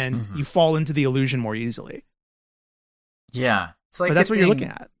 and you fall into the illusion more easily. Yeah. It's like but that's what you're looking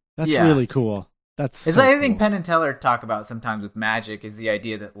at. That's really cool. It's like I think Penn and Teller talk about sometimes with magic is the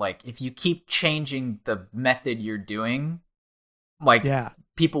idea that like if you keep changing the method you're doing, like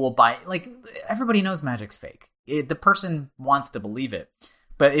people will buy. Like everybody knows magic's fake. The person wants to believe it.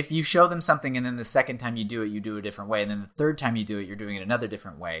 But if you show them something and then the second time you do it a different way, and then the third time you do it, you're doing it another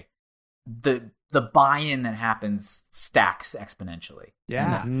different way, the buy-in that happens stacks exponentially.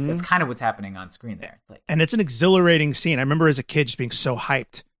 Yeah. And that's kind of what's happening on screen there. Like, and it's an exhilarating scene. I remember as a kid just being so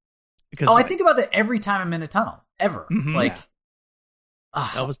hyped. Because I think about that every time I'm in a tunnel, ever. Did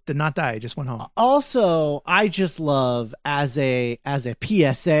not die. I just went home. Also, I just love as a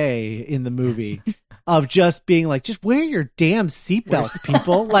PSA in the movie of just being like, just wear your damn seatbelts,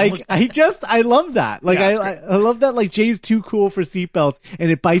 people. Like, I love that. Like, I love that. Like, Jay's too cool for seatbelts,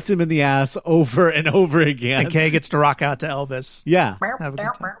 and it bites him in the ass over and over again. And Kay gets to rock out to Elvis. Yeah. Have a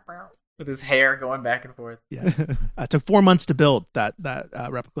good time. With his hair going back and forth. Yeah. It took 4 months to build that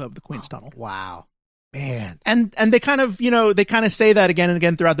replica of the Queen's Tunnel. Wow. Man. And they kind of, say that again and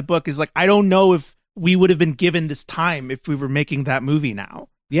again throughout the book is like, I don't know if we would have been given this time if we were making that movie now.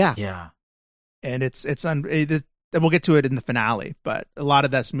 Yeah. Yeah. And we'll get to it in the finale, but a lot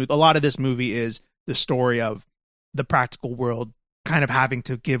of this movie is the story of the practical world kind of having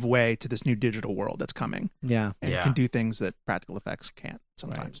to give way to this new digital world that's coming. Yeah. And can do things that practical effects can't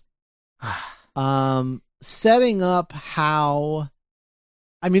sometimes. Right. Setting up how,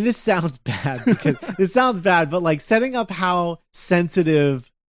 I mean, this sounds bad but like setting up how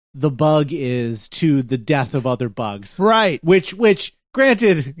sensitive the bug is to the death of other bugs. Right. Which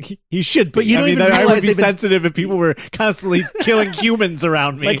granted, he should be. But you don't even I would realize be sensitive if people were constantly killing humans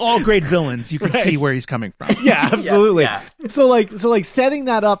around me. Like all great villains, you can see where he's coming from. Yeah, absolutely. Yeah. So like setting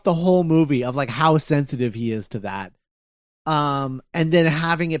that up the whole movie of like how sensitive he is to that. And then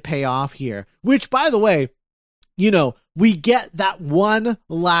having it pay off here, which by the way, we get that one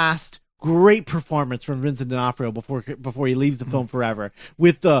last great performance from Vincent D'Onofrio before he leaves the film forever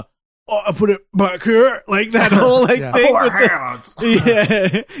with the I put it back here, like that whole thing with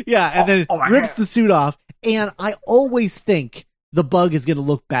and then rips the suit off. And I always think the bug is going to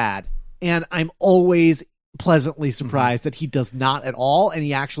look bad, and I'm always pleasantly surprised that he does not at all, and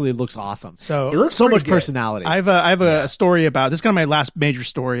he actually looks awesome. So he looks so much good. personality. I have a story about this. Is kind of my last major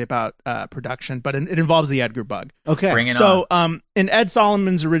story about production, but it involves the Edgar bug. Okay, bring it on. In Ed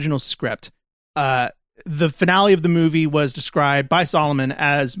Solomon's original script, the finale of the movie was described by Solomon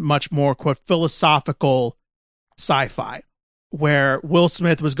as much more, quote, philosophical sci-fi, where Will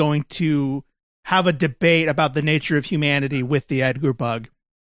Smith was going to have a debate about the nature of humanity with the Edgar bug,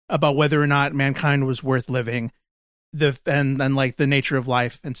 about whether or not mankind was worth living, and like the nature of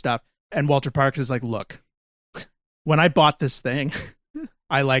life and stuff. And Walter Parks is like, look, when I bought this thing,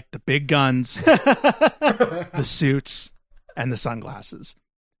 I liked the big guns, the suits, and the sunglasses.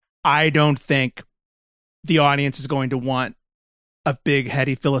 I don't think the audience is going to want a big,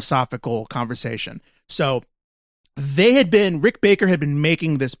 heady, philosophical conversation. So Rick Baker had been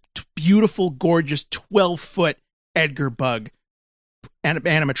making this beautiful, gorgeous 12-foot Edgar bug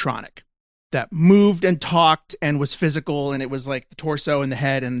animatronic that moved and talked and was physical, and it was like the torso and the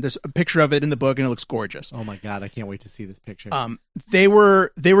head, and there's a picture of it in the book, and it looks gorgeous. Oh my God, I can't wait to see this picture. They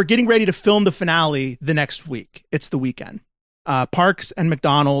were getting ready to film the finale the next week. It's the weekend. Parks and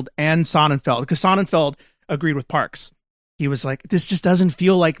McDonald and Sonnenfeld, because Sonnenfeld agreed with Parks. He was like, this just doesn't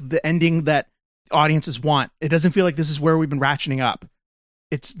feel like the ending that audiences want. It doesn't feel like this is where we've been ratcheting up.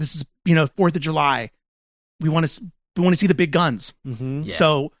 This is 4th of July. We want to see the big guns. Mm-hmm. Yeah.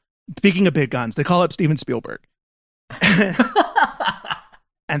 So speaking of big guns, they call up Steven Spielberg.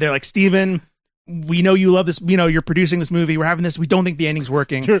 And they're like, Steven, we know you love this. You know, you're producing this movie. We're having this. We don't think the ending's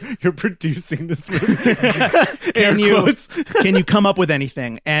working. You're producing this movie. Can you come up with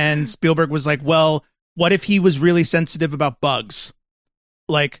anything? And Spielberg was like, well, what if he was really sensitive about bugs?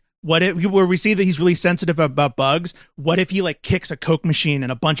 Like, what if where we see that he's really sensitive about bugs? What if he like kicks a Coke machine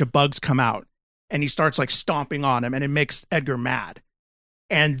and a bunch of bugs come out and he starts like stomping on him and it makes Edgar mad?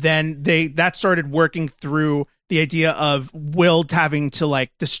 And then that started working through the idea of Will having to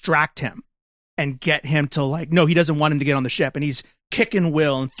like distract him and get him to like, no, he doesn't want him to get on the ship. And he's kicking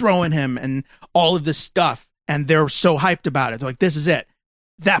Will and throwing him and all of this stuff. And they're so hyped about it. They're like, this is it.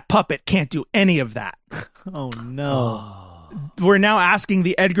 That puppet can't do any of that. Oh, no. We're now asking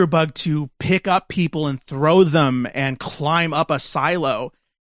the Edgar bug to pick up people and throw them and climb up a silo.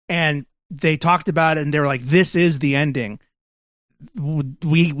 And they talked about it and they were like, this is the ending.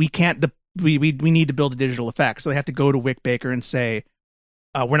 We can't, we need to build a digital effect. So they have to go to Rick Baker and say,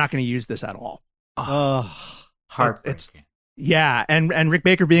 we're not going to use this at all. Heartbreaking. Yeah. And Rick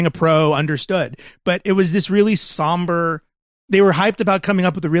Baker, being a pro, understood. But it was this really somber, they were hyped about coming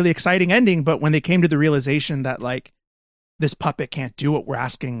up with a really exciting ending. But when they came to the realization that like, this puppet can't do what we're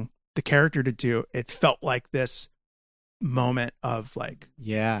asking the character to do, it felt like this moment of like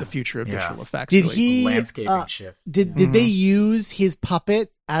the future of digital effects. Did really. he Landscaping shift. Did they use his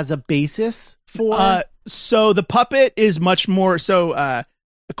puppet as a basis for? So the puppet is much more so.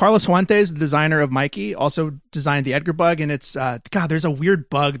 Carlos Fuentes, the designer of Mikey, also designed the Edgar bug, and it's there's a weird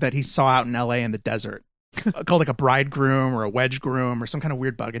bug that he saw out in LA in the desert called like a bridegroom or a wedge groom or some kind of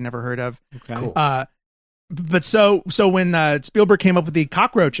weird bug I'd never heard of. Okay. Cool. But so when Spielberg came up with the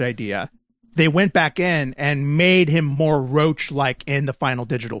cockroach idea, they went back in and made him more roach-like in the final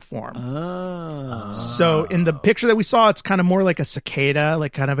digital form. Oh. So in the picture that we saw, it's kind of more like a cicada,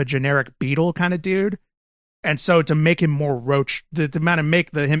 like kind of a generic beetle kind of dude. And so to make him more roach, to kind of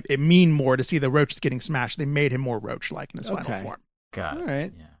make him it mean more to see the roaches getting smashed, they made him more roach-like in his final form. Got it. All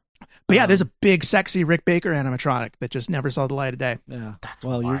right. Yeah. But yeah, there's a big, sexy Rick Baker animatronic that just never saw the light of day. Yeah. That's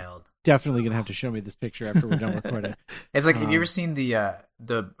You're wild. definitely gonna have to show me this picture after we're done recording. It's like, have you ever seen the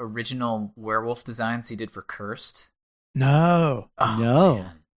original werewolf designs he did for Cursed? No. Oh, No.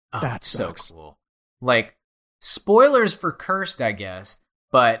 man. Oh, That it's so sucks. cool. Like, spoilers for Cursed, I guess,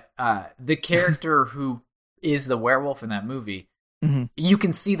 but the character who is the werewolf in that movie, you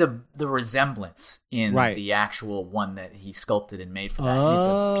can see the resemblance in the actual one that he sculpted and made for that. And it's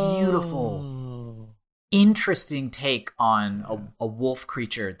a beautiful, interesting take on a wolf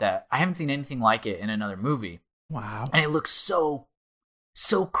creature that I haven't seen anything like it in another movie. Wow. And it looks so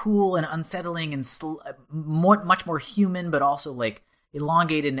cool and unsettling and much more human, but also like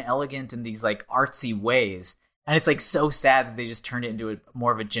elongated and elegant in these like artsy ways. And it's like so sad that they just turned it into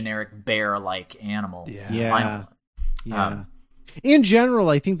more of a generic bear-like animal. Yeah. In general,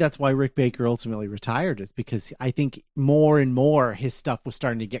 I think that's why Rick Baker ultimately retired, is because I think more and more his stuff was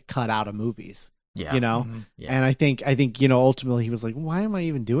starting to get cut out of movies. Yeah. You know? Yeah. And I think, ultimately he was like, why am I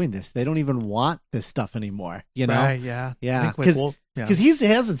even doing this? They don't even want this stuff anymore. You know? Right, yeah. Yeah. Because he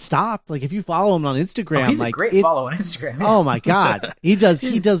hasn't stopped. Like, if you follow him on Instagram, he's like a great follow on Instagram. Yeah. Oh my God. He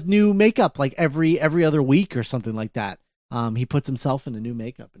does new makeup like every other week or something like that. He puts himself into new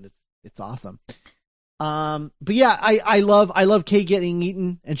makeup and it's awesome. But yeah, I love Kay getting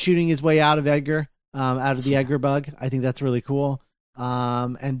eaten and shooting his way out of Edgar, out of the Edgar bug. I think that's really cool.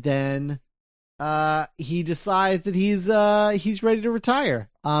 And then he decides that he's ready to retire.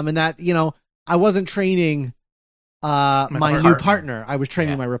 And that, I wasn't training my new partner. I was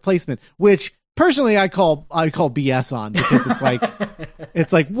training my replacement, which personally I call BS on, because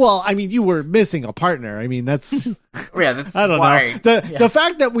it's like, well, I mean, you were missing a partner. I mean, that's that's I don't why. know. The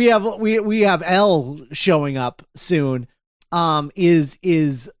fact that we have Elle showing up soon is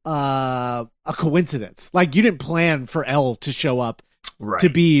a coincidence. Like, you didn't plan for Elle to show up to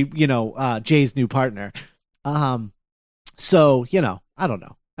be, Jay's new partner. So, I don't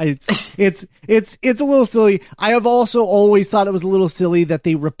know. It's a little silly. I have also always thought it was a little silly that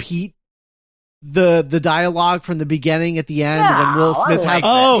they repeat the dialogue from the beginning at the end when Will Smith has.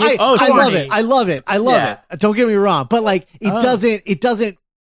 I love it. Don't get me wrong, but like it doesn't.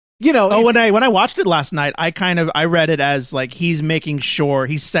 When I watched it last night, I read it as like he's making sure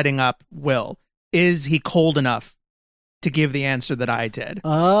he's setting up Will. Is he cold enough to give the answer that I did?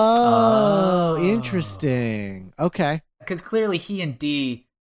 Oh, interesting. Okay, because clearly he and Dee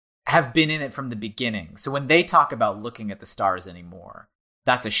have been in it from the beginning. So when they talk about looking at the stars anymore,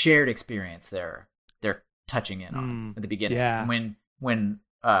 that's a shared experience they're touching in on at the beginning. Yeah. When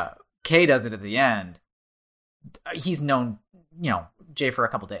Kay does it at the end, he's known Jay for a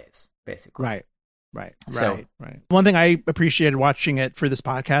couple days, basically. Right. So- Right. One thing I appreciated watching it for this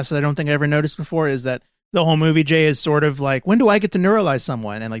podcast that I don't think I ever noticed before is that the whole movie, Jay, is sort of like, when do I get to neuralize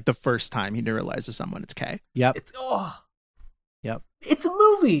someone? And like the first time he neuralizes someone, it's Kay. Yep. Yep. It's a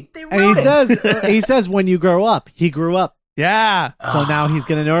movie. They And he wrote it. says when you grow up, he grew up. Yeah. So now he's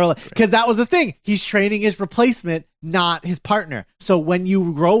going to neuralize. Because that was the thing. He's training his replacement, not his partner. So when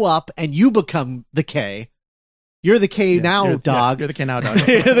you grow up and you become the K, you're the K now dog. You're the K now dog.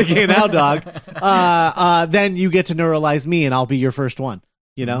 You're the K now dog. Then you get to neuralize me and I'll be your first one,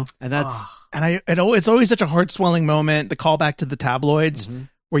 you know? And that's... And it's always such a heart swelling moment. The callback to the tabloids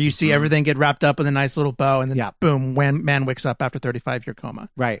where you see everything get wrapped up in a nice little bow and then boom, man wakes up after 35-year coma.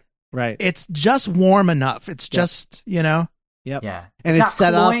 Right. It's just warm enough. It's just, Yep. Yeah. And it's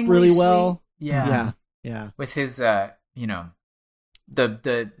set up really well. Sweet. Yeah. With his, the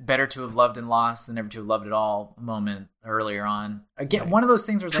better to have loved and lost than never to have loved at all moment earlier on. Again, one of those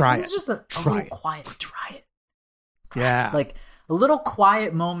things where it's like, it's just a little quiet. Try it. Yeah. Like a little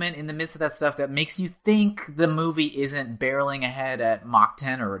quiet moment in the midst of that stuff that makes you think the movie isn't barreling ahead at Mach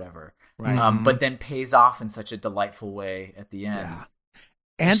 10 or whatever. Right. But then pays off in such a delightful way at the end. Yeah.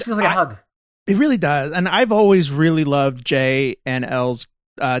 And it just feels like a hug. It really does. And I've always really loved Jay and Elle's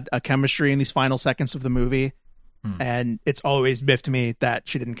chemistry in these final seconds of the movie. And it's always biffed me that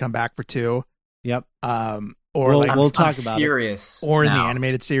she didn't come back for 2. Yep. Or we'll talk about furious it. Or in the now.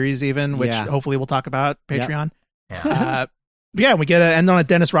 animated series even, which hopefully we'll talk about Patreon. Yeah. We get to end on a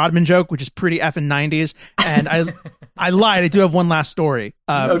Dennis Rodman joke, which is pretty effing 90s. And I lied. I do have one last story.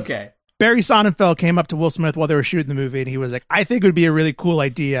 Okay. Barry Sonnenfeld came up to Will Smith while they were shooting the movie, and he was like, I think it would be a really cool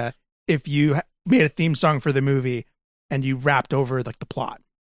idea if you made a theme song for the movie and you rapped over like the plot.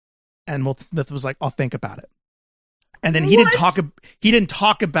 And Will Smith was like, I'll think about it. And then he didn't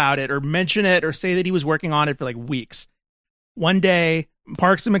talk about it or mention it or say that he was working on it for like weeks. One day,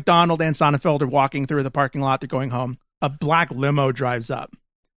 Parks and McDonald and Sonnenfeld are walking through the parking lot. They're going home. A black limo drives up.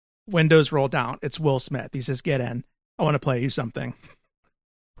 Windows roll down. It's Will Smith. He says, get in. I want to play you something.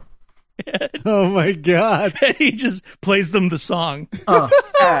 Oh my God. And he just plays them the song.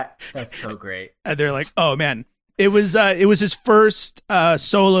 That's so great. And they're like, oh man. It was his first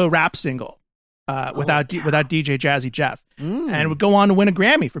solo rap single without DJ Jazzy Jeff. And would go on to win a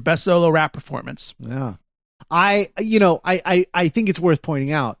Grammy for best solo rap performance. Yeah. I think it's worth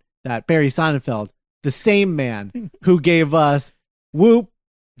pointing out that Barry Sonnenfeld, the same man who gave us Whoop,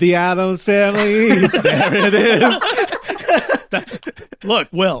 the Addams Family, there it is. Look,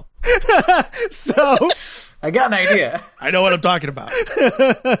 Will. So I got an idea. I know what I'm talking about.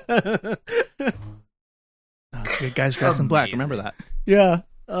 Good guys dressed in black. Remember that. Yeah.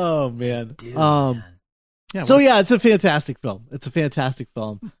 Oh man. Dude, Yeah. So yeah, it's a fantastic film.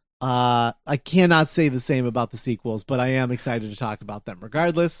 I cannot say the same about the sequels, but I am excited to talk about them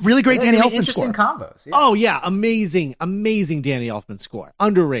regardless. Really great Danny Elfman interesting score. combos. Yeah. Oh yeah, amazing Danny Elfman score.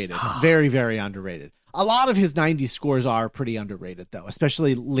 Underrated. Very, very underrated. A lot of his 90s scores are pretty underrated though,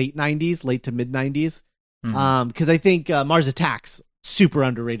 especially late to mid 90s. Because I think Mars Attacks, super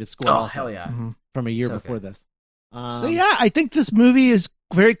underrated score. Oh, hell yeah. From a year So before good. this. So yeah, I think this movie is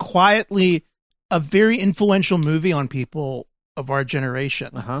very quietly a very influential movie on people of our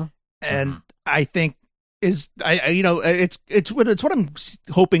generation. And I think it's what I'm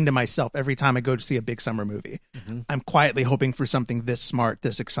hoping to myself every time I go to see a big summer movie. I'm quietly hoping for something this smart,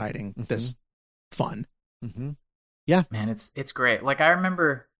 this exciting, this fun. Yeah, man, it's great. Like I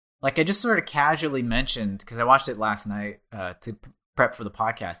remember, like I just sort of casually mentioned, because I watched it last night to prep for the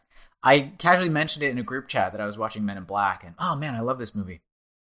podcast. I casually mentioned it in a group chat that I was watching Men in Black, and oh man, I love this movie.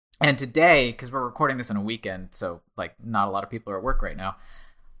 And today, because we're recording this on a weekend, so like not a lot of people are at work right now,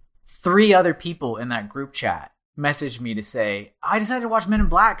 3 other people in that group chat messaged me to say, I decided to watch Men in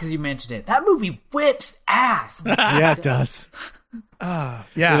Black because you mentioned it. That movie whips ass. Yeah, it does. Yeah,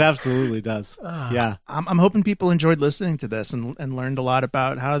 it absolutely does. Yeah, I'm hoping people enjoyed listening to this and learned a lot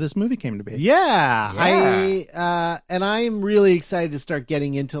about how this movie came to be. Yeah. And I'm really excited to start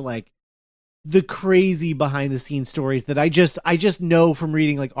getting into like the crazy behind the scenes stories that I just know from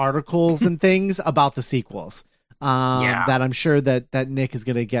reading like articles and things about the sequels. That I'm sure that Nick is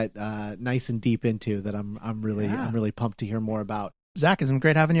going to get nice and deep into, that I'm really pumped to hear more about. Zach, it's been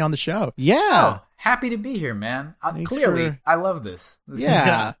great having you on the show. Yeah. Oh, happy to be here, man. Clearly, I love this.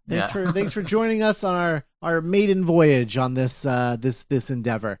 Thanks for joining us on our maiden voyage on this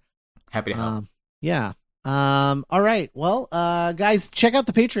endeavor. Happy to help. All right. Well, guys, check out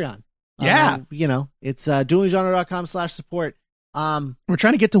the Patreon. Yeah. It's duelinggenre.com/support. We're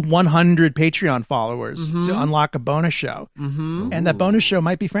trying to get to 100 Patreon followers to unlock a bonus show. And that bonus show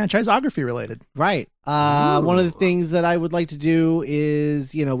might be franchisography related. Right. One of the things that I would like to do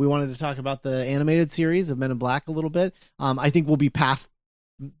is, we wanted to talk about the animated series of Men in Black a little bit. I think we'll be past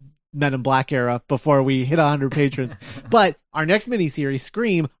Men in Black era before we hit 100 patrons. But our next miniseries,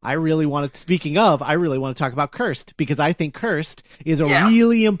 Scream, I really want to talk about Cursed, because I think Cursed is a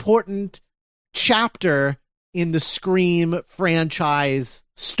really important chapter in the Scream franchise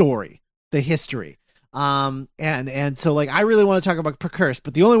story, the history. And so like, I really want to talk about Cursed,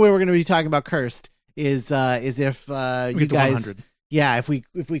 but the only way we're going to be talking about Cursed is if you guys,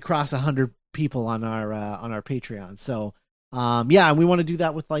 if we cross 100 people on our Patreon. So, and we want to do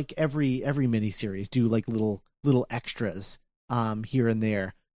that with like every miniseries, do like little extras, here and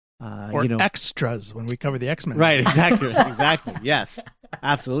there. Or extras when we cover the X-Men. Right. Exactly. Yes,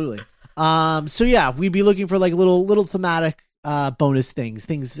 absolutely. So we'd be looking for like little thematic bonus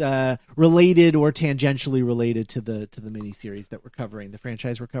things related or tangentially related to the miniseries that we're covering, the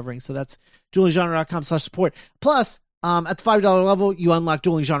franchise we're covering. So that's duelinggenre.com/support. Plus, at the $5 level, you unlock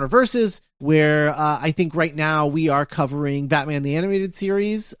Dueling Genre Versus, where I think right now we are covering Batman the Animated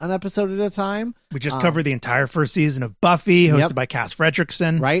Series an episode at a time. We just covered the entire first season of Buffy, hosted by Cass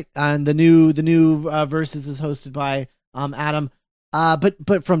Fredrickson. Right, and the new Versus is hosted by Adam.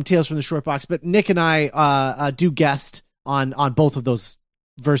 But from Tales from the Short Box. But Nick and I do guest on both of those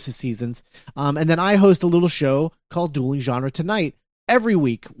Versus seasons. And then I host a little show called Dueling Genre Tonight every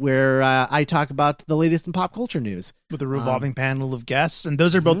week, where I talk about the latest in pop culture news. With a revolving panel of guests. And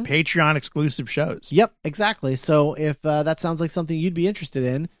those are both Patreon exclusive shows. Yep, exactly. So if that sounds like something you'd be interested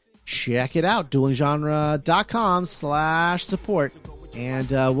in, check it out. duelinggenre.com/support.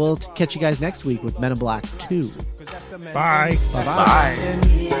 And we'll catch you guys next week with Men in Black 2. Bye.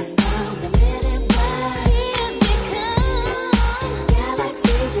 Bye-bye.